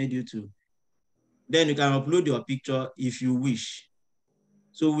it has made you to. Then you can upload your picture if you wish.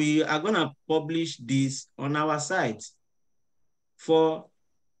 So we are gonna publish this on our site for,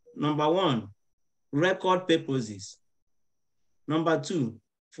 number one, record purposes. Number two,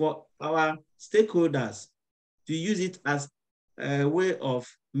 for our stakeholders to use it as a way of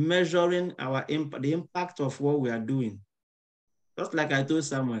measuring the impact of what we are doing. Just like I told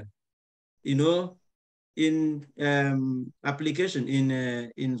Samuel, in application,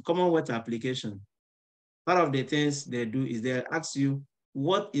 in Commonwealth application, part of the things they do is they ask you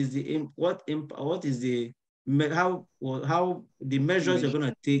how the measures you're going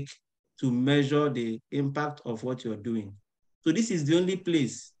to take to measure the impact of what you're doing. So this is the only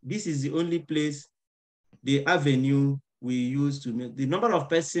place, the avenue we use to make the number of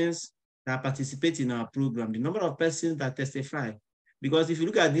persons that participate in our program, the number of persons that testify. Because if you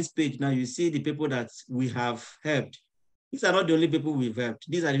look at this page now, you see the people that we have helped. These are not the only people we've helped.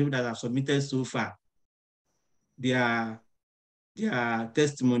 These are the people that have submitted so far their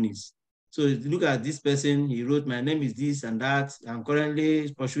testimonies. So look at this person, he wrote, my name is this and that. I'm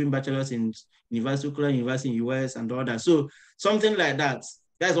currently pursuing bachelor's in University in US and all that. So something like that,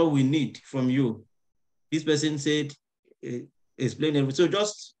 that's what we need from you. This person said, explain everything. So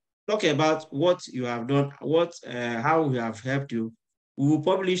just talk about what you have done, how we have helped you. We will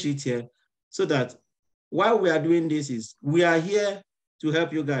publish it here so that while we are doing this is we are here to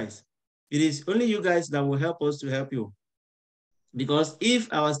help you guys. It is only you guys that will help us to help you. Because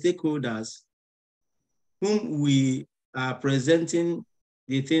if our stakeholders whom we are presenting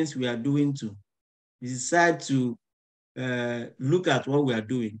the things we are doing to decide to look at what we are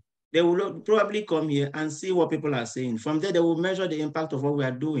doing, they will probably come here and see what people are saying. From there, they will measure the impact of what we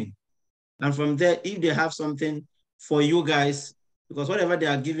are doing. And from there, if they have something for you guys, because whatever they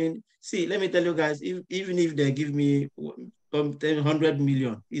are giving, see, let me tell you guys, even if they give me 100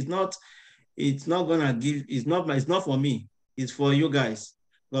 million, it's not for me, it's for you guys.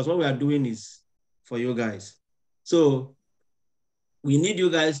 Because what we are doing is for you guys. So we need you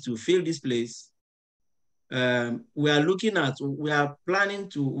guys to fill this place. We are working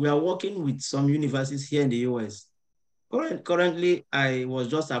with some universities here in the US. Currently, I was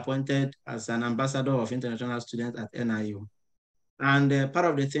just appointed as an ambassador of international students at NIU. And part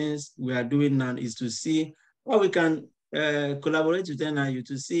of the things we are doing now is to see how we can collaborate with NIU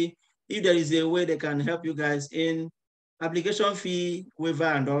to see if there is a way they can help you guys in application fee waiver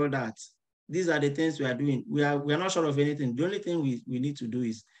and all that. These are the things we are doing. We are not sure of anything. The only thing we need to do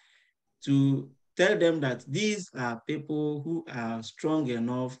is to tell them that these are people who are strong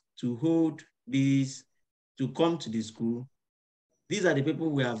enough to hold these, to come to the school. These are the people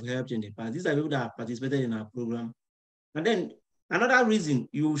we have helped in the past. These are people that have participated in our program. And then another reason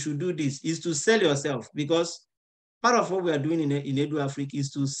you should do this is to sell yourself, because part of what we are doing in Edu Africa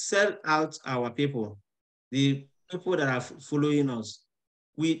is to sell out our people, the people that are following us.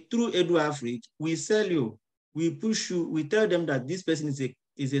 we through Edu Africa, we sell you, we push you, we tell them that this person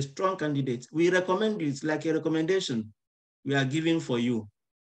is a strong candidate. We recommend you, it's like a recommendation we are giving for you.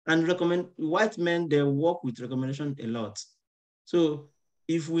 And recommend white men, they work with recommendation a lot. So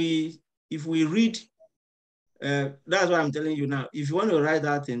if we read, that's what I'm telling you now. If you want to write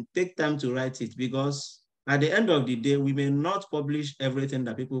that thing, take time to write it, because at the end of the day, we may not publish everything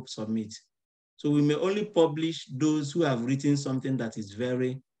that people submit. So we may only publish those who have written something that is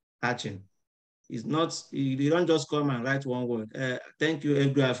very catching. It's not, you don't just come and write one word. Thank you,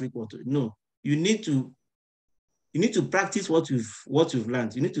 Edu Africa. No, you need to practice what you've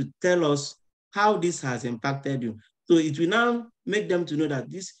learned. You need to tell us how this has impacted you. So it will now make them to know that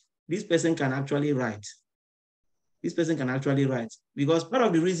this person can actually write. This person can actually write, because part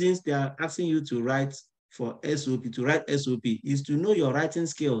of the reasons they are asking you to write for SOP, to write SOP, is to know your writing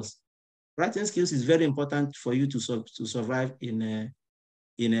skills. Writing skills is very important for you to survive in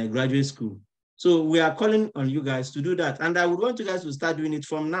a graduate school. So we are calling on you guys to do that. And I would want you guys to start doing it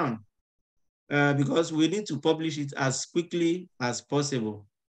from now, because we need to publish it as quickly as possible.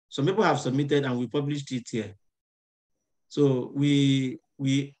 Some people have submitted and we published it here. So we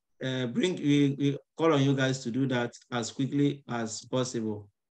call on you guys to do that as quickly as possible.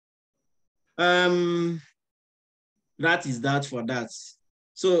 That is that for that.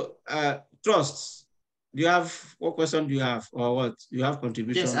 So Trust, what question do you have, or what? You have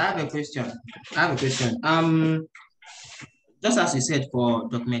contribution? Yes, I have a question. Just as you said, for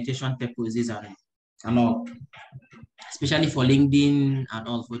documentation purposes and all, especially for LinkedIn and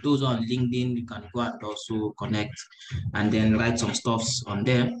all, for those on LinkedIn, you can go and also connect and then write some stuffs on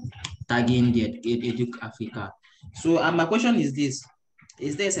there, tagging the Edu Africa. So my question is this: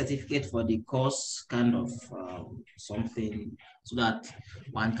 is there a certificate for the course, kind of something, so that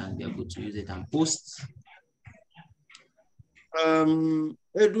one can be able to use it and post?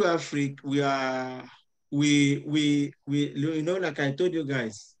 Edu Africa, we you know, like I told you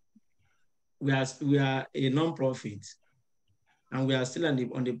guys, we are a non-profit, and we are still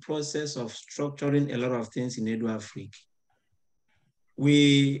on the process of structuring a lot of things in Edu Africa.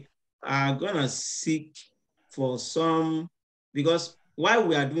 We are gonna seek for some, because why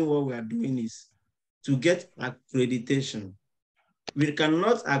we are doing what we are doing is to get accreditation. We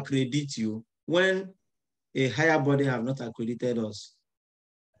cannot accredit you when a higher body have not accredited us.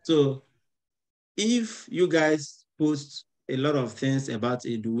 So if you guys post a lot of things about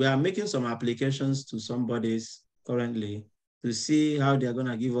Edu, we are making some applications to some bodies currently to see how they're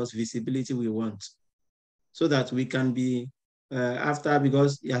gonna give us visibility we want, so that we can be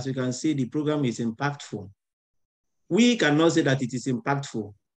because as you can see, the program is impactful. We cannot say that it is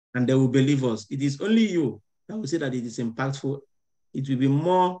impactful and they will believe us. It is only you that will say that it is impactful. It will be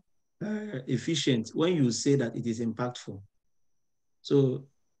more efficient when you say that it is impactful. So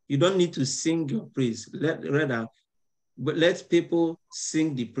you don't need to sing your praise. Let people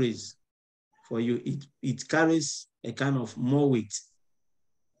sing the praise for you. It carries a kind of more weight.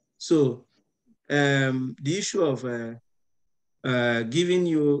 So the issue of giving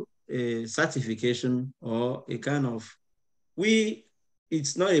you a certification or a kind of,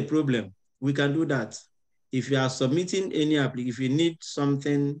 it's not a problem. We can do that. If you are submitting any application, if you need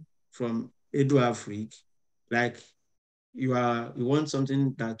something from Edu Africa, like you want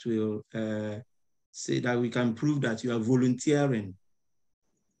something that will say that we can prove that you are volunteering,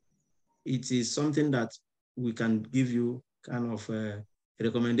 it is something that we can give you kind of a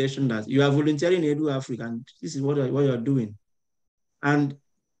recommendation that you are volunteering in Edu Africa and this is what you're doing. And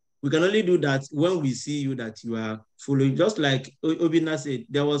we can only do that when we see you that you are following. Just like Obina said,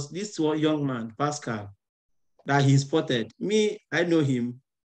 there was this one young man, Pascal, that he spotted. Me, I know him,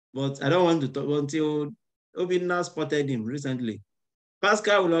 but I don't want to talk until Obina spotted him recently.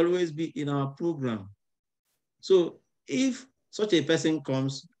 Pascal will always be in our program. So if such a person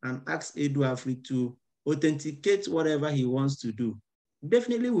comes and asks Edu Africa to authenticate whatever he wants to do,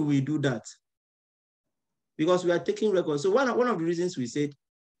 definitely we will do that, because we are taking records. So one of the reasons we said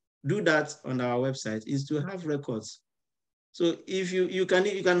do that on our website is to have records. So if you can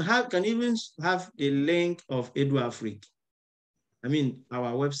even have the link of Edu Africa, I mean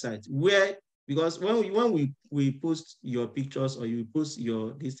our website, where, because when we post your pictures or you post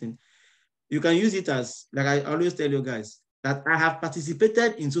your this thing, you can use it as, like I always tell you guys, that I have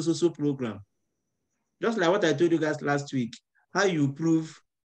participated in so program. Just like what I told you guys last week, how you prove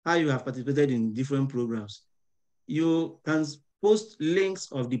how you have participated in different programs. You can post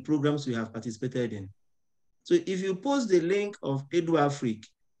links of the programs you have participated in. So if you post the link of Edu Africa,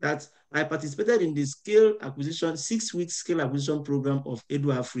 that I participated in the 6-week skill acquisition program of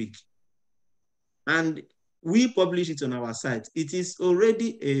Edu Africa, and we publish it on our site, it is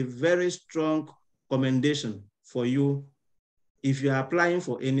already a very strong commendation for you. If you are applying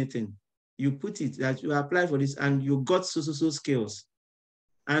for anything, you put it that you apply for this and you got so skills.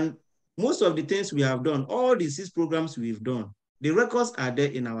 And most of the things we have done, all the 6 programs we've done, the records are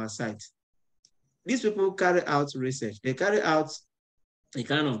there in our site. These people carry out research. They carry out a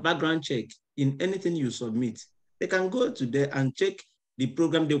kind of background check in anything you submit. They can go to there and check the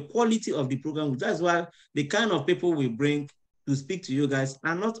program, the quality of the program. That's why the kind of people we bring to speak to you guys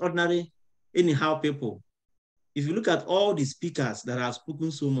are not ordinary, anyhow people. If you look at all the speakers that have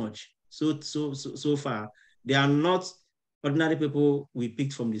spoken so much so far, they are not ordinary people we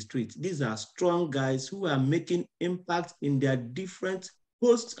picked from the street. These are strong guys who are making impact in their different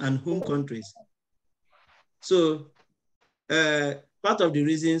host and home countries. So part of the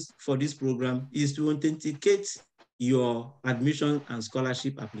reasons for this program is to authenticate your admission and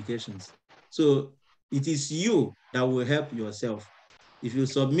scholarship applications. So it is you that will help yourself. If you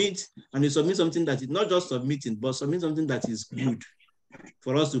submit, and you submit something that is not just submitting, but submit something that is good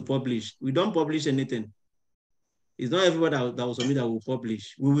for us to publish. We don't publish anything. It's not everybody that will submit that will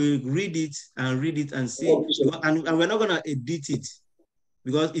publish. We will read it and see, and we're not gonna edit it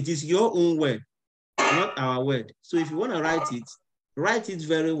because it is your own word, not our word. So if you wanna write it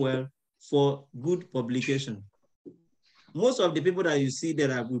very well for good publication. Most of the people that you see that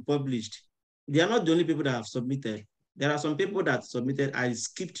have been published, they are not the only people that have submitted. There are some people that submitted, I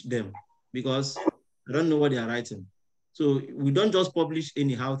skipped them because I don't know what they are writing. So we don't just publish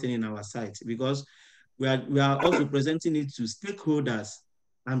anyhow thing in our site because we are also presenting it to stakeholders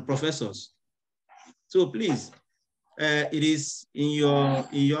and professors. So please, it is in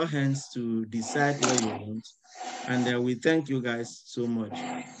your hands to decide what you want. And we thank you guys so much.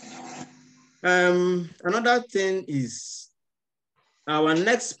 Another thing is our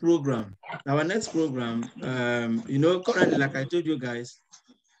next program, currently, like I told you guys,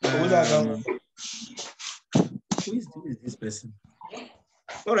 who is this person?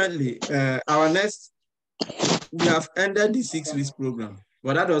 Currently, we have ended the 6 weeks program,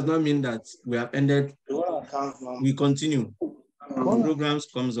 but that does not mean that we have ended. We continue. Programs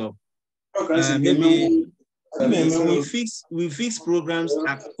comes up. Maybe we fix programs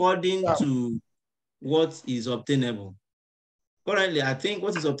according to what is obtainable. Currently, I think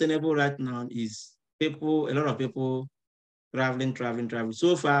what is obtainable right now is a lot of people traveling.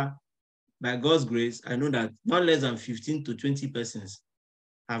 So far, by God's grace, I know that not less than 15 to 20 persons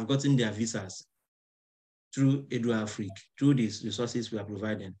have gotten their visas through EduAfrique, through these resources we are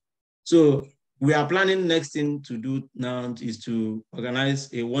providing. So we are planning next thing to do now is to organize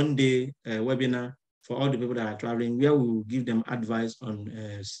a one-day webinar for all the people that are traveling, where we will give them advice on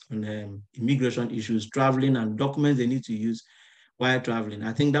immigration issues, traveling, and documents they need to use while traveling.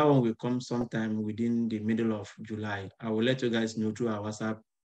 I think that one will come sometime within the middle of July. I will let you guys know through our WhatsApp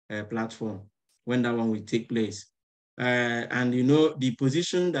platform when that one will take place. And the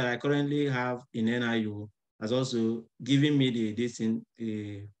position that I currently have in NIU has also given me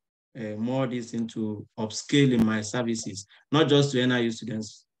more to upscale in my services, not just to NIU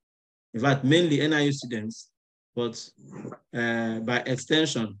students. In fact, mainly NIU students, but by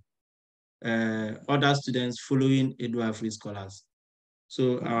extension, other students following EduAfrique scholars.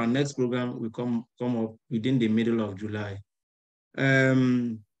 So our next program will come up within the middle of July.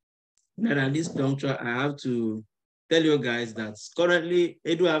 Then at this juncture, I have to tell you guys that currently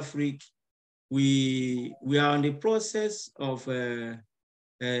EduAfrique, we are in the process of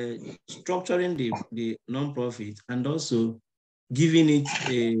structuring the nonprofit and also giving it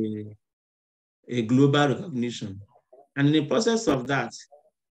a global recognition. And in the process of that,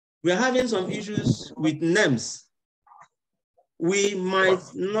 we are having some issues with names. We might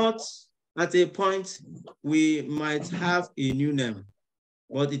not, at a point, we might have a new name,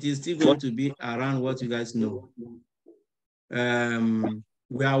 but it is still going to be around what you guys know.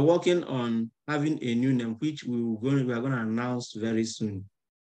 We are working on having a new name, which we are going to announce very soon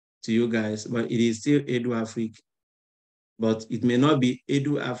to you guys, but it is still EduAfrique, but it may not be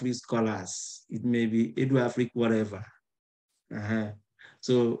EduAfrique Scholars. It may be EduAfrique whatever.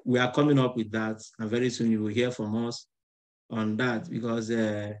 So we are coming up with that, and very soon you will hear from us on that, because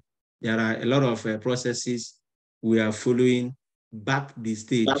there are a lot of processes we are following back the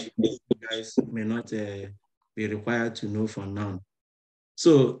stage. You guys may not be required to know for now.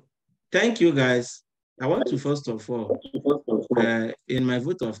 So thank you guys. I want to first of all, in my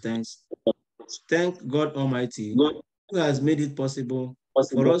vote of thanks, thank God Almighty who has made it possible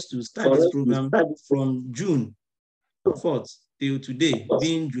for us to start this program from June 4th till today,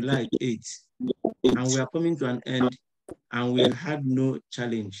 being July 8th. And we are coming to an end, and we had no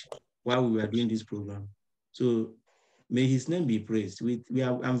challenge while we were doing this program. So may his name be praised.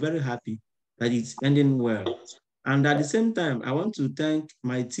 I'm very happy that it's ending well. And at the same time, I want to thank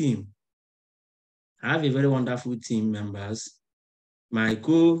my team. I have a very wonderful team members. My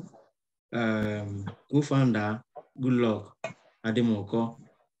co-founder, Good Luck Ademoko,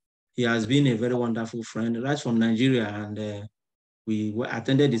 he has been a very wonderful friend, right from Nigeria, and we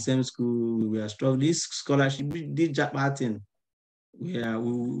attended the same school. We were struck this scholarship, this thing.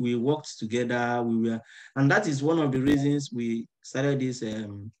 We worked together. And that is one of the reasons we started this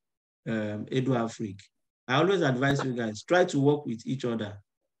Edu Afrique. I always advise you guys, try to work with each other.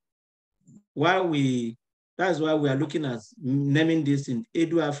 That's why we are looking at naming this in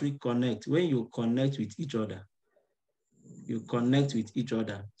Edu Afrique Connect. When you connect with each other, you connect with each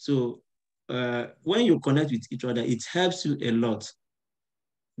other. So when you connect with each other, it helps you a lot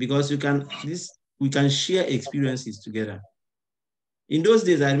because we can share experiences together. In those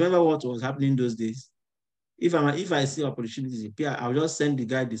days, I remember what was happening those days. If I see opportunities, I'll just send the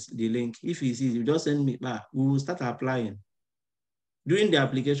guy the link. If he sees, you just send me back. We will start applying. During the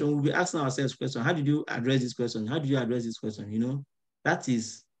application, we'll be asking ourselves questions. How did you address this question? How did you address this question? You know, that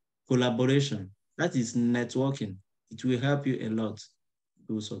is collaboration. That is networking. It will help you a lot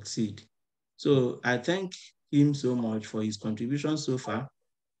to succeed. So I thank him so much for his contribution so far.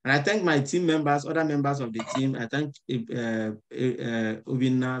 And I thank my team members, other members of the team. I thank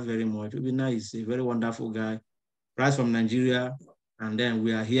Obinna very much. Obinna is a very wonderful guy, right from Nigeria. And then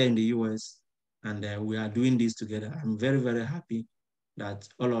we are here in the US and we are doing this together. I'm very, very happy that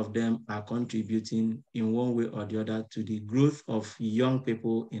all of them are contributing in one way or the other to the growth of young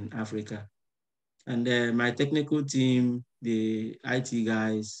people in Africa. And my technical team, the IT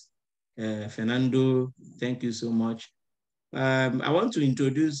guys, Fernando, thank you so much. I want to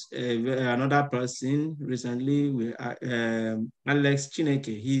introduce another person recently, Alex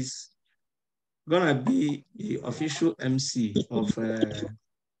Chineke. He's gonna be the official MC of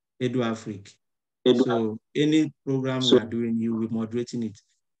Edu Afrique. So any program we are doing, he will be moderating it.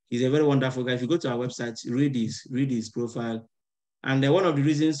 He's a very wonderful guy. If you go to our website, read his profile. And one of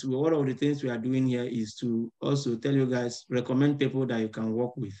the things we are doing here is to also tell you guys, recommend people that you can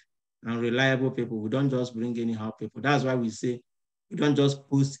work with and reliable people. We don't just bring anyhow people. That's why we say, you don't just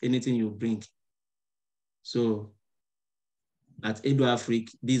post anything you bring. So at Edu Afrique,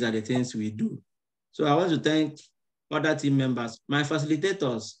 these are the things we do. So I want to thank other team members, my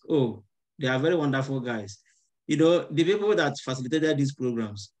facilitators. Oh, they are very wonderful guys. You know, the people that facilitated these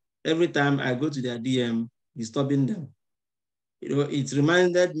programs, every time I go to their DM, disturbing them. You know, it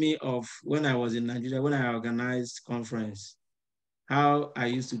reminded me of when I was in Nigeria, when I organized conference, how I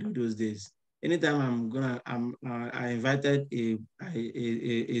used to do those days. Anytime I invited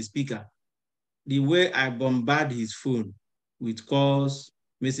a speaker, the way I bombard his phone with calls,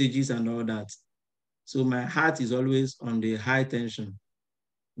 messages, and all that. So my heart is always on the high tension,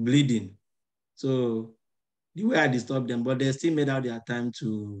 bleeding. So the way I disturb them, but they still made out their time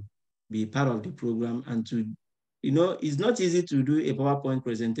to be part of the program and to, you know, it's not easy to do a PowerPoint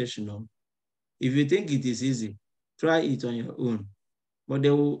presentation. No? If you think it is easy, try it on your own. But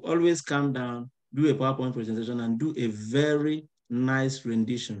they will always calm down, do a PowerPoint presentation and do a very nice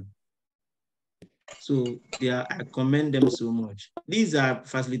rendition. So I commend them so much. These are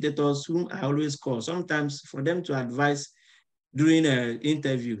facilitators whom I always call, sometimes for them to advise during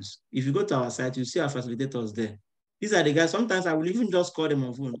interviews. If you go to our site, you see our facilitators there. These are the guys, sometimes I will even just call them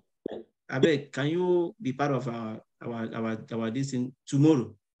on phone. Abeg, can you be part of our this thing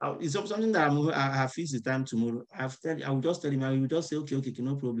tomorrow? It's something that I have fixed the time tomorrow. I will just tell him, I will just say, okay,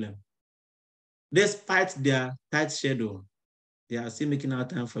 no problem. Despite their tight schedule, they are still making out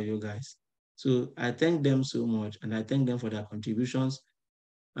time for you guys. So I thank them so much, and I thank them for their contributions.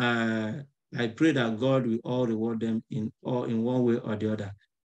 I pray that God will all reward them in one way or the other.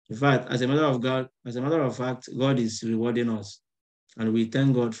 In fact, as a matter of fact, God is rewarding us, and we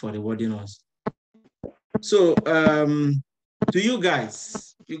thank God for rewarding us. So to you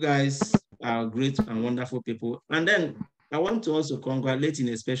guys are great and wonderful people. And then I want to also congratulate in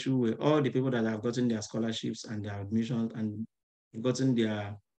a special way all the people that have gotten their scholarships and their admissions and gotten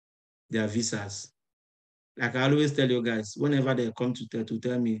their visas. Like I always tell you guys, whenever they come to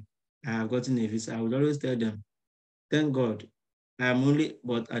tell me I have gotten a visa, I will always tell them, thank God, I am only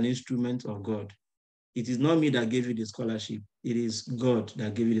but an instrument of God. It is not me that gave you the scholarship. It is God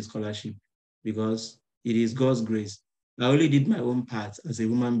that gave you the scholarship because it is God's grace. I only did my own part as a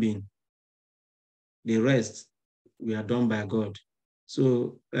human being. The rest, we are done by God.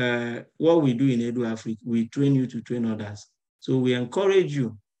 So what we do in Edu Afrique, we train you to train others. So we encourage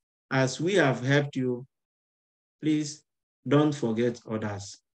you, as we have helped you, please don't forget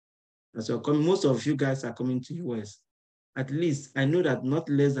others. as you're coming, most of you guys are coming to US. At least I know that not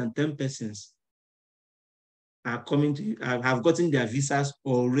less than 10 persons are coming to, have gotten their visas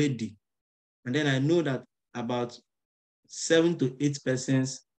already. And then I know that about 7 to 8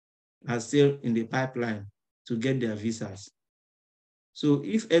 persons are still in the pipeline to get their visas. So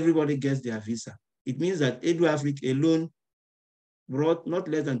if everybody gets their visa, it means that Edu Africa alone brought not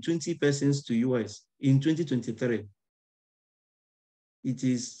less than 20 persons to US in 2023. It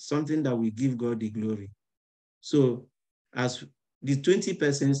is something that we give God the glory. So as the 20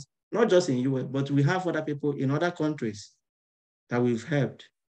 persons, not just in US, but we have other people in other countries that we've helped.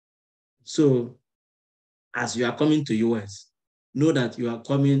 So as you are coming to US, know that you are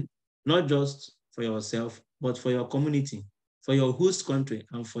coming not just for yourself, but for your community, for your host country,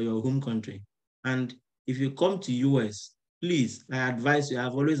 and for your home country. And if you come to US, please, I advise you,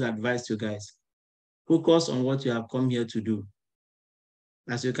 I've always advised you guys, focus on what you have come here to do.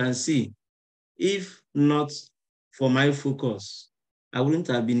 As you can see, if not for my focus, I wouldn't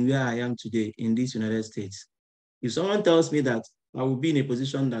have been where I am today in these United States. If someone tells me that I will be in a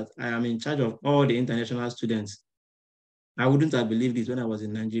position that I am in charge of all the international students, I wouldn't have believed it when I was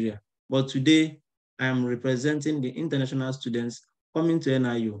in Nigeria. But today, I am representing the international students coming to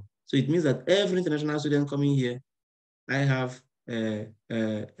NIU. So it means that every international student coming here, I have the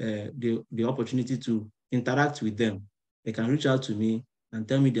opportunity to interact with them. They can reach out to me and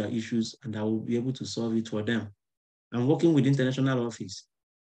tell me their issues, and I will be able to solve it for them. I'm working with international office.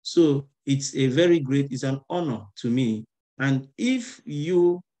 So it's a very great, it's an honor to me. And if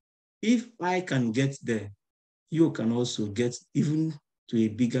I can get there, you can also get even to a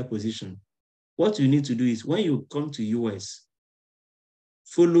bigger position. What you need to do is when you come to US,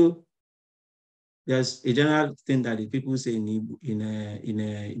 follow, there's a general thing that the people say in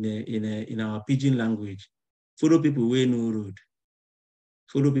our pidgin language, follow people where no road.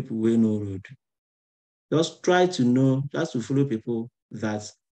 Follow people where no road. Just try to know, just to follow people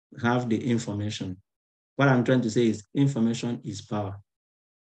that have the information. What I'm trying to say is information is power.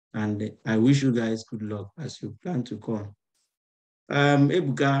 And I wish you guys good luck as you plan to come.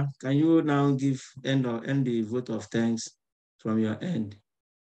 Ebuka, can you now end the vote of thanks from your end?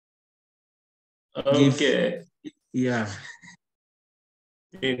 Okay. Yeah.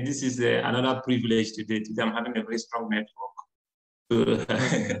 This is another privilege today. Today I'm having a very strong network. So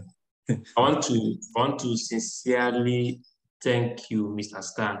I want to sincerely thank you, Mr.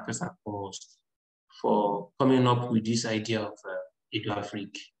 Stan, first and foremost, for coming up with this idea of Edu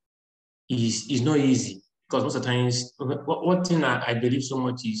Africa. It's not easy because most of the times, one thing I believe so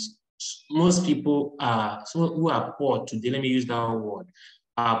much is most people who are poor today, let me use that word,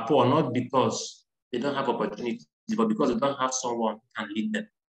 are poor not because they don't have opportunities, but because they don't have someone who can lead them.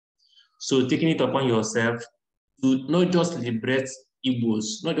 So taking it upon yourself to not just liberate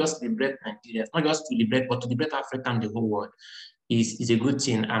Igbos, not just liberate Nigerians, not just to liberate, but to liberate Africa and the whole world is a good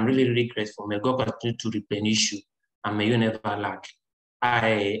thing. I'm really, really grateful. May God continue to replenish you and may you never lack.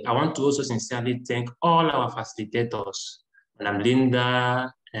 I want to also sincerely thank all our facilitators, Madam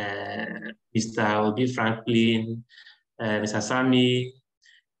Linda, Mr. Obi Franklin, Mr. Sami,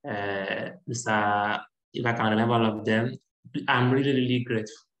 Mr. If I can remember all of them, I'm really, really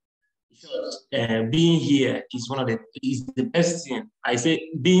grateful. Being here is the best thing. I say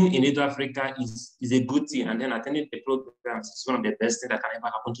being in Edu Africa is a good thing, and then attending the programs is one of the best things that can ever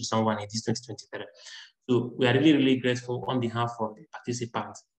happen to someone in this 2023. So we are really, really grateful on behalf of the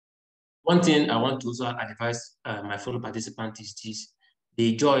participants. One thing I want to also advise my fellow participants is this: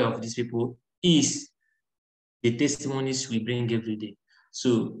 the joy of these people is the testimonies we bring every day.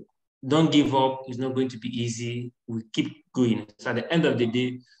 So don't give up. It's not going to be easy. We keep going. So at the end of the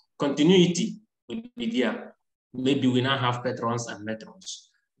day, continuity will be there. Maybe we now have patrons and matrons.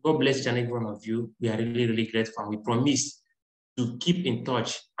 God bless each and every one of you. We are really, really grateful. We promise to keep in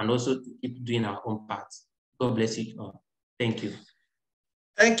touch and also to keep doing our own part. God bless you all. Thank you.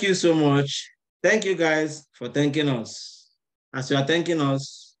 Thank you so much. Thank you guys for thanking us. As you are thanking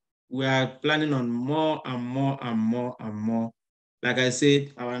us, we are planning on more and more and more and more. Like I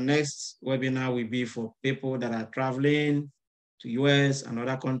said, our next webinar will be for people that are traveling to US and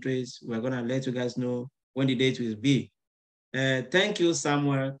other countries. We're going to let you guys know when the date will be. Thank you,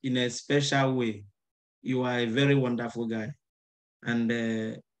 Samuel, in a special way. You are a very wonderful guy.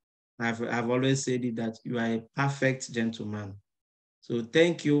 And I've always said it that you are a perfect gentleman. So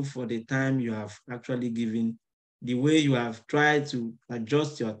thank you for the time you have actually given, the way you have tried to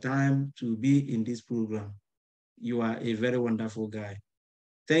adjust your time to be in this program. You are a very wonderful guy.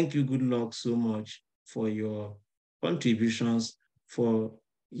 Thank you, good luck so much for your contributions, for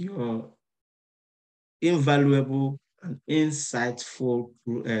your invaluable and insightful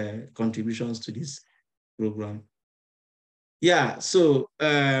contributions to this program. Yeah, so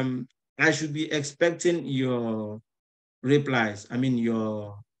I should be expecting your replies. I mean,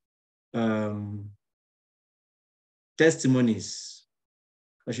 your testimonies.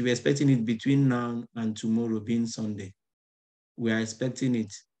 I should be expecting it between now and tomorrow, being Sunday. We are expecting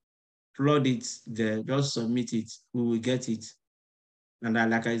it. Flood it there, just submit it. We will get it. And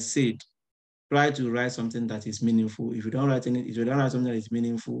like I said, try to write something that is meaningful. If you don't write something that is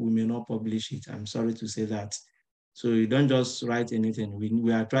meaningful, we may not publish it. I'm sorry to say that. So you don't just write anything.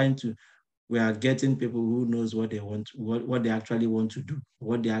 We are getting people who knows what they want, what they actually want to do.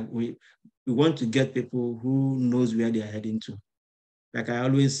 We want to get people who knows where they are heading to. Like I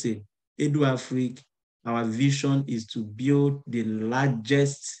always say, Edu Afrique, our vision is to build the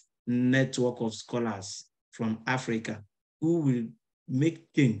largest network of scholars from Africa who will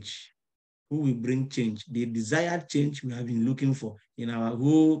make change, who will bring change, the desired change we have been looking for in our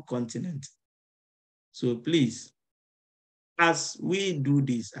whole continent. So please, as we do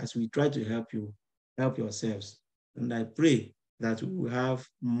this, as we try to help you, help yourselves. And I pray that we will have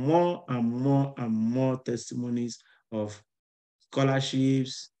more and more and more testimonies of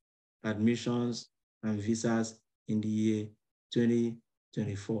scholarships, admissions, and visas in the year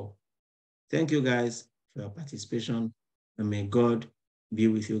 2024. Thank you guys for your participation, and may God be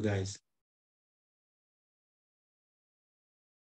with you guys.